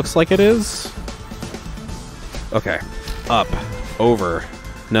harder than it looks like it is. Okay. Up. Over.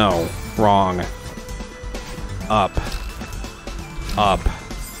 No. Wrong. Up. Up.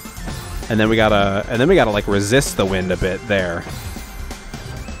 And then we gotta like resist the wind a bit there.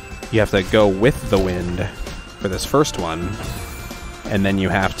 You have to go with the wind for this first one, and then you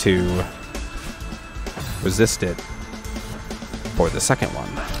have to resist it for the second one.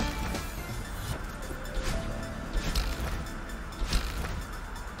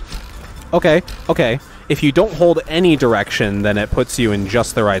 Okay, okay. If you don't hold any direction, then it puts you in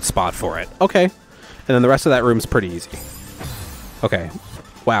just the right spot for it. Okay. And then the rest of that room's pretty easy. Okay.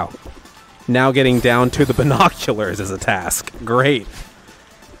 Wow. Now getting down to the binoculars is a task. Great.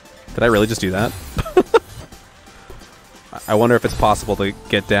 Did I really just do that? I wonder if it's possible to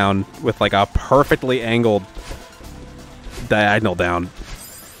get down with like a perfectly angled diagonal down.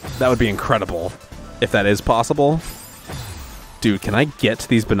 That would be incredible if that is possible. Dude, can I get to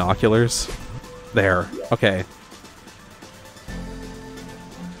these binoculars? There. Okay.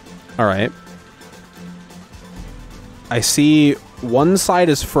 Alright. I see one side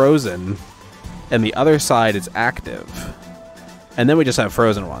is frozen and the other side is active. And then we just have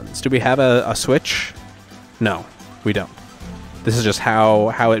frozen ones. Do we have a switch? No, we don't. This is just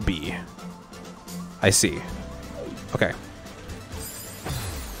how it be. I see. Okay.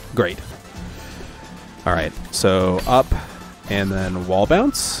 Great. Alright, so up and then wall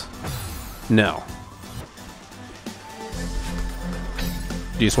bounce? No.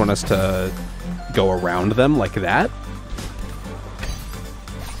 Do you just want us to go around them like that?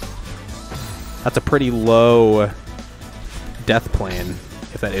 That's a pretty low death plane,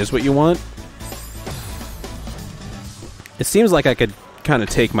 if that is what you want. It seems like I could kind of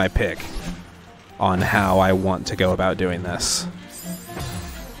take my pick on how I want to go about doing this.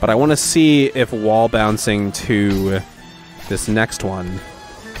 But I want to see if wall bouncing to this next one...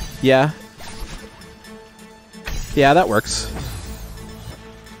 Yeah. Yeah, that works.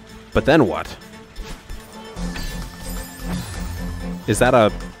 But then what? Is that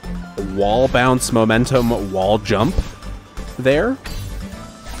a wall bounce momentum wall jump there?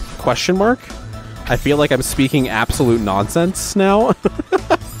 Question mark? I feel like I'm speaking absolute nonsense now.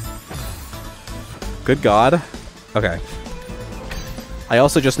 Good God. Okay. I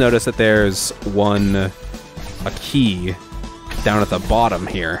also just noticed that there's a key down at the bottom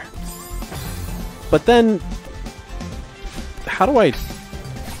here. But then, how do I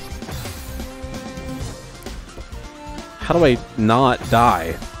not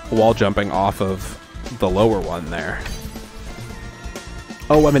die wall jumping off of the lower one there?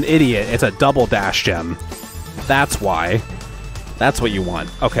 Oh, I'm an idiot. It's a double dash gem. That's why. That's what you want.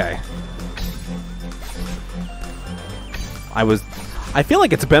 Okay. I feel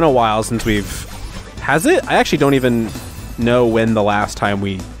like it's been a while since we've... Has it? I actually don't even know when the last time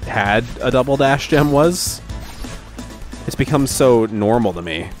we had a double dash gem was. It's become so normal to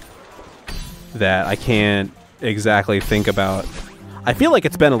me that I can't exactly think about... I feel like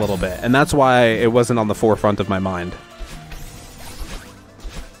it's been a little bit, and that's why it wasn't on the forefront of my mind.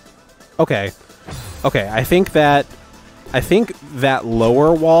 Okay. Okay, I think that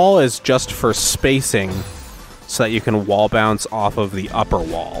lower wall is just for spacing so that you can wall bounce off of the upper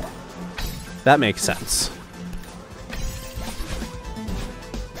wall. That makes sense.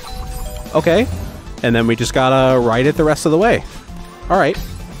 Okay. And then we just gotta ride it the rest of the way. Alright.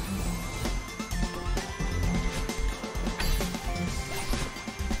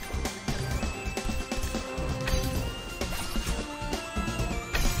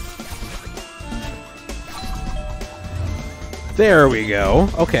 There we go.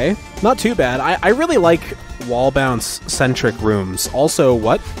 Okay. Not too bad. I really like wall bounce-centric rooms. Also,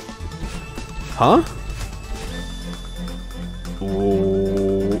 what? Huh?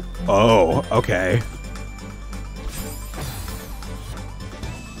 Ooh. Oh, okay.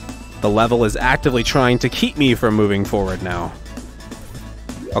 The level is actively trying to keep me from moving forward now.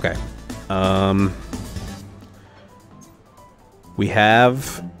 Okay. We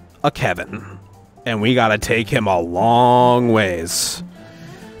have a Kevin. And we gotta take him a long ways.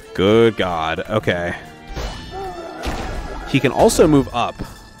 Good God. Okay. He can also move up.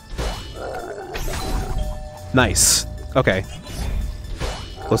 Nice. Okay.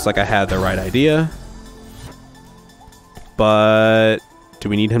 Looks like I had the right idea. But do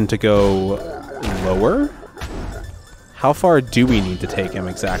we need him to go lower? How far do we need to take him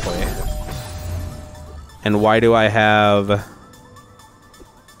exactly? And why do I have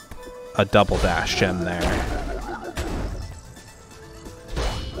a double dash gem there?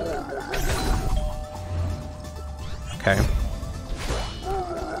 Okay.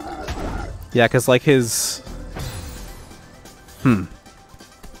 Yeah, because like his...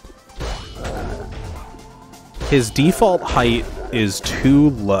 His default height is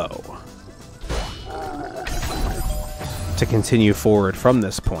too low to continue forward from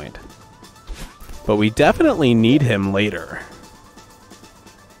this point. But we definitely need him later.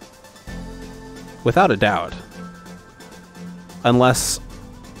 Without a doubt. Unless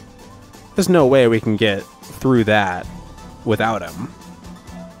there's no way we can get through that without him.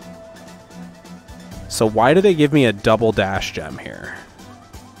 So why do they give me a double dash gem here?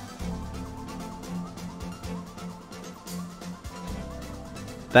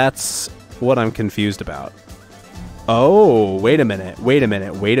 That's what I'm confused about. Oh, wait a minute, wait a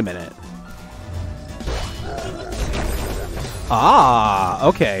minute, wait a minute. Ah,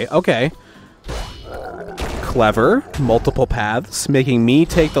 okay, okay. Clever. Multiple paths, making me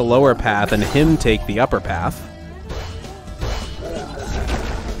take the lower path and him take the upper path.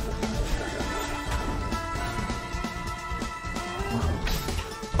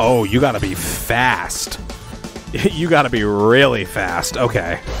 Oh, you gotta be fast. You gotta be really fast.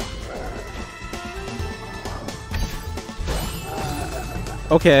 Okay.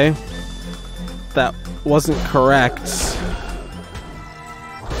 Okay. That wasn't correct.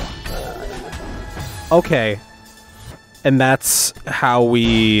 Okay. And that's how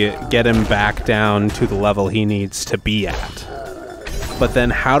we get him back down to the level he needs to be at. But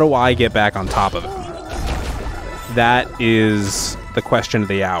then how do I get back on top of him? That is the question of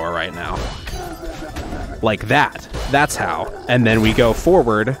the hour right now. Like that. That's how. And then we go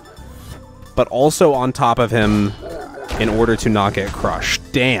forward, but also on top of him in order to not get crushed.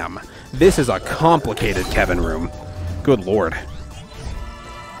 Damn. This is a complicated Kevin room. Good lord.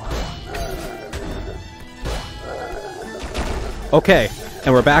 Okay,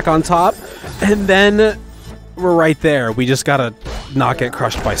 and we're back on top, and then we're right there. We just gotta not get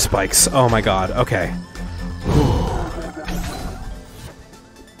crushed by spikes. Oh my god, okay.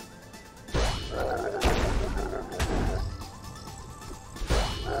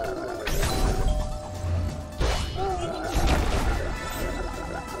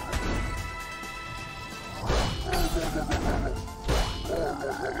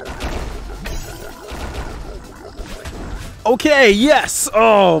 Okay, yes!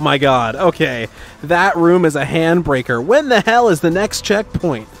 Oh my god, okay. That room is a handbreaker. When the hell is the next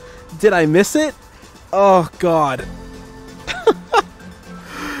checkpoint? Did I miss it? Oh god.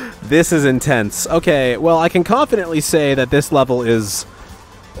 This is intense. Okay, well, I can confidently say that this level is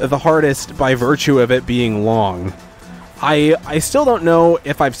the hardest by virtue of it being long. I still don't know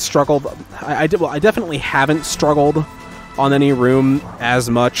if I've struggled. I definitely haven't struggled on any room as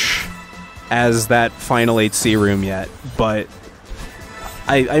much as that final 8C room yet, but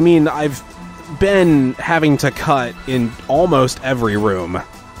I mean, I've been having to cut in almost every room,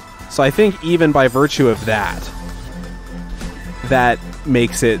 so I think even by virtue of that, that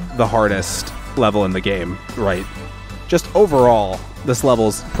makes it the hardest level in the game, right? Just overall, this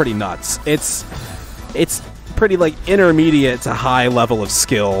level's pretty nuts. It's pretty like intermediate to high level of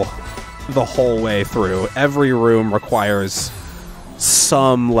skill the whole way through. Every room requires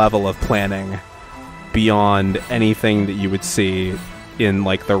some level of planning beyond anything that you would see in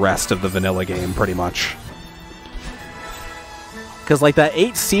like the rest of the vanilla game, pretty much. Because like that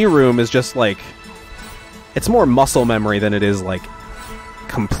 8C room is just like, it's more muscle memory than it is like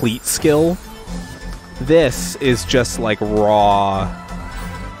complete skill. This is just like raw,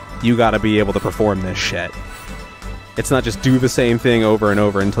 you gotta be able to perform this shit. It's not just do the same thing over and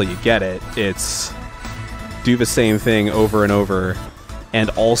over until you get it. It's do the same thing over and over and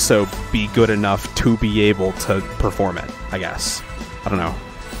also be good enough to be able to perform it, I guess. I don't know.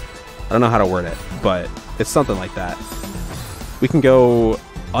 I don't know how to word it, but it's something like that. We can go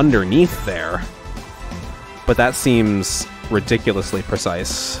underneath there, but that seems ridiculously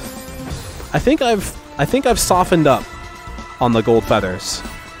precise. I think I've softened up on the gold feathers,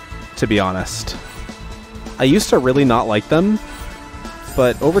 to be honest. I used to really not like them,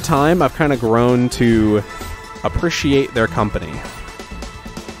 but over time I've kind of grown to appreciate their company.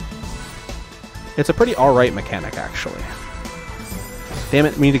 It's a pretty alright mechanic, actually. Damn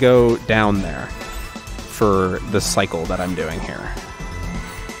it, we need to go down there for the cycle that I'm doing here.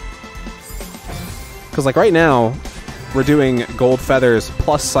 Because, like, right now, we're doing gold feathers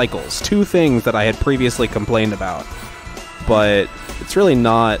plus cycles. 2 things that I had previously complained about. But it's really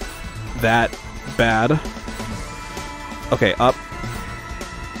not that bad. Okay, up.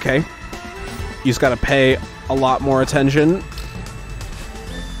 Okay. You just gotta pay a lot more attention.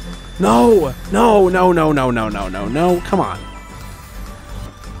 No! No, no, no, no, no, no, no, no. Come on.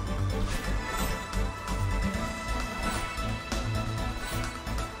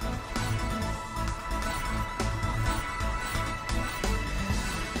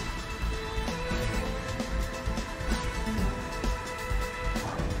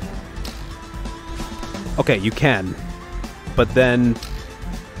 Okay, you can. But then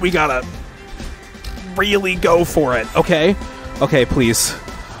we gotta really go for it. Okay? Okay, please.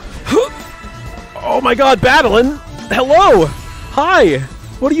 Oh my god, Battling! Hello! Hi!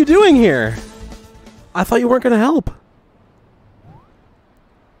 What are you doing here? I thought you weren't gonna help.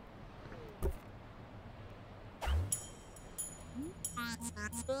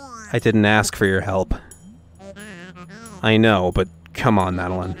 I didn't ask for your help. I know, but come on,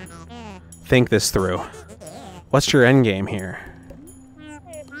 Madeline. Think this through. What's your endgame here?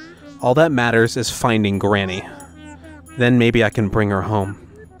 All that matters is finding Granny. Then maybe I can bring her home.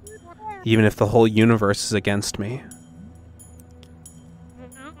 Even if the whole universe is against me.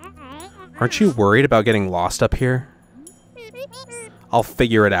 Aren't you worried about getting lost up here? I'll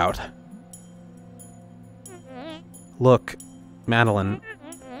figure it out. Look, Madeline.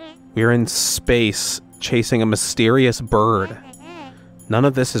 We're in space, chasing a mysterious bird. None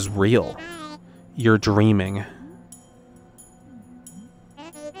of this is real. You're dreaming.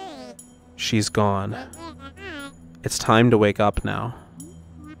 She's gone. It's time to wake up now.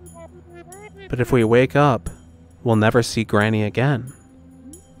 But if we wake up, we'll never see Granny again.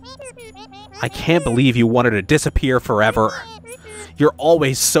 I can't believe you want her to disappear forever. You're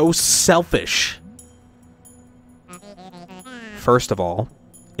always so selfish. First of all,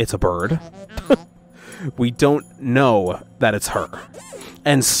 it's a bird. We don't know that it's her.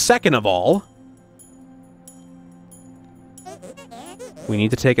 And second of all, we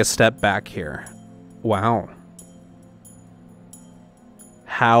need to take a step back here. Wow.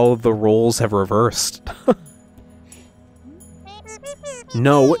 How the roles have reversed.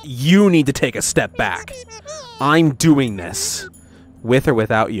 No, you need to take a step back. I'm doing this. With or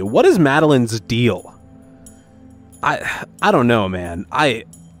without you. What is Madeline's deal? I don't know, man.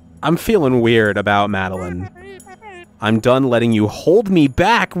 I'm feeling weird about Madeline. I'm done letting you hold me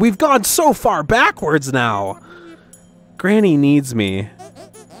back. We've gone so far backwards now. Granny needs me.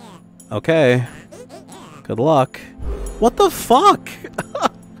 Okay. Good luck. What the fuck?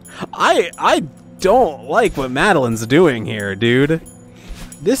 I don't like what Madeline's doing here, dude.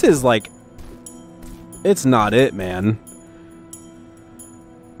 This is like... It's not it, man.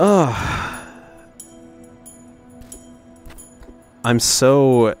 Ugh. I'm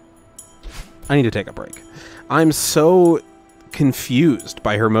so... I need to take a break. I'm so confused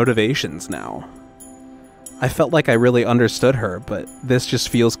by her motivations now. I felt like I really understood her, but this just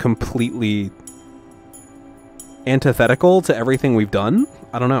feels completely antithetical to everything we've done?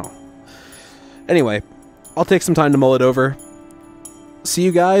 I don't know. Anyway, I'll take some time to mull it over. See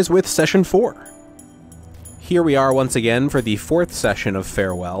you guys with Session 4. Here we are once again for the 4th session of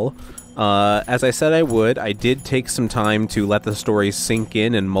Farewell. As I said I would, I did take some time to let the story sink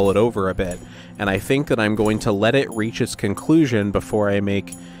in and mull it over a bit, and I think that I'm going to let it reach its conclusion before I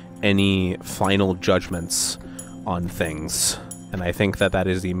make any final judgments on things. And I think that that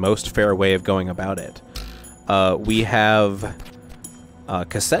is the most fair way of going about it. We have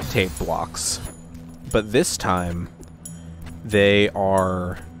cassette tape blocks, but this time they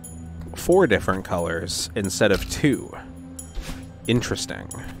are 4 different colors instead of 2. Interesting.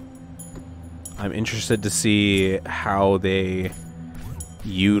 I'm interested to see how they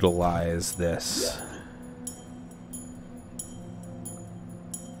utilize this.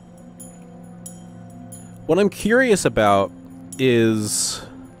 What I'm curious about is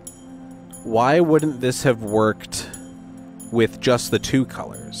why wouldn't this have worked with just the 2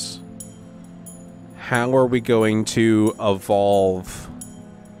 colors? How are we going to evolve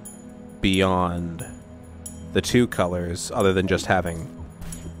beyond the 2 colors other than just having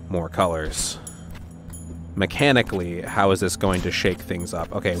more colors? Mechanically, how is this going to shake things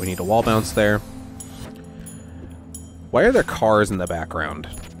up? Okay, we need a wall bounce there. Why are there cars in the background?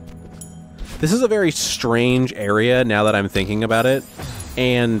 This is a very strange area now that I'm thinking about it,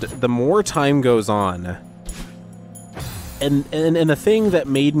 and the more time goes on, and the thing that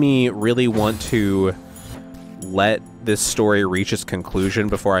made me really want to let this story reach its conclusion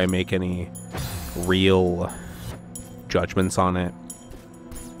before I make any real judgments on it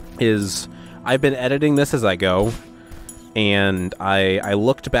is I've been editing this as I go, and I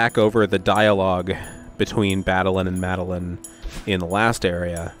looked back over the dialogue between Badeline and Madeline in the last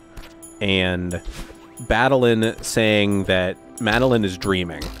area, and Badeline saying that Madeline is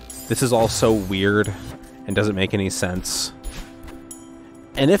dreaming. This is all so weird and doesn't make any sense.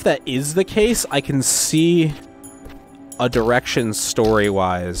 And if that is the case, I can see a direction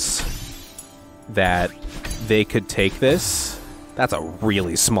story-wise that they could take this. That's a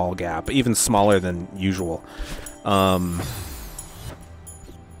really small gap, even smaller than usual. I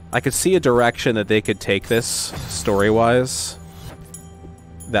could see a direction that they could take this story-wise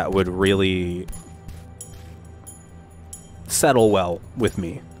that would really settle well with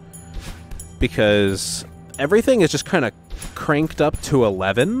me. Because everything is just kind of cranked up to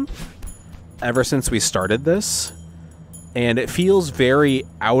 11 ever since we started this. And it feels very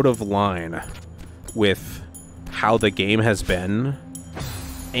out of line with how the game has been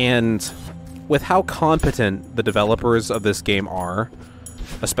and with how competent the developers of this game are,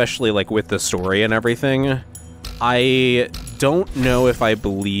 especially like with the story and everything. I don't know if I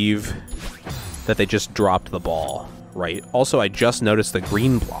believe that they just dropped the ball, right? Also, I just noticed the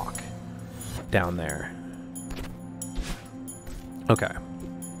green block down there. Okay.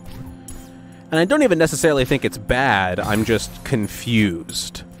 And I don't even necessarily think it's bad, I'm just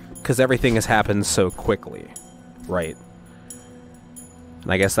confused. Because everything has happened so quickly, right?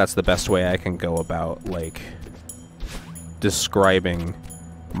 And I guess that's the best way I can go about, like, describing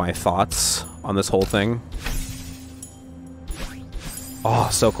my thoughts on this whole thing. Oh,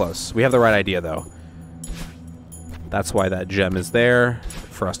 so close. We have the right idea, though. That's why that gem is there,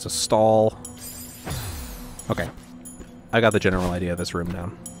 for us to stall. Okay. I got the general idea of this room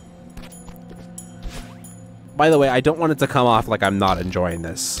now. By the way, I don't want it to come off like I'm not enjoying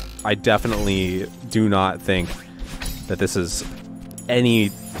this. I definitely do not think that this is any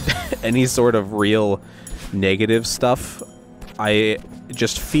any sort of real negative stuff. I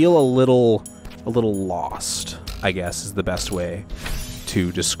just feel a little lost, I guess, is the best way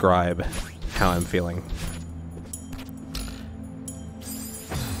to describe how I'm feeling.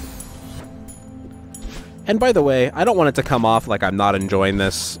 And by the way, I don't want it to come off like I'm not enjoying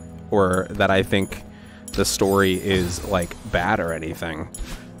this or that I think the story is, like, bad or anything,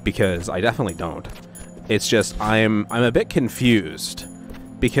 because I definitely don't. It's just I'm a bit confused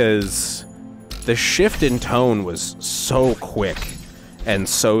because the shift in tone was so quick and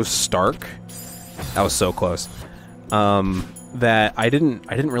so stark. That was so close. That I didn't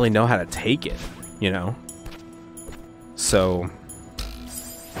really know how to take it, you know? So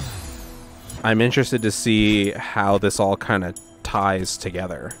I'm interested to see how this all kind of ties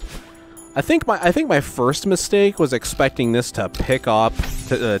together. I think my first mistake was expecting this to pick up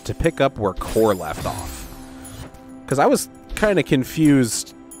where Core left off, because I was kind of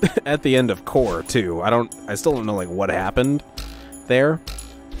confused at the end of Core too. I still don't know, like, what happened there.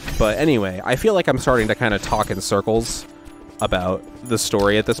 But anyway, I feel like I'm starting to kind of talk in circles about the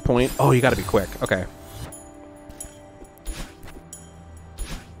story at this point. Oh, you got to be quick. Okay.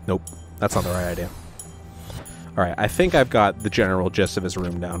 Nope, that's not the right idea. All right, I think I've got the general gist of his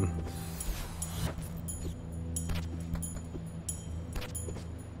room down.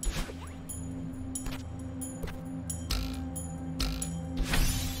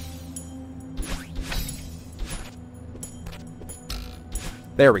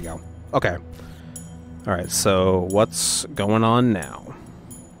 There we go. Okay. Alright, so what's going on now?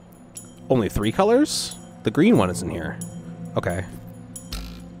 Only 3 colors? The green one isn't here. Okay.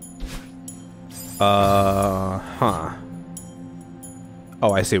 Huh.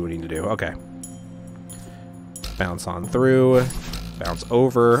 Oh, I see what we need to do. Okay. Bounce on through. Bounce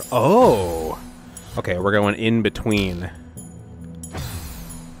over. Oh! Okay, we're going in between.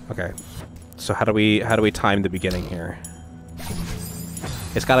 Okay. So how do we time the beginning here?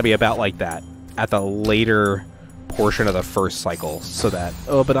 It's got to be about like that, at the later portion of the first cycle, so that...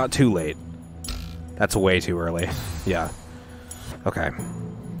 Oh, but not too late. That's way too early. Yeah. Okay.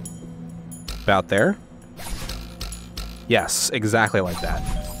 About there? Yes, exactly like that.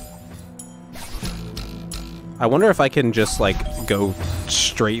 I wonder if I can just, like, go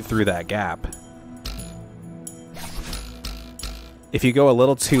straight through that gap. If you go a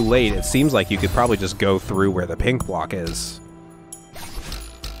little too late, it seems like you could probably just go through where the pink block is.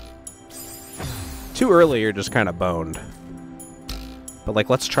 Too early, you're just kind of boned. But,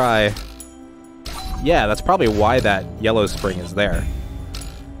 like, let's try... Yeah, that's probably why that yellow spring is there.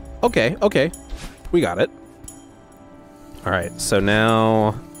 Okay, okay. We got it. Alright, so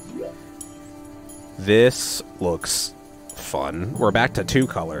now... This looks fun. We're back to 2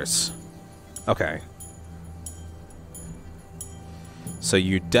 colors. Okay. So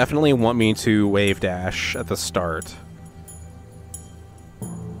you definitely want me to wave dash at the start.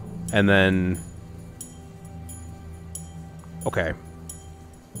 And then... Okay.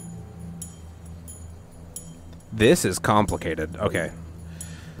 This is complicated. Okay.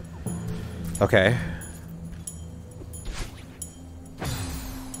 Okay.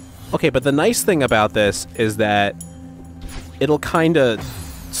 Okay, but the nice thing about this is that it'll kind of,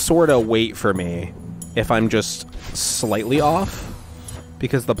 sort of wait for me if I'm just slightly off,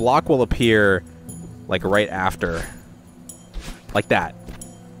 because the block will appear, like, right after. Like that.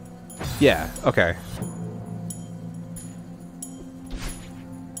 Yeah, okay.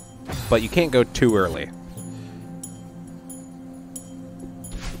 But you can't go too early.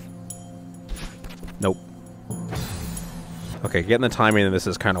 Nope. Okay, getting the timing of this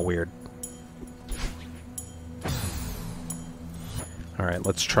is kind of weird. Alright,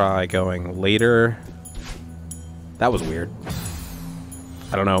 let's try going later. That was weird.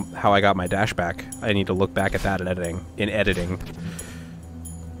 I don't know how I got my dash back. I need to look back at that in editing.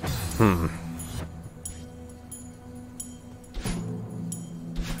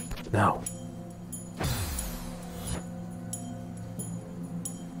 No.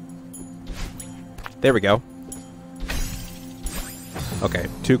 There we go. Okay,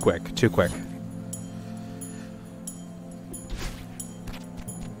 too quick, too quick.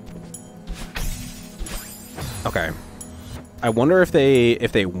 Okay. I wonder if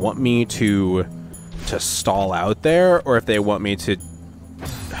they want me to stall out there, or if they want me to...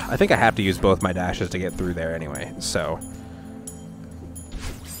 I think I have to use both my dashes to get through there anyway, so...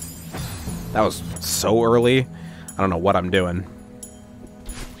 That was so early. I don't know what I'm doing.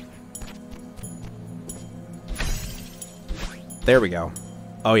 There we go.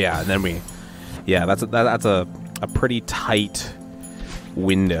 Oh yeah, and then we... Yeah, that's a pretty tight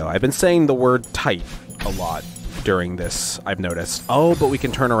window. I've been saying the word tight a lot during this, I've noticed. Oh, but we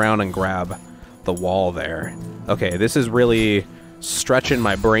can turn around and grab the wall there. Okay, this is really stretching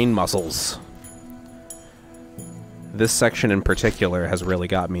my brain muscles. This section in particular has really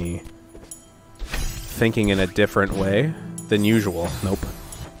got me thinking in a different way than usual. Nope.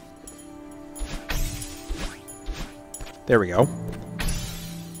 There we go.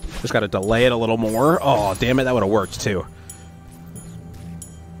 Just gotta delay it a little more. Oh, damn it, that would have worked too.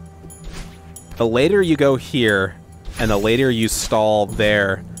 The later you go here, and the later you stall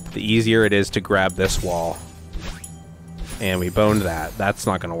there, the easier it is to grab this wall. And we boned that. That's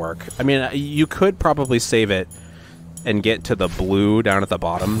not gonna work. I mean, you could probably save it and get to the blue down at the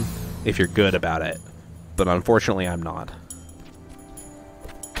bottom if you're good about it. But unfortunately, I'm not.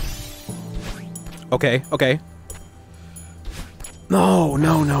 Okay, okay. No,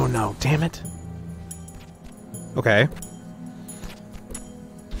 no, no, no. Damn it. Okay.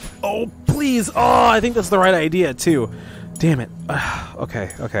 Oh, please. Oh, I think that's the right idea, too. Damn it. Okay,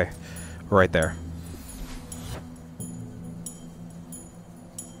 okay. Right there.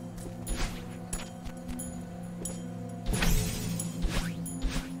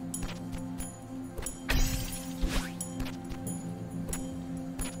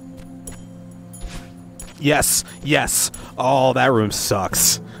 Yes, yes. Oh, that room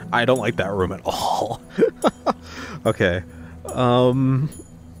sucks. I don't like that room at all. Okay.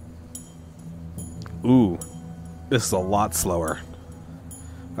 Ooh. This is a lot slower.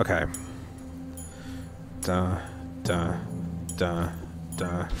 Okay. Da, da, da,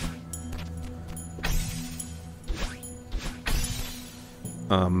 da.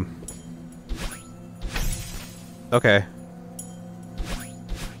 Okay.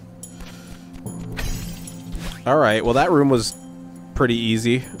 Alright, well that room was pretty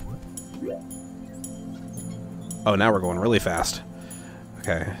easy. Oh, now we're going really fast.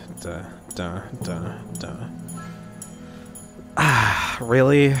 Okay. Da, da, da, da. Ah,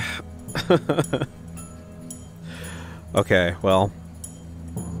 really? Okay, well.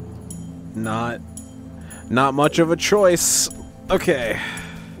 Not much of a choice. Okay.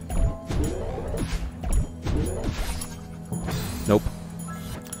 Nope.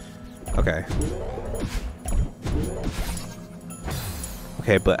 Okay.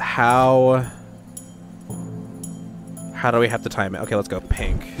 Okay, but how do we have to time it? Okay, let's go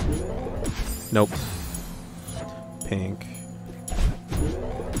pink. Nope. Pink.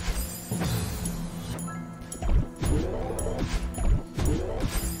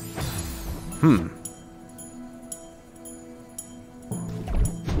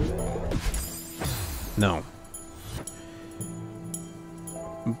 No.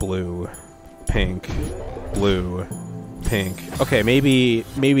 Blue. Pink. Blue. Pink. Okay,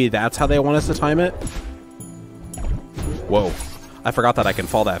 maybe that's how they want us to time it? Whoa. I forgot that I can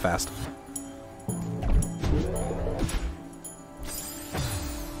fall that fast.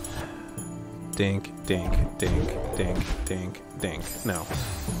 Dink, dink, dink, dink, dink, dink. No.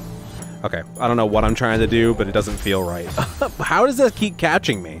 Okay, I don't know what I'm trying to do, but it doesn't feel right. How does this keep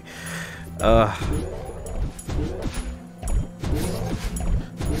catching me? Oh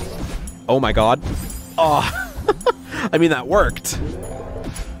my god. Oh. I mean, that worked.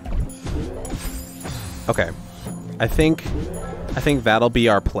 Okay. I think that'll be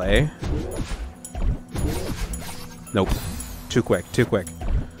our play. Nope. Too quick, too quick.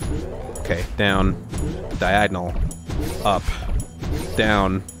 Okay, down, diagonal, up,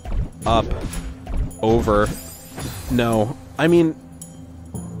 down, up, over. No. I mean,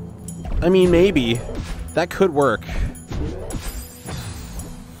 maybe. That could work.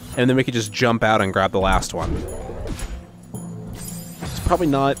 And then we could just jump out and grab the last one. It's probably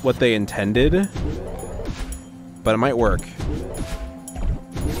not what they intended, but it might work.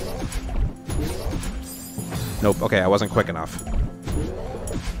 Nope. Okay, I wasn't quick enough.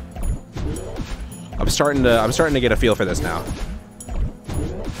 I'm starting to get a feel for this now.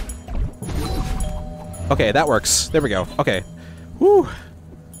 Okay, that works. There we go. Okay. Woo.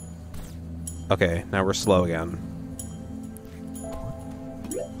 Okay, now we're slow again.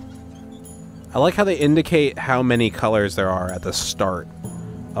 I like how they indicate how many colors there are at the start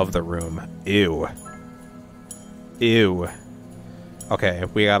of the room. Ew. Ew. Okay,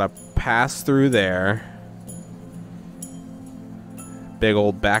 we gotta pass through there. Big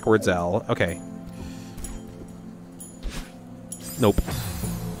old backwards L. Okay. Nope.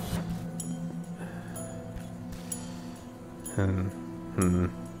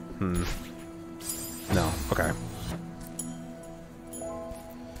 No. Okay.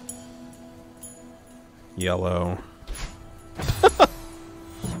 Yellow.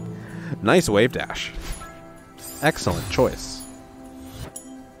 Nice wave dash. Excellent choice.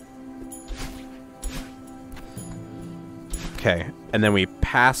 Okay, and then we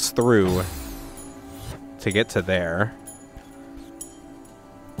pass through to get to there.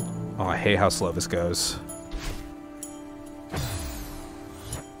 Oh, I hate how slow this goes.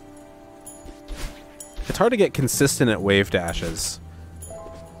 It's hard to get consistent at wave dashes.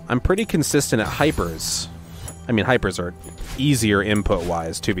 I'm pretty consistent at hypers. I mean, hypers are easier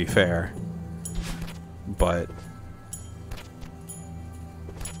input-wise, to be fair. But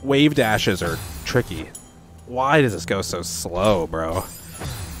wave dashes are tricky. Why does this go so slow, bro?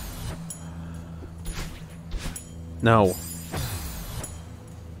 No.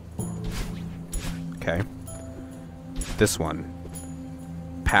 Okay. This one.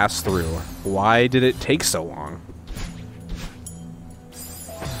 Pass through. Why did it take so long?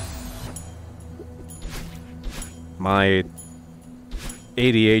 My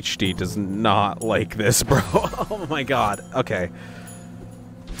ADHD does not like this, bro. Oh my god. Okay.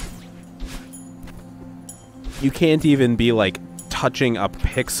 You can't even be, like, touching a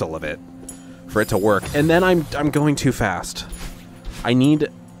pixel of it for it to work. And then I'm going too fast. I need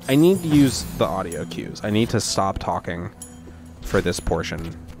to use the audio cues. I need to stop talking for this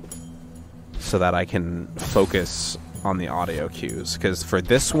portion so that I can focus on the audio cues. Because for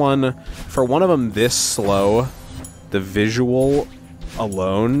this one, for one of them this slow, the visual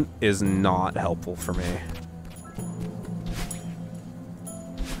alone is not helpful for me.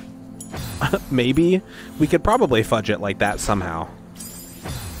 Maybe we could probably fudge it like that somehow.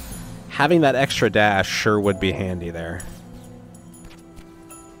 Having that extra dash sure would be handy there.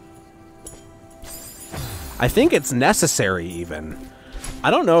 I think it's necessary even.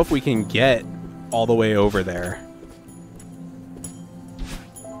 I don't know if we can get all the way over there.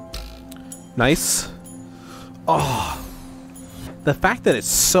 Nice. Oh, the fact that it's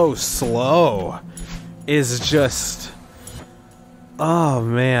so slow is just... Oh,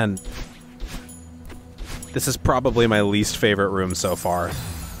 man. This is probably my least favorite room so far.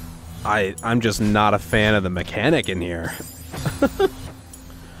 I'm just not a fan of the mechanic in here.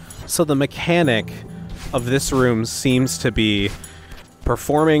 So the mechanic of this room seems to be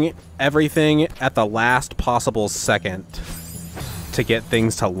performing everything at the last possible second to get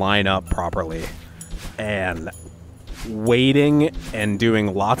things to line up properly. And waiting and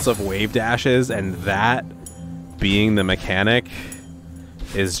doing lots of wave dashes and that being the mechanic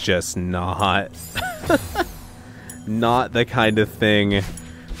is just not not the kind of thing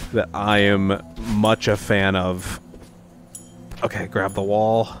that I am much a fan of. Okay, grab the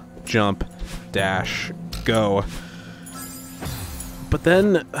wall, jump, dash, go. But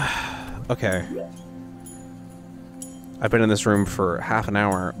then, okay. I've been in this room for half an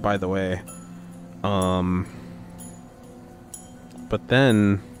hour, by the way. But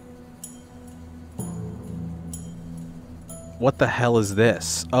then, what the hell is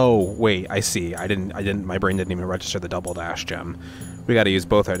this? Oh, wait, I see. My brain didn't even register the double dash gem. We gotta use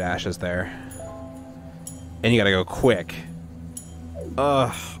both our dashes there. And you gotta go quick.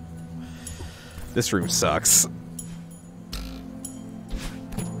 Ugh. This room sucks.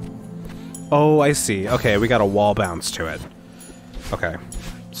 Oh, I see. Okay, we got a wall bounce to it. Okay.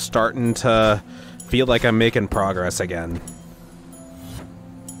 Starting to feel like I'm making progress again.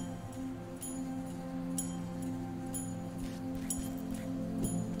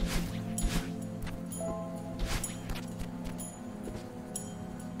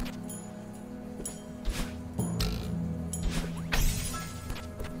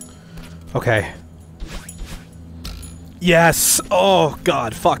 Okay. Yes! Oh,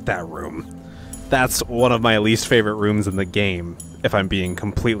 God, fuck that room. That's one of my least favorite rooms in the game, if I'm being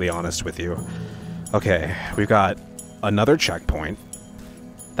completely honest with you. Okay, we've got another checkpoint.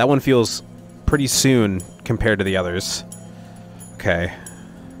 That one feels pretty soon compared to the others. Okay.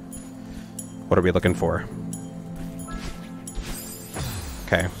 What are we looking for?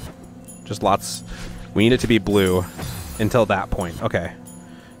 Okay. Just lots... We need it to be blue until that point. Okay.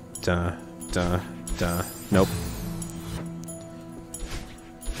 Duh, duh, duh. Nope.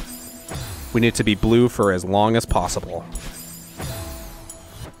 We need it to be blue for as long as possible.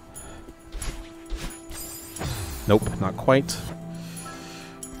 Nope, not quite.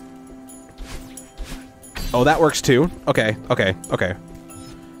 Oh, that works too. Okay, okay, okay.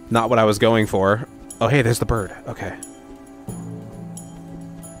 Not what I was going for. Oh, hey, there's the bird. Okay.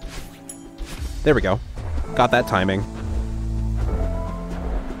 There we go. Got that timing.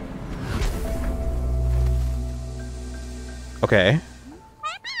 Okay.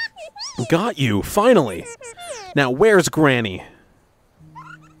 Got you, finally! Now, where's Granny?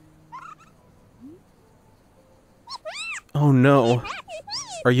 Oh no.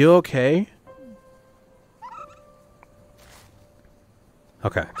 Are you okay?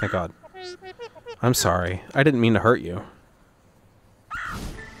 Okay, thank God. I'm sorry. I didn't mean to hurt you.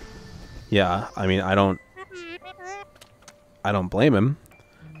 Yeah, I mean, I don't blame him.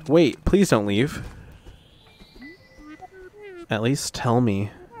 Wait, please don't leave. At least tell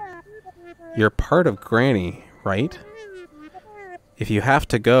me. You're part of Granny, right? If you have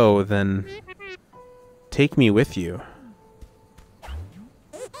to go, then take me with you.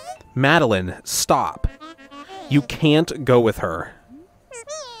 Madeline, stop. You can't go with her.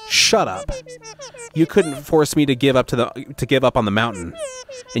 Shut up. You couldn't force me to give up to give up on the mountain,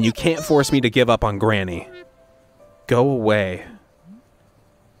 and you can't force me to give up on Granny. Go away.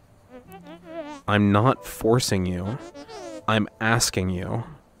 I'm not forcing you. I'm asking you.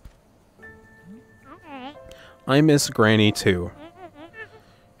 I miss Granny too.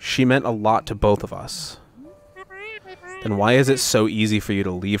 She meant a lot to both of us. Then why is it so easy for you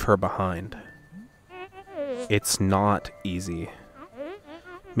to leave her behind? It's not easy.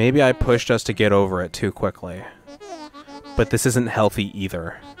 Maybe I pushed us to get over it too quickly. But this isn't healthy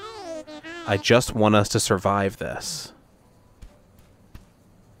either. I just want us to survive this.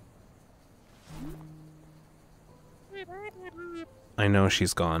 I know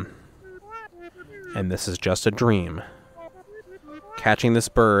she's gone. And this is just a dream. Catching this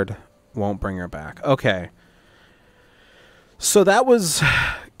bird won't bring her back. Okay. So that was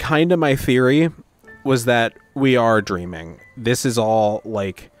kind of my theory, was that we are dreaming. This is all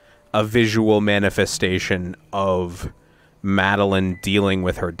like a visual manifestation of Madeline dealing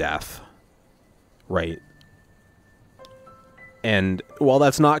with her death. Right. And while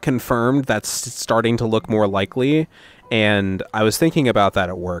that's not confirmed, that's starting to look more likely. And I was thinking about that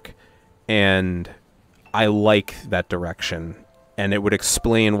at work, and I like that direction. And it would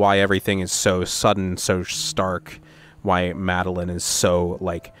explain why everything is so sudden, so stark, why Madeline is so,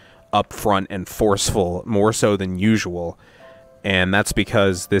 like, upfront and forceful, more so than usual. And that's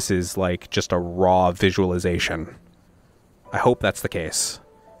because this is, like, just a raw visualization. I hope that's the case.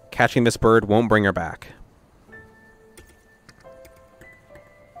 Catching this bird won't bring her back.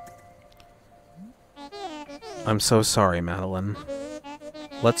 I'm so sorry, Madeline.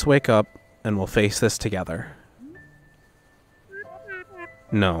 Let's wake up and we'll face this together.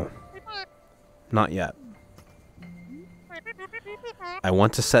 No. Not yet. I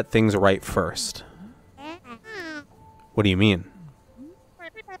want to set things right first. What do you mean?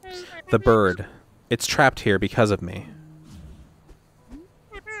 The bird. It's trapped here because of me.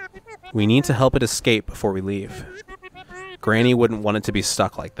 We need to help it escape before we leave. Granny wouldn't want it to be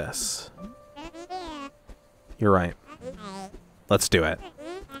stuck like this. You're right. Let's do it.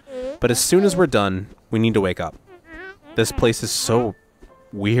 But as soon as we're done, we need to wake up. This place is so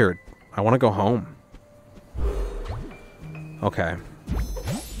weird. I want to go home. Okay.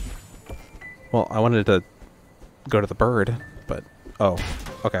 Well, I wanted to go to the bird, but... Oh,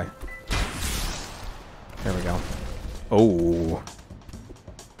 okay. There we go. Oh.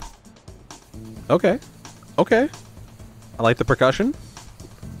 Okay. Okay. I like the percussion.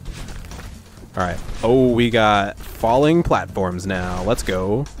 Alright. Oh, we got falling platforms now. Let's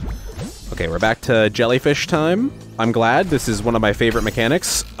go. Okay, we're back to jellyfish time. I'm glad. This is one of my favorite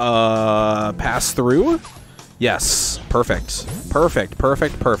mechanics. Pass through? Yes. Perfect. Perfect,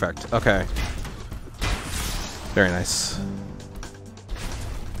 perfect, perfect. Okay. Very nice.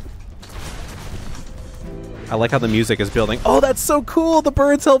 I like how the music is building. Oh, that's so cool! The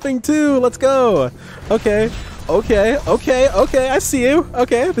bird's helping too! Let's go! Okay. Okay, okay, okay, I see you.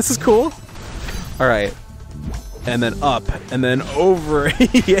 Okay, this is cool. Alright. And then up, and then over.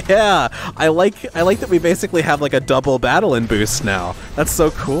 Yeah! I like that we basically have like a double battle-in boost now. That's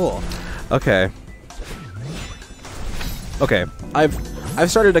so cool. Okay. Okay,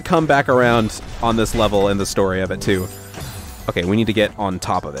 I've started to come back around on this level in the story of it too. Okay, we need to get on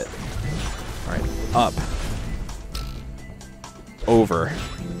top of it. Alright, up. Over.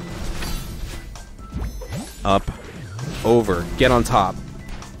 Up. Over. Get on top.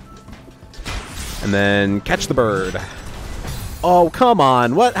 And then catch the bird. Oh, come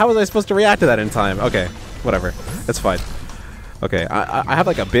on. What? How was I supposed to react to that in time? Okay, whatever. That's fine. Okay, I have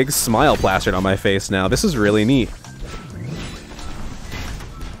like a big smile plastered on my face now. This is really neat.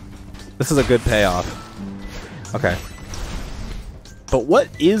 This is a good payoff. Okay. But what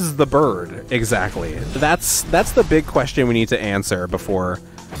is the bird exactly? That's the big question we need to answer before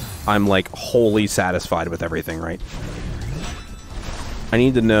I'm like wholly satisfied with everything, right? I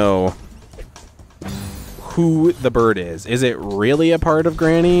need to know who the bird is. Is it really a part of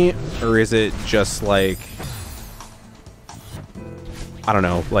Granny, or is it just like, I don't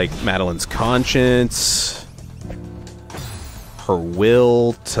know, like Madeline's conscience, her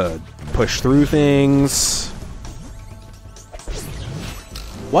will to push through things?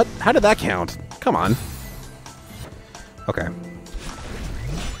 What? How did that count? Come on. Okay.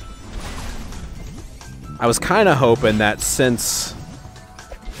 I was kind of hoping that since...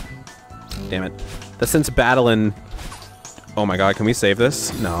 Damn it. That since Madeline... Oh my god, can we save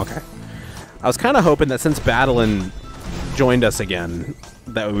this? No, okay. I was kind of hoping that since Madeline joined us again,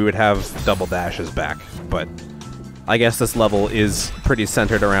 that we would have double dashes back, but I guess this level is pretty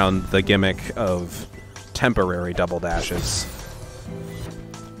centered around the gimmick of temporary double dashes.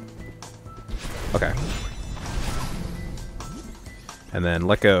 Okay. And then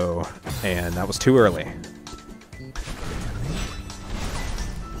let go. And that was too early.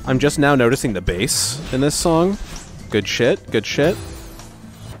 I'm just now noticing the bass in this song. Good shit, good shit.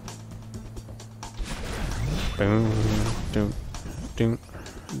 Boom, doom, doom,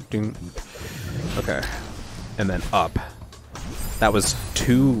 doom. Okay. And then up. That was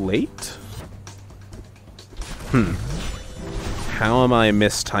too late? How am I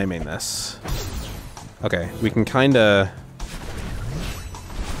mistiming this? Okay, we can kind of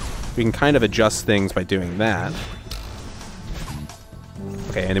adjust things by doing that.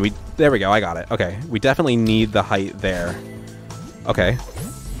 Okay, and then there we go, I got it. Okay, we definitely need the height there. Okay.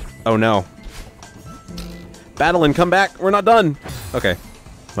 Oh no. Madeline, come back, we're not done. Okay,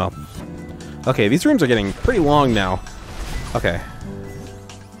 well. Okay, these rooms are getting pretty long now. Okay.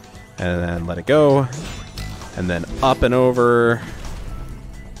 And then let it go. And then up and over.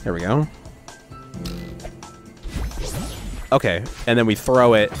 There we go. Okay, and then we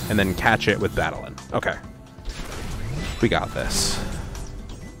throw it and then catch it with Madeline. Okay. We got this.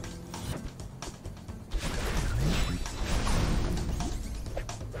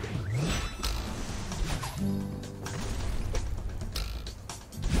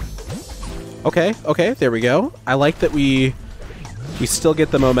 Okay, okay, there we go. I like that we still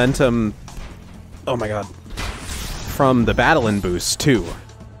get the momentum, oh my god, from the Madeline boost too,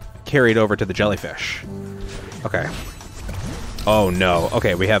 carried over to the jellyfish. Okay. Oh no.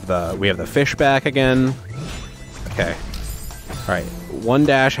 Okay, we have the fish back again. Okay. All right. One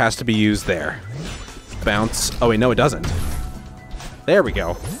dash has to be used there. Bounce. Oh wait, no, it doesn't. There we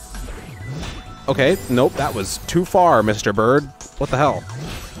go. Okay. Nope, that was too far, Mr. Bird. What the hell?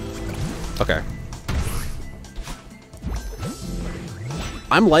 Okay.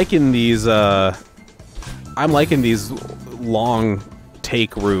 I'm liking these long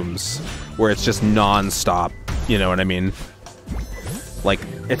take rooms where it's just non-stop, you know what I mean? Like,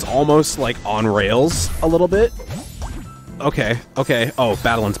 it's almost like on rails a little bit. Okay, okay. Oh,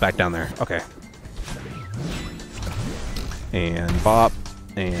 Madeline's back down there. Okay. And bop,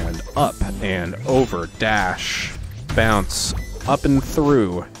 and up, and over, dash, bounce, up and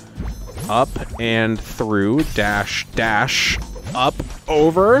through, dash, dash, up,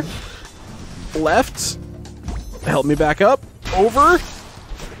 over, left, help me back up, over.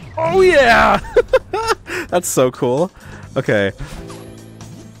 Oh yeah! That's so cool. Okay.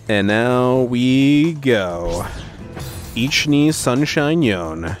 And now we go. Ichni Sunshine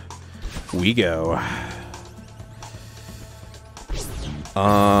Yon. We go.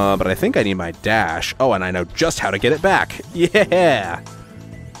 But I think I need my dash. Oh, and I know just how to get it back. Yeah!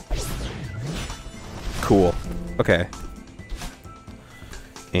 Cool. Okay.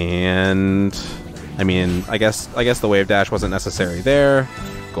 And I mean, I guess the wave dash wasn't necessary there.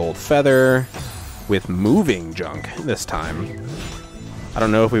 Gold feather with moving junk this time. I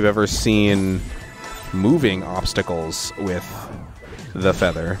don't know if we've ever seen moving obstacles with the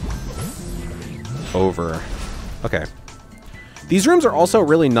feather. Over. Okay. These rooms are also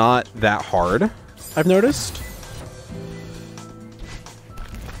really not that hard, I've noticed.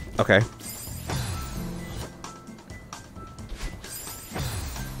 Okay.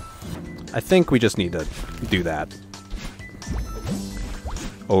 I think we just need to do that.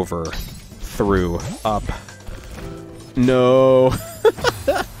 Over, through, up. No.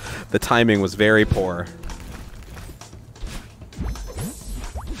 The timing was very poor.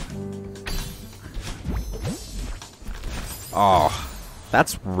 Oh,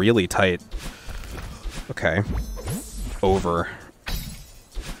 that's really tight. Okay. Over.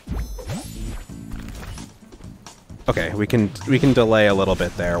 Okay, we can delay a little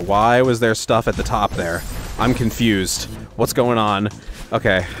bit there. Why was there stuff at the top there? I'm confused. What's going on?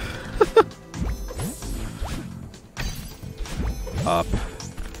 Okay. Up.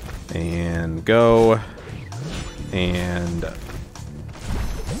 And go. And...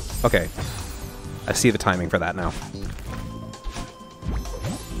 Okay. I see the timing for that now.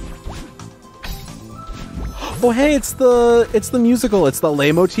 Oh hey, it's the musical, it's the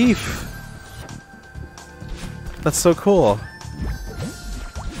leitmotif. That's so cool.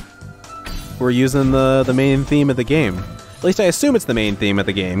 We're using the main theme of the game. At least I assume it's the main theme of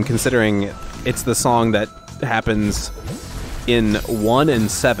the game, considering it's the song that happens in 1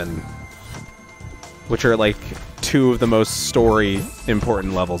 and 7, which are like 2 of the most story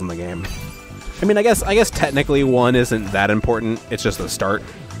important levels in the game. I mean, I guess technically 1 isn't that important. It's just the start.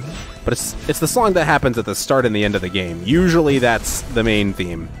 But it's the song that happens at the start and the end of the game. Usually that's the main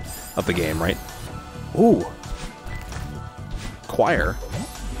theme of the game, right? Ooh. Choir.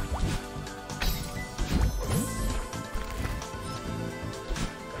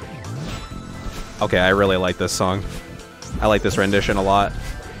 Okay, I really like this song. I like this rendition a lot.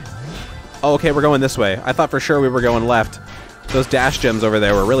 Oh, okay, we're going this way. I thought for sure we were going left. Those dash gems over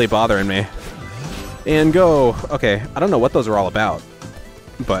there were really bothering me. And go. Okay, I don't know what those are all about.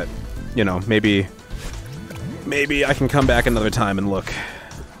 But, you know, maybe I can come back another time and look.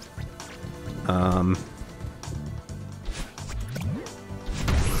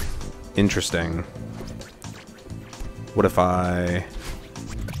 Interesting. What if I...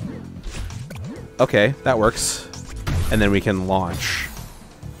 Okay, that works. And then we can launch.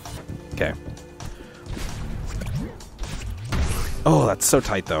 Okay. Oh, that's so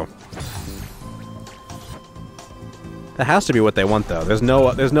tight, though. That has to be what they want, though. There's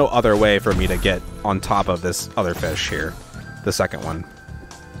no other way for me to get on top of this other fish here. The second one.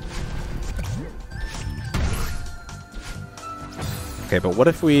 Okay, but what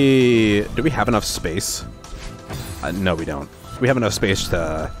if we... Do we have enough space? No, we don't. We have enough space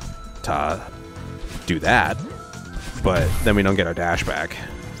to do that, but then we don't get our dash back.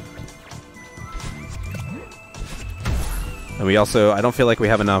 And we also... I don't feel like we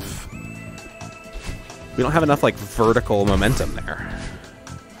have enough... We don't have enough, like, vertical momentum there.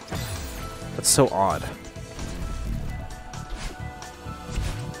 That's so odd.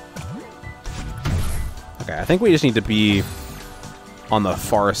 Okay, I think we just need to be on the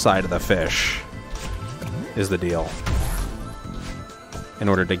far side of the fish, is the deal, in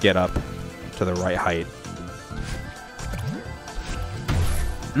order to get up to the right height.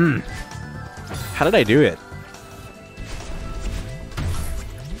 How did I do it?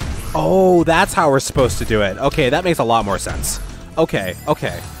 Oh, that's how we're supposed to do it. Okay, that makes a lot more sense. Okay.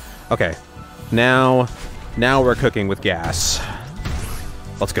 Now we're cooking with gas.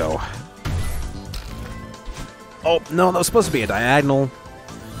 Let's go. Oh, no, that was supposed to be a diagonal.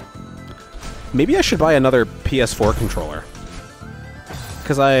 Maybe I should buy another PS4 controller.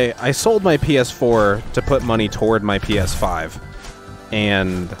 Because I sold my PS4 to put money toward my PS5.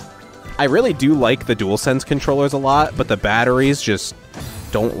 And I really do like the DualSense controllers a lot, but the batteries just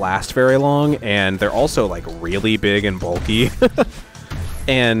don't last very long, and they're also, like, really big and bulky.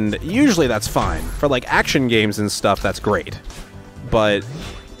 And usually that's fine. For, like, action games and stuff, that's great. But...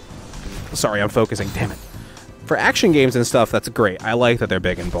 Sorry, I'm focusing. Damn it. For action games and stuff, that's great. I like that they're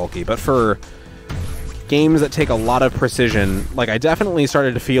big and bulky. But for games that take a lot of precision, like, I definitely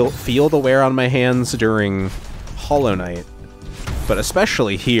started to feel the wear on my hands during Hollow Knight. But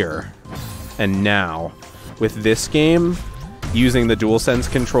especially here and now, with this game, using the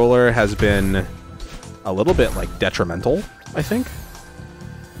DualSense controller has been a little bit, like, detrimental, I think.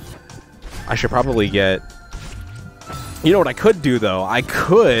 I should probably get... You know what I could do, though? I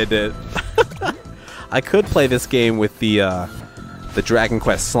could... I could play this game with the Dragon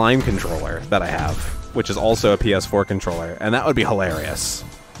Quest Slime controller that I have, which is also a PS4 controller, and that would be hilarious.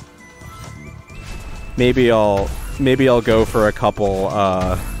 Maybe I'll go for a couple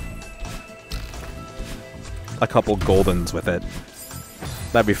Goldens with it.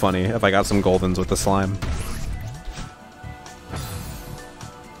 That'd be funny if I got some Goldens with the slime.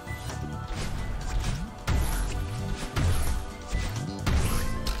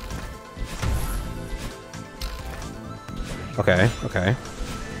 Okay, okay.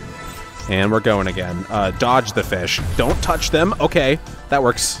 And we're going again. Dodge the fish. Don't touch them. Okay, that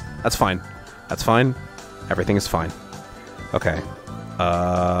works. That's fine. That's fine. Everything is fine. Okay.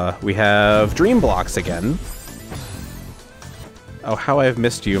 We have dream blocks again. Oh, how I have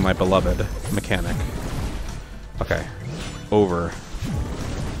missed you, my beloved mechanic. Okay. Over.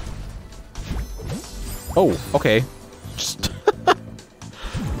 Oh, okay. Just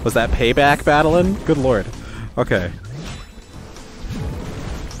was that payback battling? Good lord. Okay.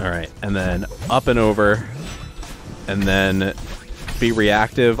 Alright, and then up and over. And then be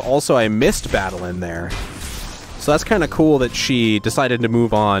reactive. Also, I missed battle in there. So that's kind of cool that she decided to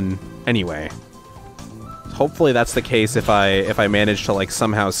move on anyway. Hopefully that's the case if I manage to, like,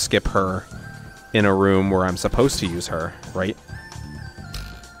 somehow skip her in a room where I'm supposed to use her, right?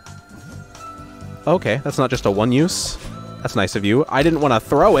 Okay, that's not just a one use. That's nice of you. I didn't want to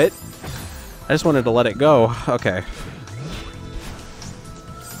throw it. I just wanted to let it go. Okay.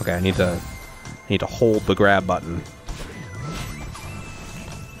 Okay, I need to hold the grab button.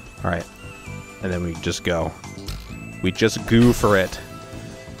 Alright. And then we just go. We just goo for it.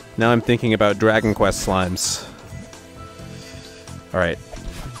 Now I'm thinking about Dragon Quest slimes. Alright.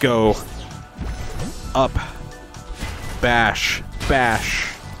 Go. Up. Bash.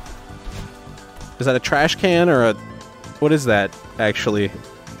 Bash. Is that a trash can or a... What is that, actually?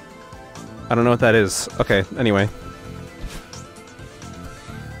 I don't know what that is. Okay, anyway.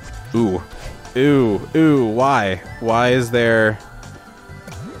 Ooh. Ooh. Ooh, why? Why is there...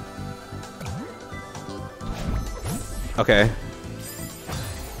 Okay.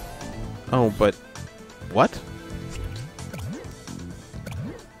 Oh, but... What?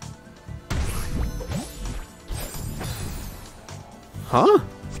 Huh?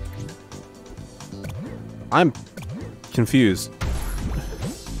 I'm confused.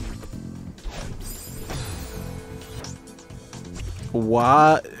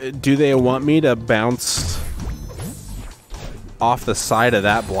 Why do they want me to bounce off the side of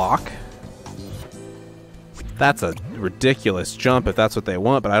that block? That's a ridiculous jump if that's what they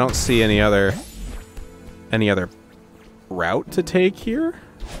want, but I don't see any other route to take here.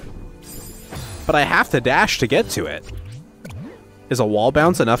 But I have to dash to get to it. Is a wall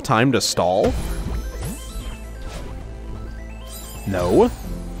bounce enough time to stall? No.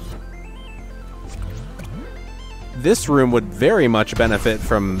 This room would very much benefit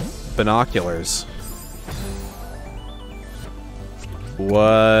from binoculars.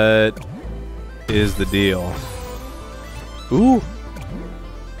 What is the deal? Ooh.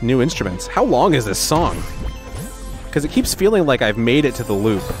 New instruments. How long is this song? Because it keeps feeling like I've made it to the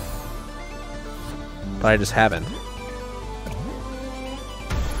loop. But I just haven't.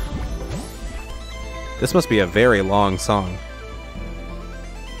 This must be a very long song.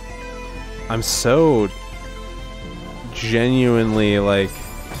 I'm so genuinely, like...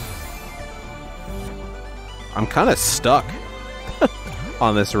 I'm kind of stuck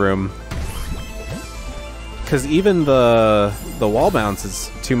on this room. Because even the wall bounce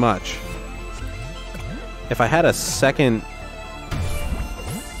is too much. If I had a second...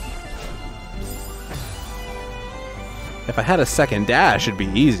 If I had a second dash, it'd be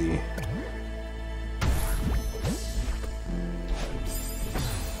easy.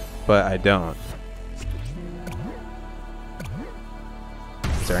 But I don't.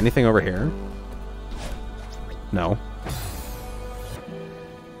 Is there anything over here? No.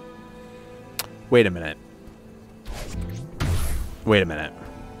 Wait a minute. Wait a minute.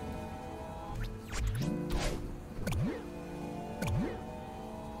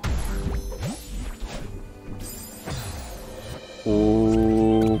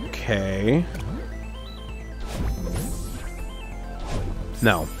 Okay.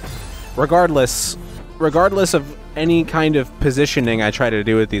 No. Regardless of any kind of positioning I try to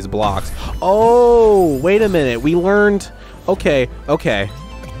do with these blocks. Oh, wait a minute. We learned... Okay, okay.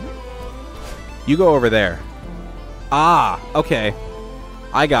 You go over there. Ah, okay.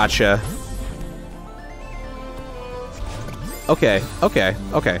 I gotcha. Okay, okay,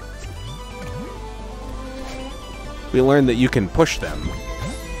 okay. We learned that you can push them.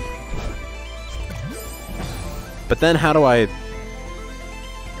 But then how do I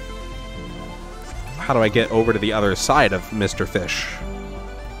get over to the other side of Mr. Fish?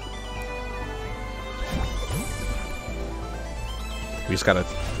 We just gotta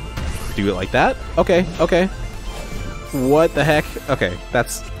do it like that? Okay, okay. What the heck? Okay,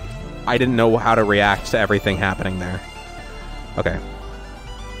 that's... I didn't know how to react to everything happening there. Okay.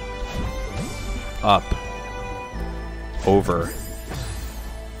 Up. Over.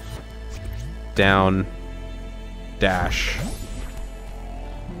 Down. Dash.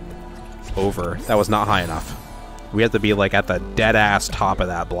 Over. That was not high enough. We have to be like at the dead-ass top of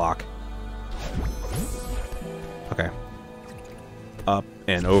that block. Okay. Up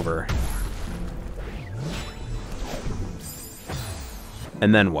and over.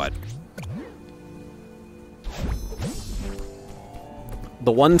 And then what?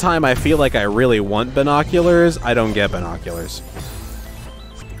 The one time I feel like I really want binoculars, I don't get binoculars.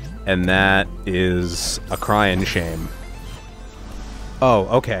 And that is a crying shame. Oh,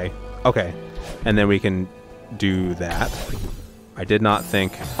 okay. Okay. And then we can do that. I did not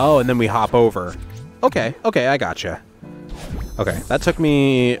think... Oh, and then we hop over. Okay, okay, I gotcha. Okay, that took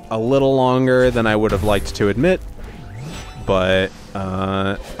me a little longer than I would have liked to admit, but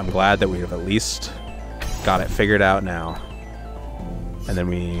I'm glad that we have at least got it figured out now. And then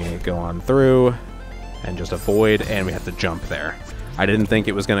we go on through and just avoid, and we have to jump there. I didn't think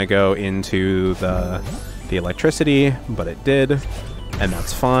it was going to go into the electricity, but it did, and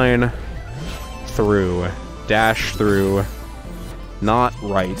that's fine. Through. Dash through. Not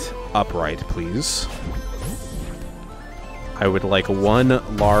right. Upright, please. I would like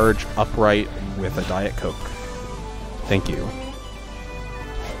one large upright with a Diet Coke. Thank you.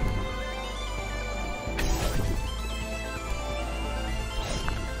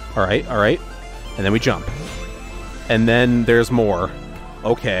 Alright, alright. And then we jump. And then there's more.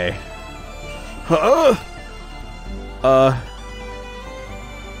 Okay. Oh,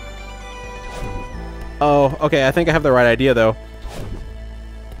 okay, I think I have the right idea, though.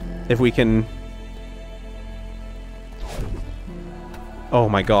 If we can... Oh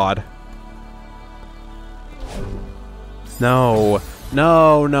my god. No.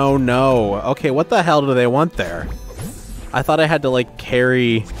 No, no, no. Okay, what the hell do they want there? I thought I had to, like,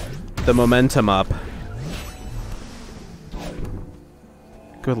 carry the momentum up.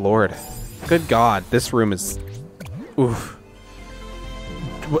 Good lord. Good god, this room is... Oof.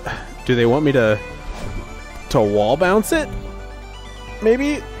 Do they want me to wall bounce it?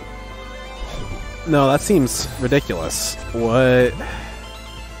 Maybe? No, that seems ridiculous. What?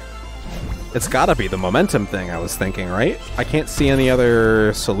 It's gotta be the momentum thing I was thinking, right? I can't see any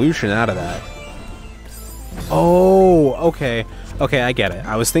other solution out of that. Oh, okay. Okay, I get it.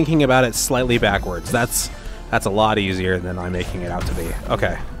 I was thinking about it slightly backwards. That's a lot easier than I'm making it out to be.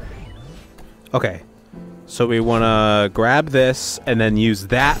 Okay. Okay. So we want to grab this and then use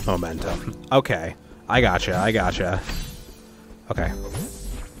that momentum. Okay. I gotcha. I gotcha. Okay.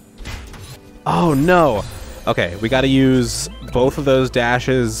 Oh, no. Okay, we got to use both of those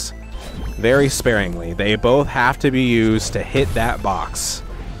dashes very sparingly. They both have to be used to hit that box.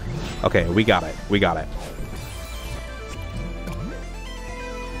 Okay, we got it. We got it.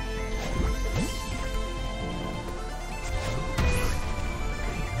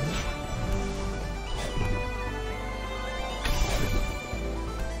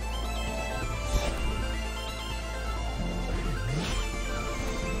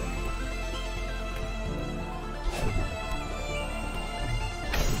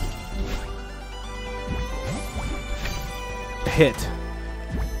 Hit.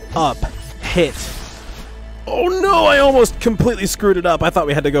 Up. Hit. Oh no, I almost completely screwed it up. I thought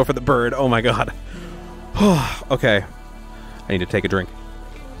we had to go for the bird. Oh my god. Okay. I need to take a drink.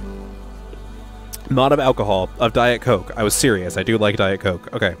 Not of alcohol, of Diet Coke. I was serious. I do like Diet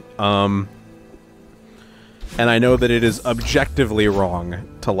Coke. Okay. And I know that it is objectively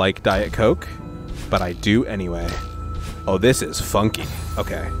wrong to like Diet Coke, but I do anyway. Oh, this is funky.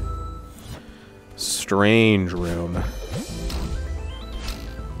 Okay. Strange room.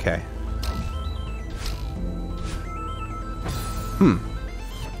 Okay.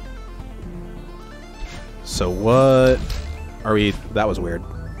 So what are we... That was weird.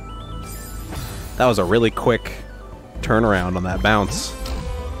 That was a really quick turnaround on that bounce.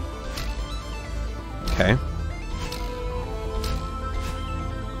 Okay.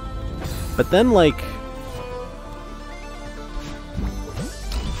 But then, like...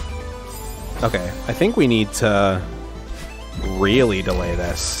 Okay, I think we need to... really delay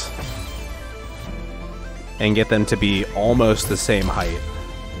this and get them to be almost the same height.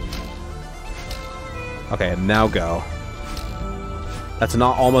 Okay, now go. That's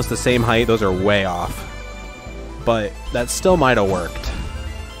not almost the same height. Those are way off. But that still might have worked.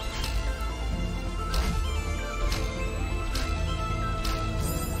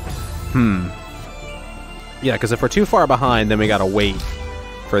 Yeah, because if we're too far behind, then we gotta wait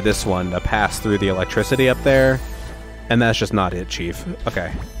for this one to pass through the electricity up there. And that's just not it, Chief.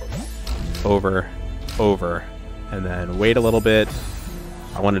 Okay. Over, over. And then wait a little bit.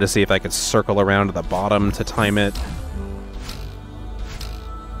 I wanted to see if I could circle around to the bottom to time it.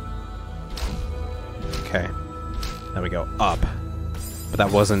 Okay. Now we go up. But that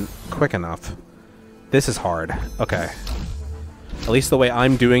wasn't quick enough. This is hard. Okay. At least the way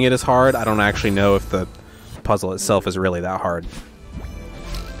I'm doing it is hard. I don't actually know if the puzzle itself is really that hard.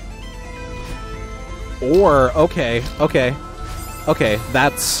 Or, okay,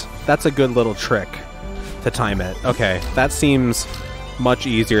 that's a good little trick to time it. Okay, that seems much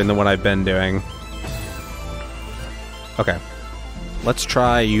easier than what I've been doing. Okay, let's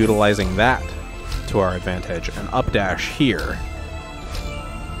try utilizing that to our advantage. An up dash here.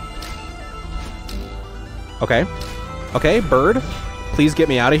 Okay, bird, please get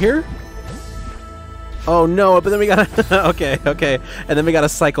me out of here. Oh no, but then we gotta... okay, and then we gotta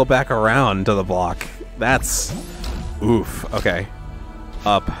cycle back around to the block. That's... oof, okay.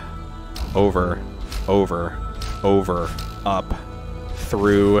 Up, over, over, over, up,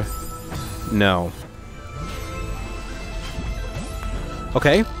 through, no.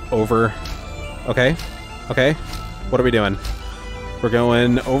 Okay, over, okay, what are we doing? We're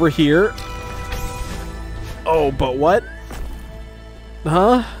going over here. Oh, but what?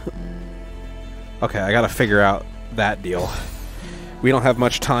 Huh? Okay, I gotta figure out that deal. We don't have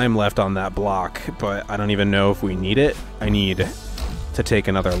much time left on that block, but I don't even know if we need it. I need to take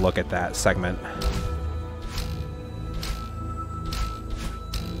another look at that segment.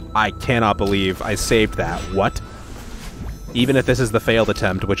 I cannot believe I saved that. What? Even if this is the failed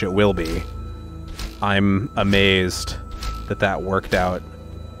attempt, which it will be, I'm amazed that that worked out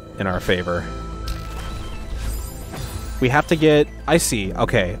in our favor. We have to get... I see.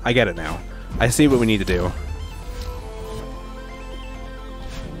 Okay, I get it now. I see what we need to do.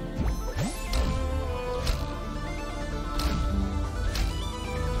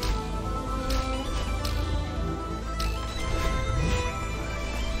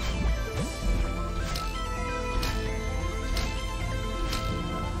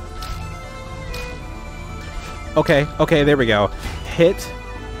 Okay, there we go. Hit,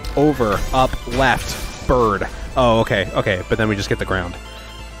 over, up, left, bird. Oh, okay, but then we just get the ground.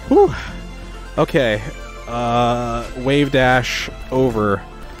 Whew. Okay, wave dash, over.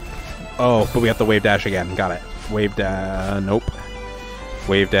 Oh, but we have to wave dash again. Got it. Wave dash, nope.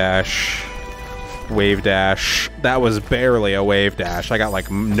 Wave dash, wave dash. That was barely a wave dash. I got, like,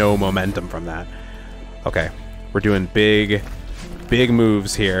 no momentum from that. Okay, we're doing big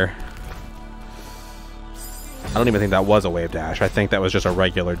moves here. I don't even think that was a wave dash. I think that was just a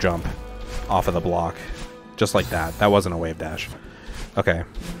regular jump off of the block. Just like that. That wasn't a wave dash. Okay.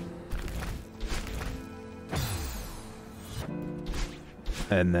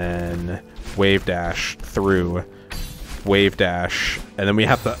 And then wave dash through. Wave dash. And then we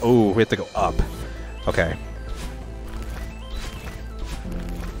have to... oh, we have to go up. Okay.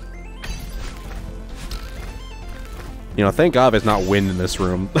 You know, thank God there's not wind in this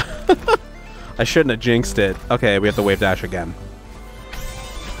room. I shouldn't have jinxed it. Okay, we have to wave dash again.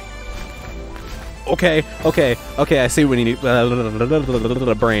 Okay, I see what we need.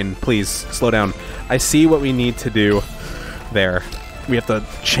 Brain, please, slow down. I see what we need to do there. We have to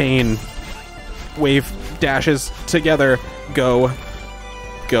chain wave dashes together. Go,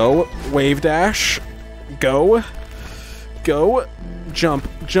 wave dash, go, jump,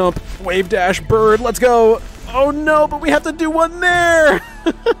 wave dash, bird, let's go. Oh no, but we have to do one there!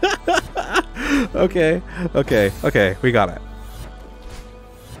 Okay, we got it.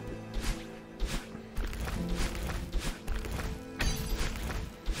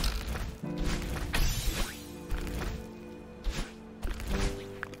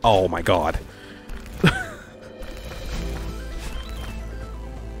 Oh my god.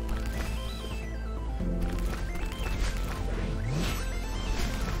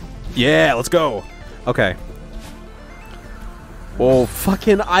 Yeah, let's go. Okay. Oh,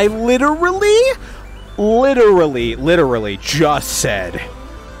 fucking, I literally just said,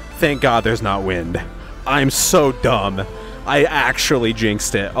 thank God there's not wind. I'm so dumb. I actually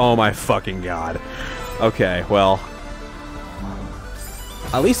jinxed it. Oh my fucking god. Okay, well.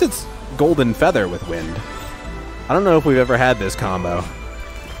 At least it's golden feather with wind. I don't know if we've ever had this combo.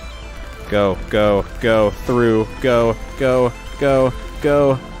 Go, go, go, through, go, go, go,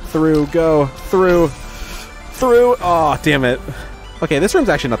 go, through, go, through, through. Oh, damn it. Okay, this room's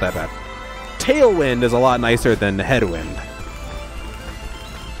actually not that bad. Tailwind is a lot nicer than headwind.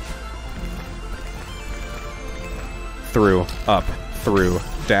 Through, up, through,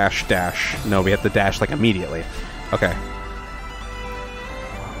 dash, dash. No, we have to dash, like, immediately. Okay.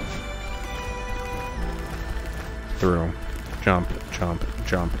 Through, jump, jump,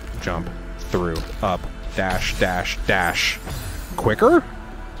 jump, jump, through, up, dash, dash, dash. Quicker?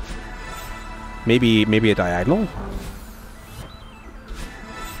 Maybe a diagonal?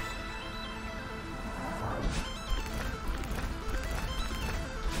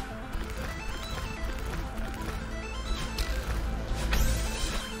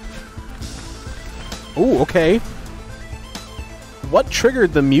 Ooh, okay. What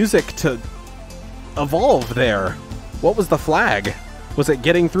triggered the music to evolve there? What was the flag? Was it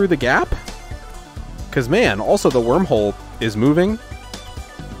getting through the gap? Because, man, also the wormhole is moving.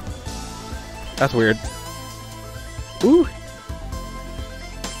 That's weird. Ooh.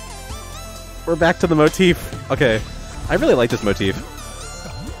 We're back to the motif. Okay. I really like this motif.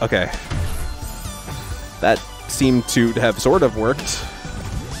 Okay. That seemed to have sort of worked.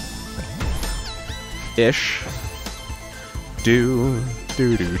 Ish. Do,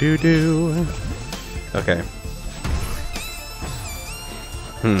 do, do, do, do. Okay.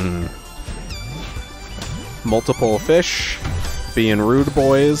 Multiple fish. Being rude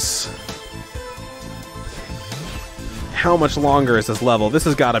boys. How much longer is this level? This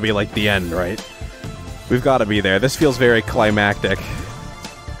has got to be like the end, right? We've got to be there. This feels very climactic.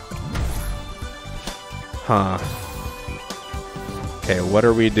 Huh. Okay, what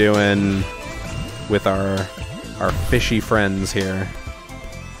are we doing with our fishy friends here?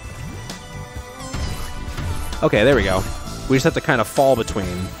 Okay, there we go. We just have to kind of fall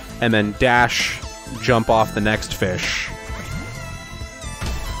between, and then dash, jump off the next fish.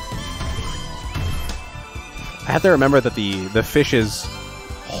 I have to remember that the fish's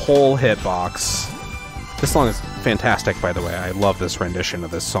whole hitbox... This song is fantastic, by the way. I love this rendition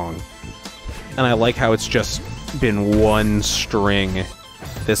of this song. And I like how it's just been one string,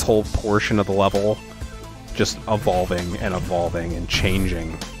 this whole portion of the level, just evolving and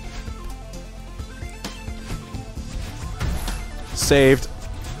changing. Saved.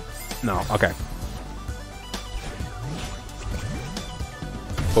 No, okay.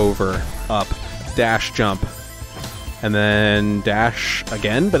 Over, up, dash, jump, and then dash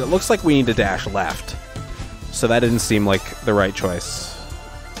again, but it looks like we need to dash left. So that didn't seem like the right choice.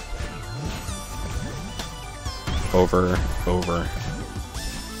 Over, over.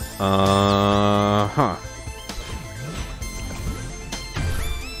 Huh.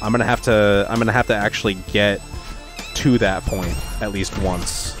 I'm gonna have to actually get to that point at least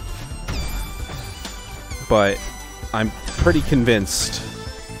once. But I'm pretty convinced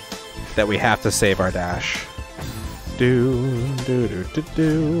that we have to save our dash. Do, do, do, do,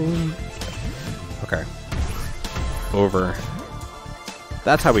 do. Okay. Over.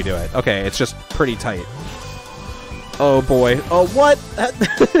 That's how we do it. Okay, it's just pretty tight. Oh boy. Oh, what?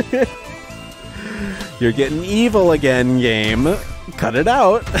 You're getting evil again, game. Cut it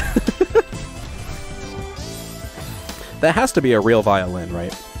out. That has to be a real violin,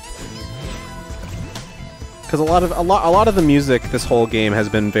 right? Because a lot of the music this whole game has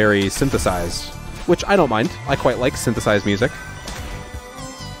been very synthesized, which I don't mind. I quite like synthesized music.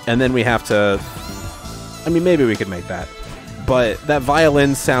 And then we have to... I mean, maybe we could make that. But that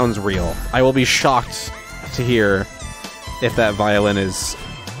violin sounds real. I will be shocked to hear if that violin is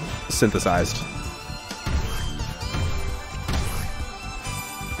synthesized.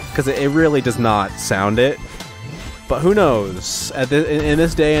 Because it really does not sound it. But who knows? In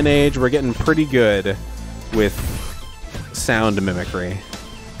this day and age, we're getting pretty good with sound mimicry.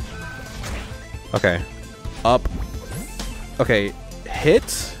 Okay. Up. Okay.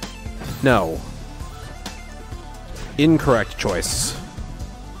 Hit? No. Incorrect choice.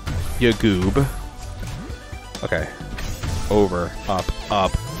 You goob. Okay. Over.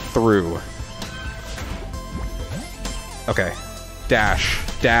 Up. Through. Okay. Dash.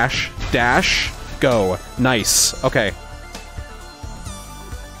 Dash. Dash. Go. Nice. Okay.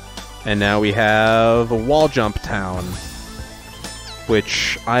 And now we have Wall Jump Town,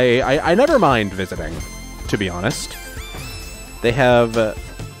 which I never mind visiting, to be honest. They have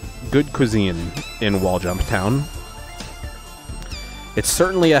good cuisine in Wall Jump Town. It's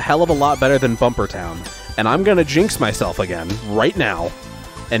certainly a hell of a lot better than Bumper Town, and I'm gonna jinx myself again, right now,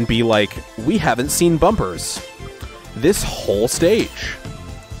 and be like, we haven't seen bumpers this whole stage.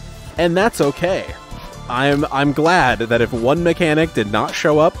 And that's okay. I'm glad that if one mechanic did not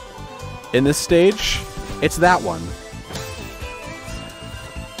show up in this stage, it's that one.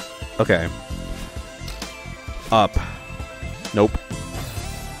 Okay. Up. Nope.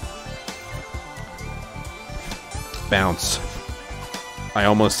 Bounce. I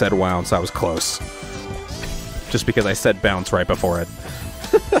almost said wounce. I was close. Just because I said bounce right before it.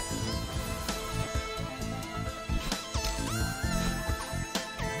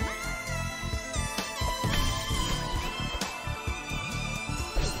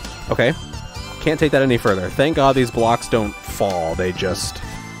 Okay. Can't take that any further. Thank God these blocks don't fall. They just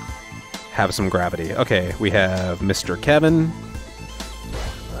have some gravity. Okay, we have Mr. Kevin.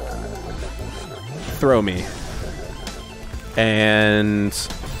 Throw me. And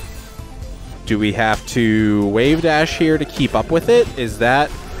do we have to wave dash here to keep up with it? Is that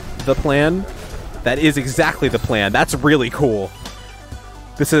the plan? That is exactly the plan. That's really cool.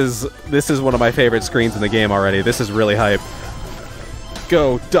 This is one of my favorite screens in the game already. This is really hype.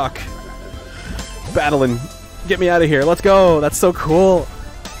 Go, duck. Battling. Get me out of here. Let's go. That's so cool.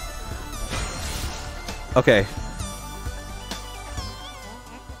 Okay.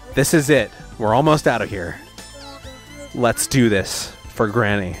 This is it. We're almost out of here. Let's do this for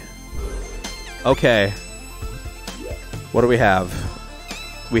Granny. Okay. What do we have?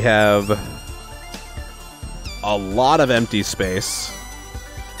 We have a lot of empty space.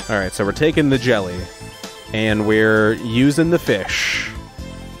 Alright, so we're taking the jelly. And we're using the fish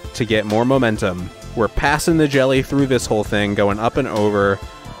to get more momentum. We're passing the jelly through this whole thing, going up and over,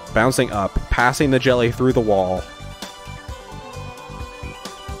 bouncing up, passing the jelly through the wall.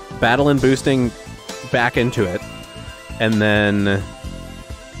 Battling, boosting back into it. And then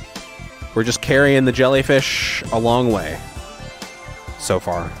we're just carrying the jellyfish a long way so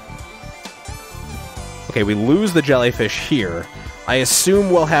far. Okay, we lose the jellyfish here. I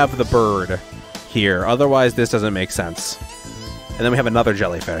assume we'll have the bird here. Otherwise, this doesn't make sense. And then we have another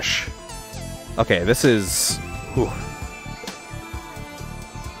jellyfish. Okay, this is... Whew.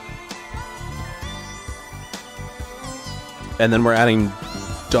 And then we're adding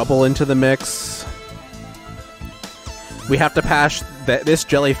double into the mix. We have to pass this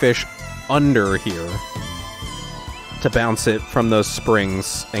jellyfish under here to bounce it from those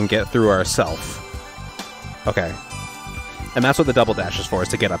springs and get through ourself. Okay. And that's what the double dash is for, is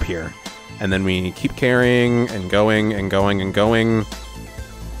to get up here. And then we keep carrying and going and going and going.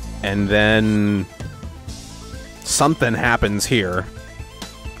 And then something happens here.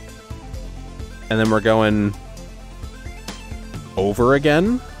 And then we're going over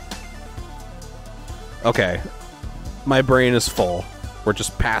again. Okay. My brain is full. We're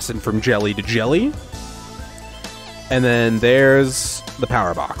just passing from jelly to jelly. And then there's the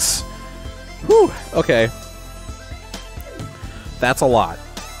power box. Whew, okay. That's a lot.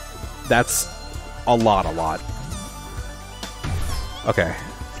 That's a lot. Okay.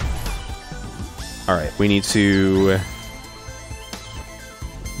 Alright, we need to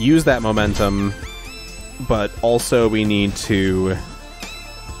use that momentum, but also we need to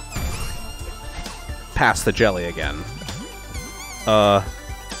pass the jelly again.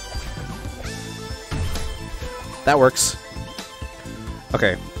 That works.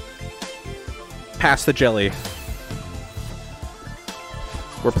 Okay. Pass the jelly.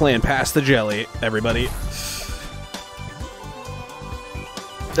 We're playing Pass the Jelly, everybody.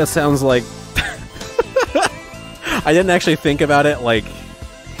 That sounds like... I didn't actually think about it like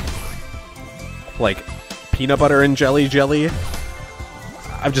peanut butter and jelly.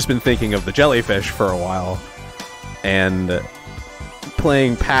 I've just been thinking of the jellyfish for a while. And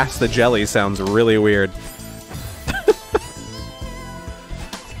playing Pass the Jelly sounds really weird.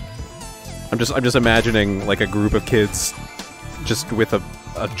 I'm just imagining like a group of kids just with a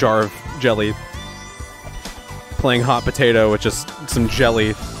jar of jelly playing hot potato with just some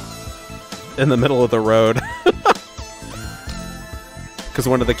jelly in the middle of the road. Because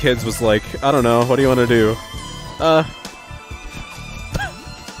one of the kids was like, I don't know, what do you want to do?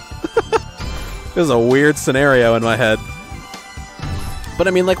 This is a weird scenario in my head. But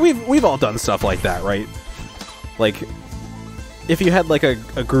I mean, like, we've all done stuff like that, right? Like, if you had like a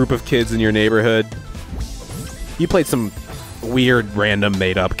group of kids in your neighborhood, you played some weird, random,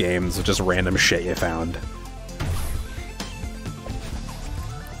 made-up games with just random shit you found.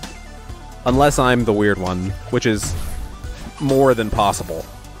 Unless I'm the weird one, which is more than possible.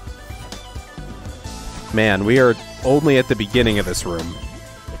 Man, we are only at the beginning of this room.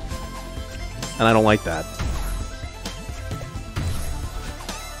 And I don't like that.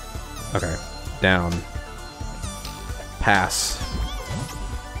 Okay. Down. Pass.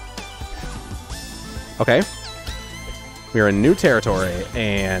 Okay. We are in new territory,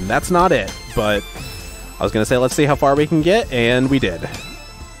 and that's not it, but I was gonna say, let's see how far we can get, and we did.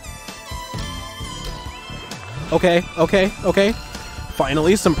 Okay, okay, okay.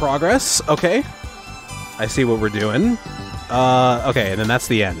 Finally, some progress. Okay. I see what we're doing. Okay, and then that's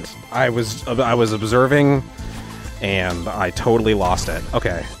the end. I was observing, and I totally lost it.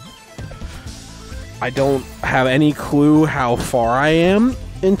 Okay. I don't have any clue how far I am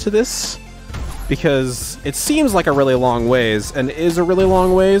into this, because it seems like a really long ways, and is a really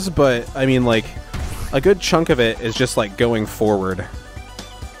long ways, but, I mean, like, a good chunk of it is just, like, going forward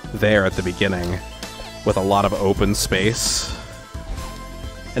there at the beginning, with a lot of open space.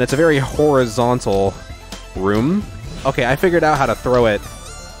 And it's a very horizontal room. Okay, I figured out how to throw it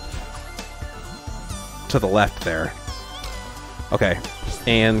to the left there. Okay,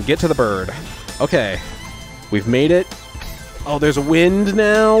 and get to the bird. Okay, we've made it. Oh, there's wind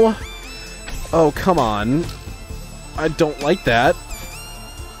now? Oh, come on. I don't like that.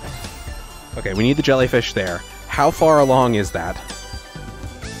 Okay, we need the jellyfish there. How far along is that?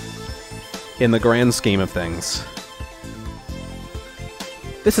 In the grand scheme of things.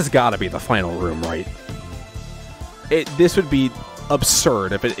 This has got to be the final room, right? This would be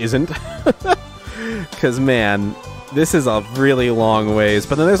absurd if it isn't. Because, man, this is a really long ways.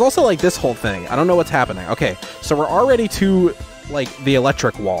 But then there's also, like, this whole thing. I don't know what's happening. Okay, so we're already to, like, the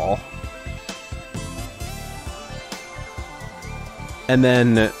electric wall. And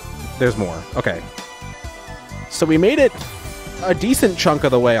then there's more. Okay. So we made it a decent chunk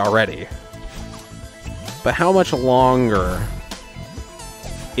of the way already. But how much longer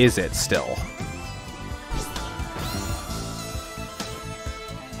is it still?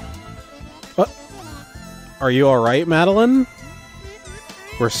 What? Are you alright, Madeline?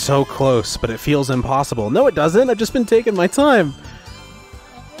 We're so close, but it feels impossible. No, it doesn't. I've just been taking my time.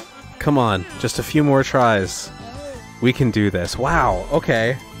 Come on, just a few more tries. We can do this. Wow,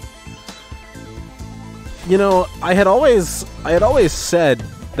 okay. You know, I had always said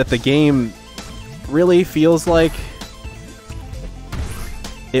that the game really feels like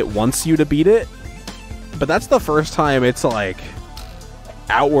it wants you to beat it, but that's the first time it's like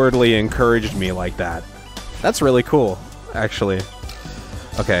outwardly encouraged me like that. That's really cool, actually.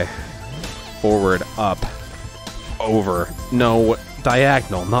 Okay. Forward, up, over. No,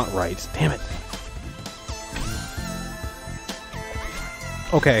 diagonal, not right. Damn it.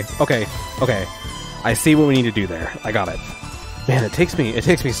 Okay, okay, okay. I see what we need to do there. I got it. Man, it takes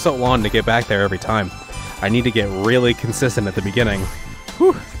me so long to get back there every time. I need to get really consistent at the beginning.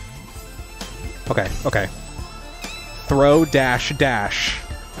 Whew. Okay, okay. Throw, dash, dash.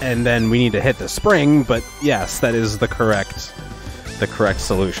 And then we need to hit the spring, but yes, that is the correct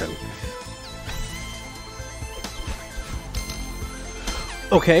solution.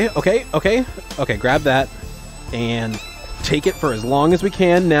 Okay, okay, okay. Okay, grab that. And take it for as long as we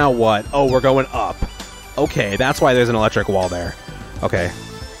can. Now what? Oh, we're going up. Okay, that's why there's an electric wall there. Okay.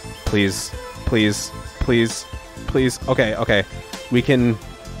 Please, please, please, please. Okay, okay. We can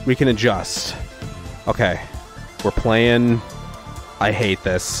adjust. Okay. We're playing... I hate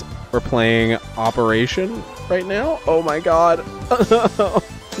this. We're playing Operation right now? Oh my god.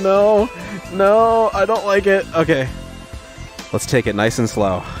 No. No, I don't like it. Okay. Let's take it nice and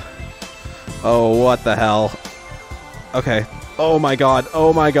slow. Oh, what the hell? Okay. Oh my god.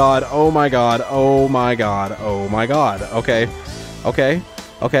 Oh my god. Oh my god. Oh my god. Oh my god. Okay. Okay.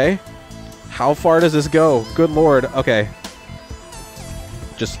 Okay. How far does this go? Good lord. Okay.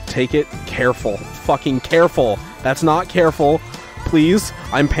 Just take it careful. Fucking careful. That's not careful. Please.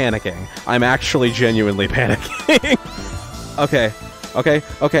 I'm panicking. I'm actually genuinely panicking. Okay. Okay.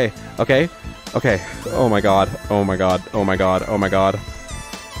 Okay. Okay. Okay. Oh my god. Oh my god. Oh my god. Oh my god.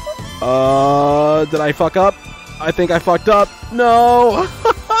 Did I fuck up? I think I fucked up. No!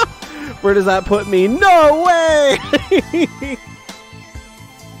 Where does that put me? No way!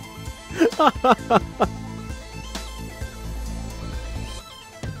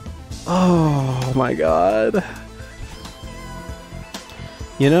 Oh my god.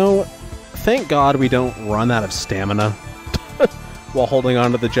 You know, thank God we don't run out of stamina while holding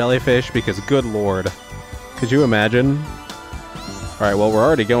onto the jellyfish, because good lord. Could you imagine? Alright, well, we're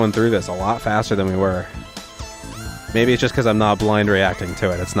already going through this a lot faster than we were. Maybe it's just because I'm not blind reacting to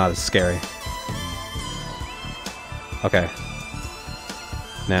it. It's not as scary. Okay.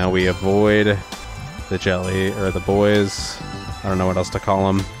 Now we avoid the jelly, or the boys. I don't know what else to call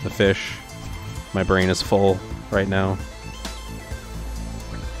them. The fish. My brain is full right now.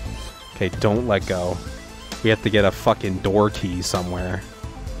 Okay, don't let go. We have to get a fucking door key somewhere.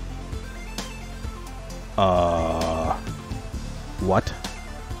 What?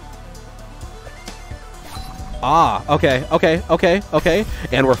 Ah, okay, okay, okay, okay.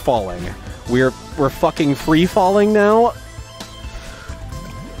 And we're falling. We're fucking free-falling now?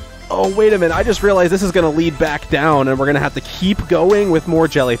 Oh, wait a minute. I just realized this is going to lead back down, and we're going to have to keep going with more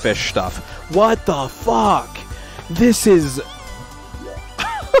jellyfish stuff. What the fuck? This is...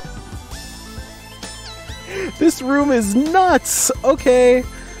 This room is nuts! Okay.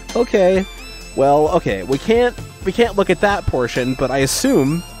 Okay. Well, okay. We can't look at that portion, but I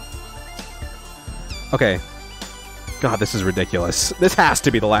assume... Okay. God, this is ridiculous. This has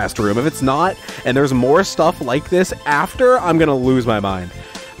to be the last room. If it's not, and there's more stuff like this after, I'm gonna lose my mind.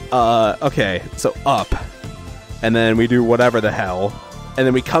 Okay, so up. And then we do whatever the hell. And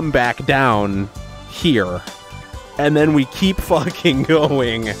then we come back down here. And then we keep fucking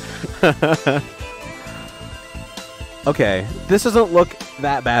going. Okay, this doesn't look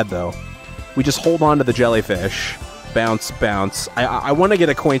that bad, though. We just hold on to the jellyfish. Bounce, bounce. I want to get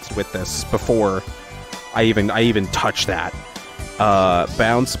acquainted with this before I even touch that.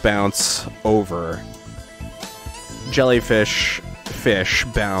 Bounce, bounce, over. Jellyfish, fish,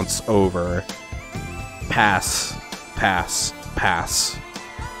 bounce, over. Pass, pass, pass.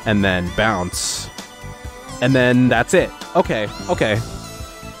 And then bounce. And then that's it. Okay, okay.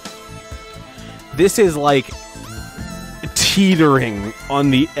 This is like teetering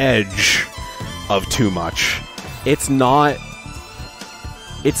on the edge of too much. It's not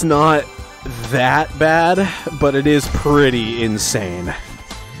that bad, but it is pretty insane.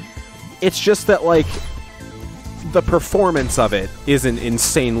 It's just that, like, the performance of it isn't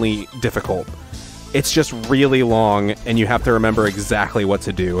insanely difficult. It's just really long, and you have to remember exactly what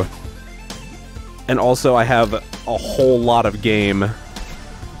to do. And also, I have a whole lot of game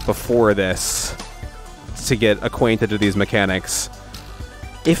before this to get acquainted to these mechanics.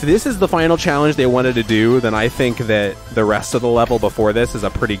 If this is the final challenge they wanted to do, then I think that the rest of the level before this is a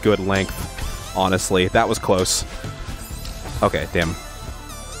pretty good length, honestly. That was close. Okay, damn.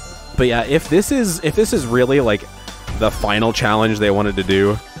 But yeah, if this is really like the final challenge they wanted to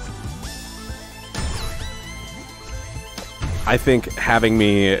do, I think having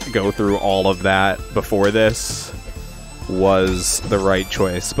me go through all of that before this was the right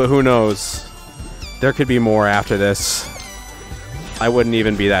choice. But who knows? There could be more after this. I wouldn't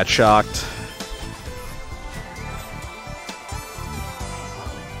even be that shocked.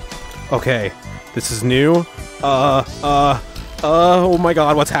 Okay, this is new. Oh my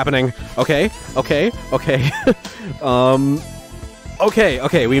god, what's happening? Okay, okay, okay.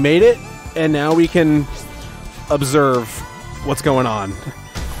 Okay, we made it, and now we can observe what's going on.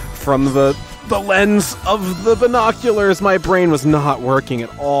 From the lens of the binoculars, my brain was not working at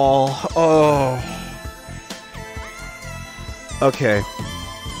all. Oh. Okay.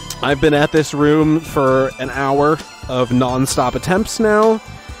 I've been at this room for an hour of non-stop attempts now.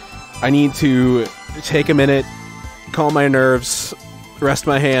 I need to take a minute, calm my nerves, rest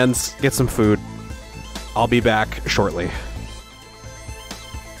my hands, get some food. I'll be back shortly.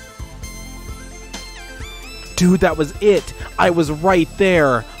 Dude, that was it! I was right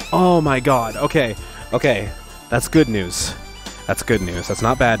there! Oh my god. Okay. Okay. That's good news. That's good news. That's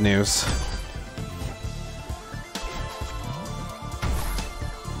not bad news.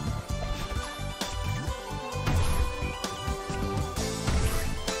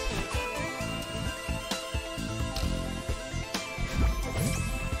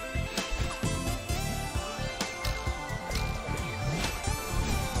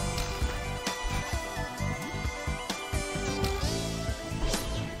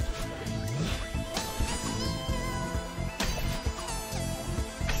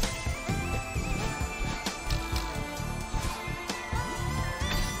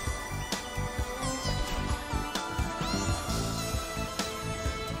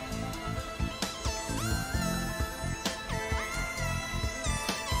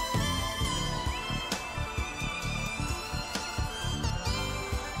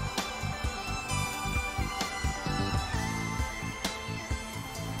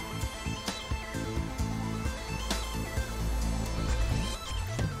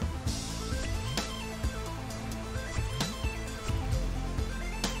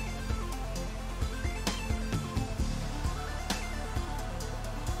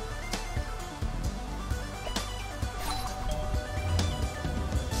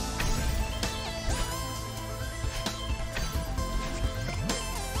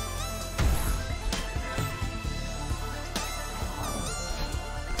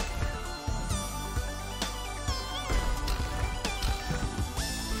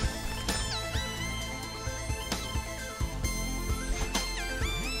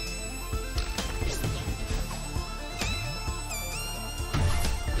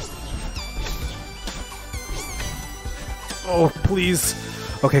 Oh, please.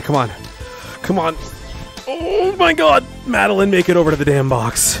 Okay, come on. Come on. Oh my god! Madeline, make it over to the damn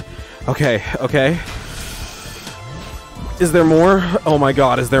box. Okay, okay. Is there more? Oh my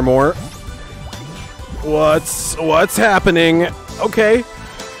god, is there more? What's happening? Okay.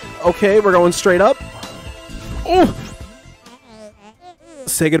 Okay, we're going straight up. Oh!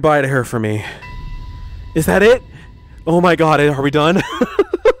 Say goodbye to her for me. Is that it? Oh my god, are we done?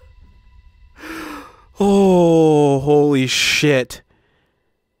 Oh, holy shit.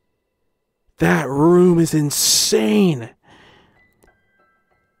 That room is insane.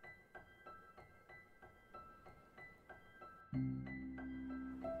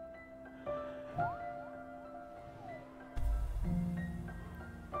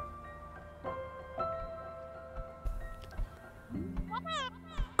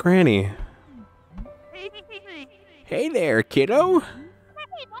 Granny. Hey there, kiddo.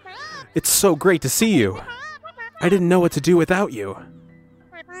 It's so great to see you. I didn't know what to do without you.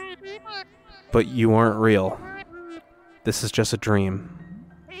 But you aren't real. This is just a dream.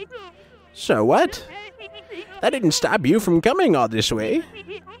 So what? That didn't stop you from coming all this way.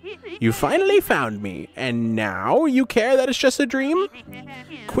 You finally found me, and now you care that it's just a dream?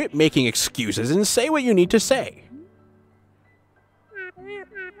 Quit making excuses and say what you need to say.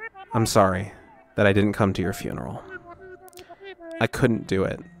 I'm sorry that I didn't come to your funeral. I couldn't do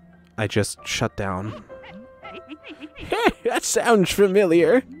it. I just shut down. That sounds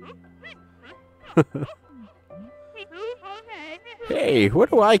familiar. Hey, what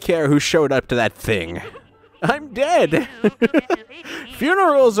do I care who showed up to that thing? I'm dead.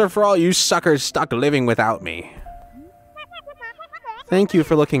 Funerals are for all you suckers stuck living without me. Thank you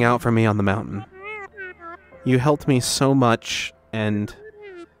for looking out for me on the mountain. You helped me so much, and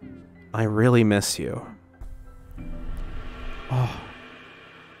I really miss you. Oh.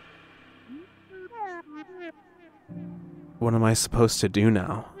 What am I supposed to do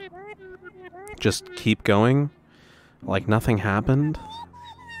now? Just keep going? Like nothing happened?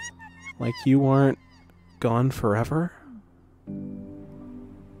 Like you aren't gone forever?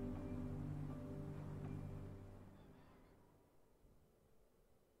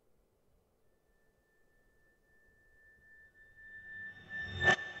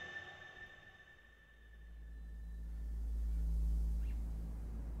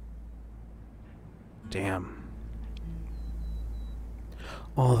 Damn.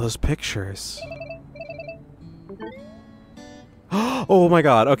 All those pictures. Oh my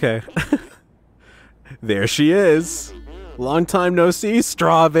god, okay. There she is. Long time no see,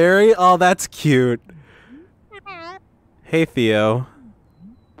 Strawberry. Oh, that's cute. Hey, Theo.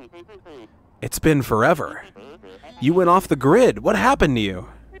 It's been forever. You went off the grid. What happened to you?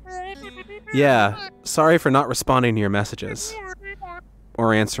 Yeah, sorry for not responding to your messages.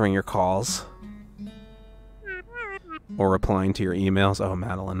 Or answering your calls. Or replying to your emails. Oh,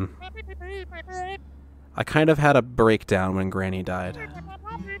 Madeline. I kind of had a breakdown when Granny died.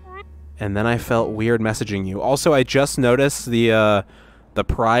 And then I felt weird messaging you. Also, I just noticed the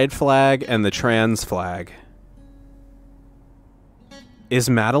pride flag and the trans flag. Is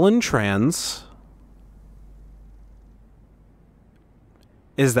Madeline trans?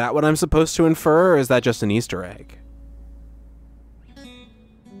 Is that what I'm supposed to infer, or is that just an Easter egg?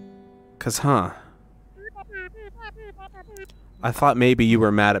 'Cause, huh. I thought maybe you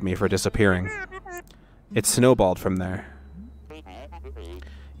were mad at me for disappearing. It snowballed from there.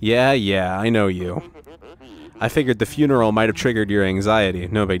 Yeah, I know you. I figured the funeral might have triggered your anxiety.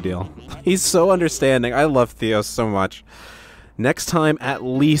 No big deal. He's so understanding. I love Theo so much. Next time, at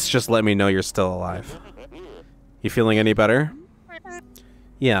least just let me know you're still alive. You feeling any better?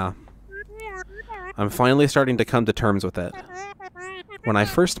 Yeah. I'm finally starting to come to terms with it. When I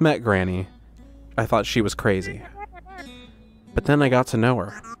first met Granny, I thought she was crazy. But then I got to know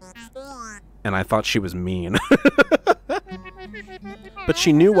her. And I thought she was mean. But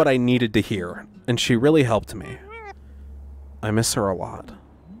she knew what I needed to hear, and she really helped me. I miss her a lot.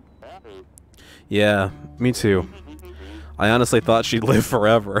 Yeah, me too. I honestly thought she'd live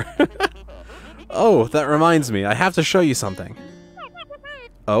forever. Oh, that reminds me, I have to show you something.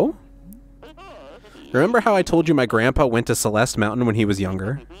 Oh? Remember how I told you my grandpa went to Celeste Mountain when he was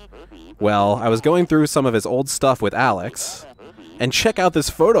younger? Well, I was going through some of his old stuff with Alex, and check out this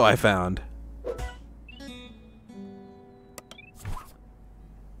photo I found.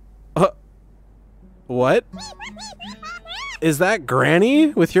 What? Is that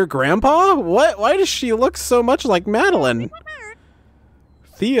Granny with your grandpa? What? Why does she look so much like Madeline?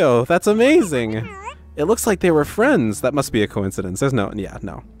 Theo, that's amazing. It looks like they were friends. That must be a coincidence. There's no... Yeah,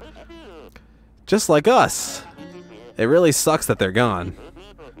 no. Just like us. It really sucks that they're gone.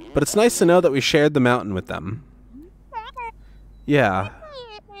 But it's nice to know that we shared the mountain with them. Yeah.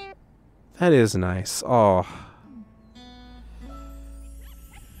 That is nice. Oh.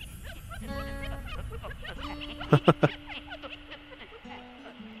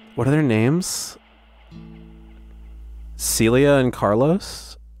 What are their names? Celia and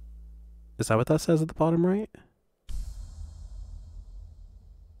Carlos? Is that what that says at the bottom right?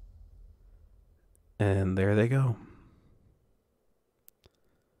 And there they go.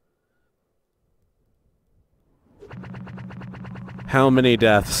 How many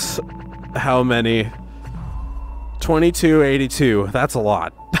deaths? How many? 2282. That's a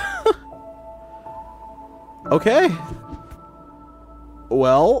lot. Okay.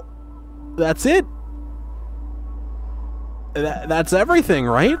 Well, that's it. That's everything,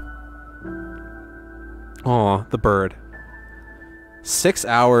 right? Aw, the bird. 6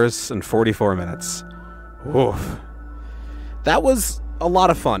 hours and 44 minutes. Oof. That was a lot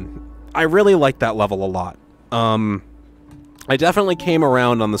of fun. I really liked that level a lot. I definitely came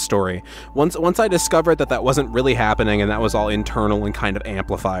around on the story. Once I discovered that that wasn't really happening and that was all internal and kind of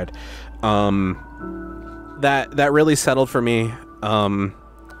amplified, that really settled for me.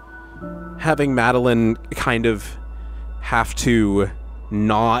 Having Madeline kind of have to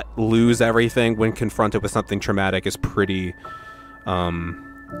not lose everything when confronted with something traumatic is pretty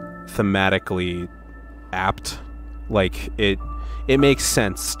thematically apt. Like, it makes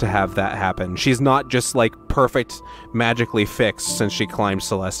sense to have that happen. She's not just like perfect, magically fixed since she climbed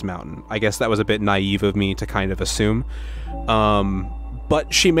Celeste Mountain. I guess that was a bit naive of me to kind of assume.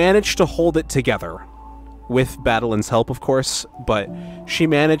 But she managed to hold it together. With Madeline's help, of course, but she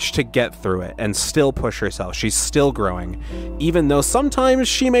managed to get through it and still push herself. She's still growing, even though sometimes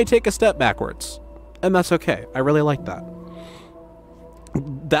she may take a step backwards. And that's okay. I really like that.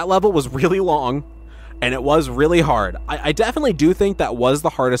 That level was really long, and it was really hard. I definitely do think that was the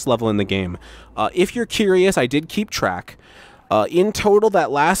hardest level in the game. If you're curious, I did keep track. In total, that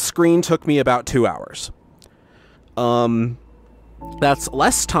last screen took me about 2 hours. That's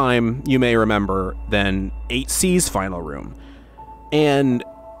less time, you may remember, than 8C's final room. And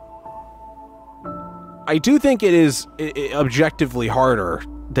I do think it is objectively harder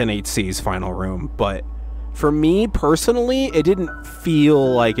than 8C's final room, but for me personally, it didn't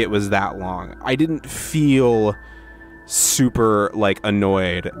feel like it was that long. I didn't feel super like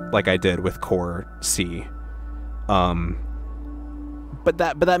annoyed like I did with Core C. But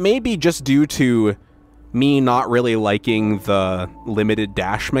that may be just due to me not really liking the limited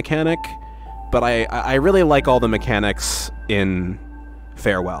dash mechanic, but I really like all the mechanics in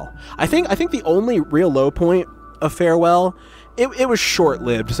Farewell. I think the only real low point of Farewell, it was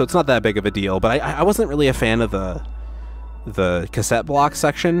short-lived, so it's not that big of a deal, but I wasn't really a fan of the cassette block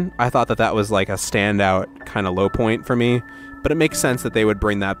section. I thought that was like a standout kind of low point for me, but it makes sense that they would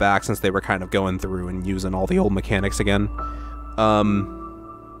bring that back since they were kind of going through and using all the old mechanics again.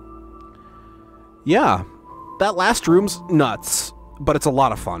 Yeah, that last room's nuts, but it's a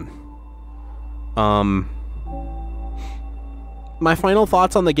lot of fun. My final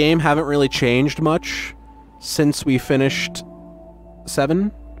thoughts on the game haven't really changed much since we finished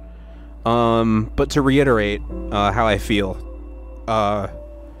 7. But to reiterate how I feel,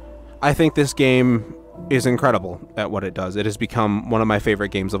 I think this game is incredible at what it does. It has become one of my favorite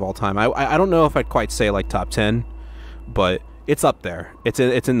games of all time. I don't know if I'd quite say like top 10, but it's up there. It's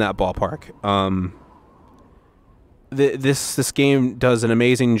in that ballpark. This game does an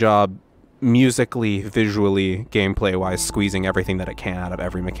amazing job musically, visually, gameplay-wise, squeezing everything that it can out of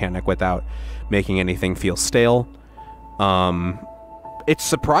every mechanic without making anything feel stale. It's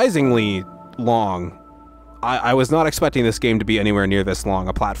surprisingly long. I was not expecting this game to be anywhere near this long.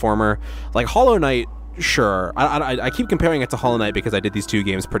 A platformer like Hollow Knight, sure. I keep comparing it to Hollow Knight because I did these two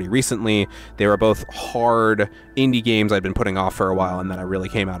games pretty recently. They were both hard indie games I'd been putting off for a while and that I really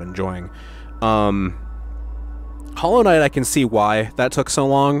came out enjoying. Hollow Knight, I can see why that took so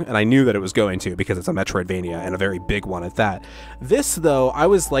long, and I knew that it was going to because it's a Metroidvania and a very big one at that. This, though, I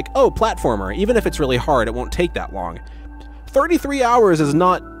was like, oh, platformer. Even if it's really hard, it won't take that long. 33 hours is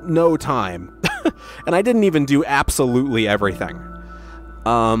not no time. And I didn't even do absolutely everything.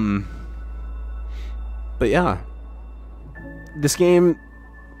 But yeah. This game,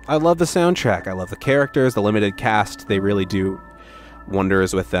 I love the soundtrack. I love the characters, the limited cast. They really do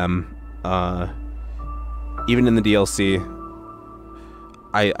wonders with them. Even in the DLC,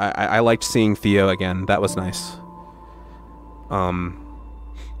 I liked seeing Theo again. That was nice.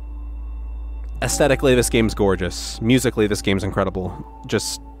 Aesthetically, this game's gorgeous. Musically, this game's incredible.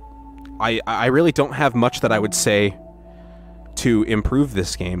 Just, I really don't have much that I would say to improve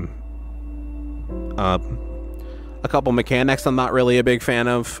this game. A couple mechanics I'm not really a big fan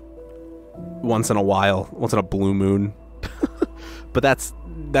of. Once in a while. Once in a blue moon. But that's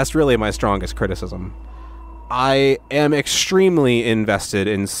that's really my strongest criticism. I am extremely invested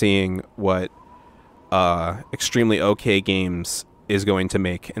in seeing what Extremely OK Games is going to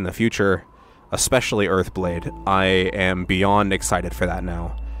make in the future, especially Earthblade. I am beyond excited for that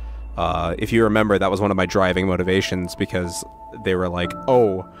now. If you remember, that was one of my driving motivations, because they were like,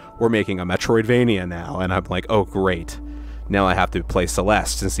 oh, we're making a Metroidvania now, and I'm like, oh, great. Now I have to play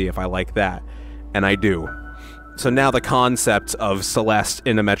Celeste and see if I like that. And I do. So now the concept of Celeste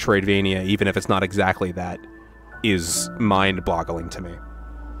in a Metroidvania, even if it's not exactly that, is mind-boggling to me.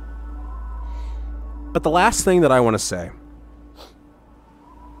 But the last thing that I want to say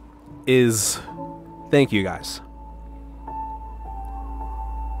is thank you guys.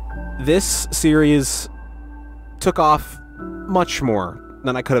 This series took off much more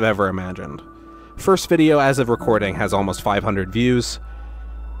than I could have ever imagined. First video as of recording has almost 500 views.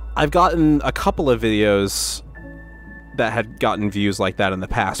 I've gotten a couple of videos that had gotten views like that in the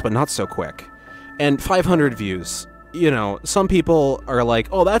past, but not so quick. And 500 views, you know, some people are like,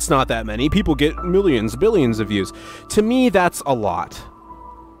 oh, that's not that many. People get millions, billions of views. To me, that's a lot.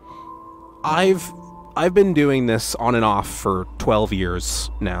 I've been doing this on and off for 12 years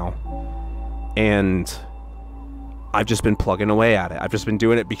now, and I've just been plugging away at it. I've just been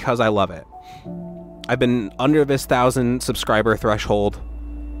doing it because I love it. I've been under this 1,000 subscriber threshold,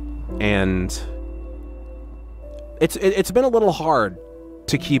 and it's been a little hard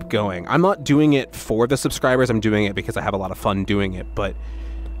to keep going. I'm not doing it for the subscribers. I'm doing it because I have a lot of fun doing it, but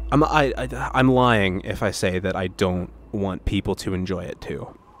I'm lying if I say that I don't want people to enjoy it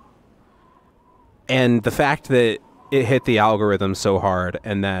too. And the fact that it hit the algorithm so hard,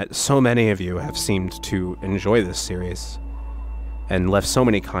 and that so many of you have seemed to enjoy this series and left so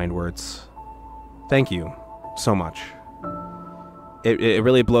many kind words, thank you so much. It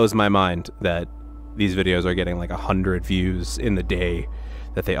really blows my mind that these videos are getting like 100 views in the day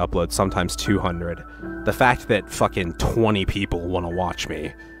that they upload, sometimes 200. The fact that fucking 20 people want to watch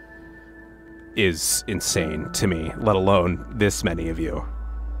me is insane to me, let alone this many of you.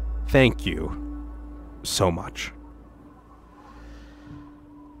 Thank you so much.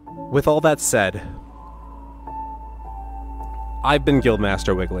 With all that said, I've been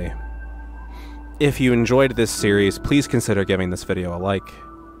Guildmaster Wiggly. If you enjoyed this series, please consider giving this video a like.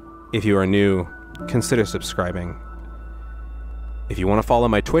 If you are new, consider subscribing. If you want to follow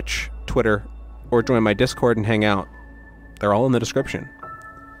my Twitch, Twitter, or join my Discord and hang out, they're all in the description.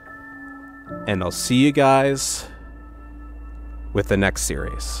 And I'll see you guys with the next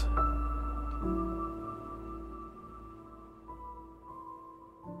series.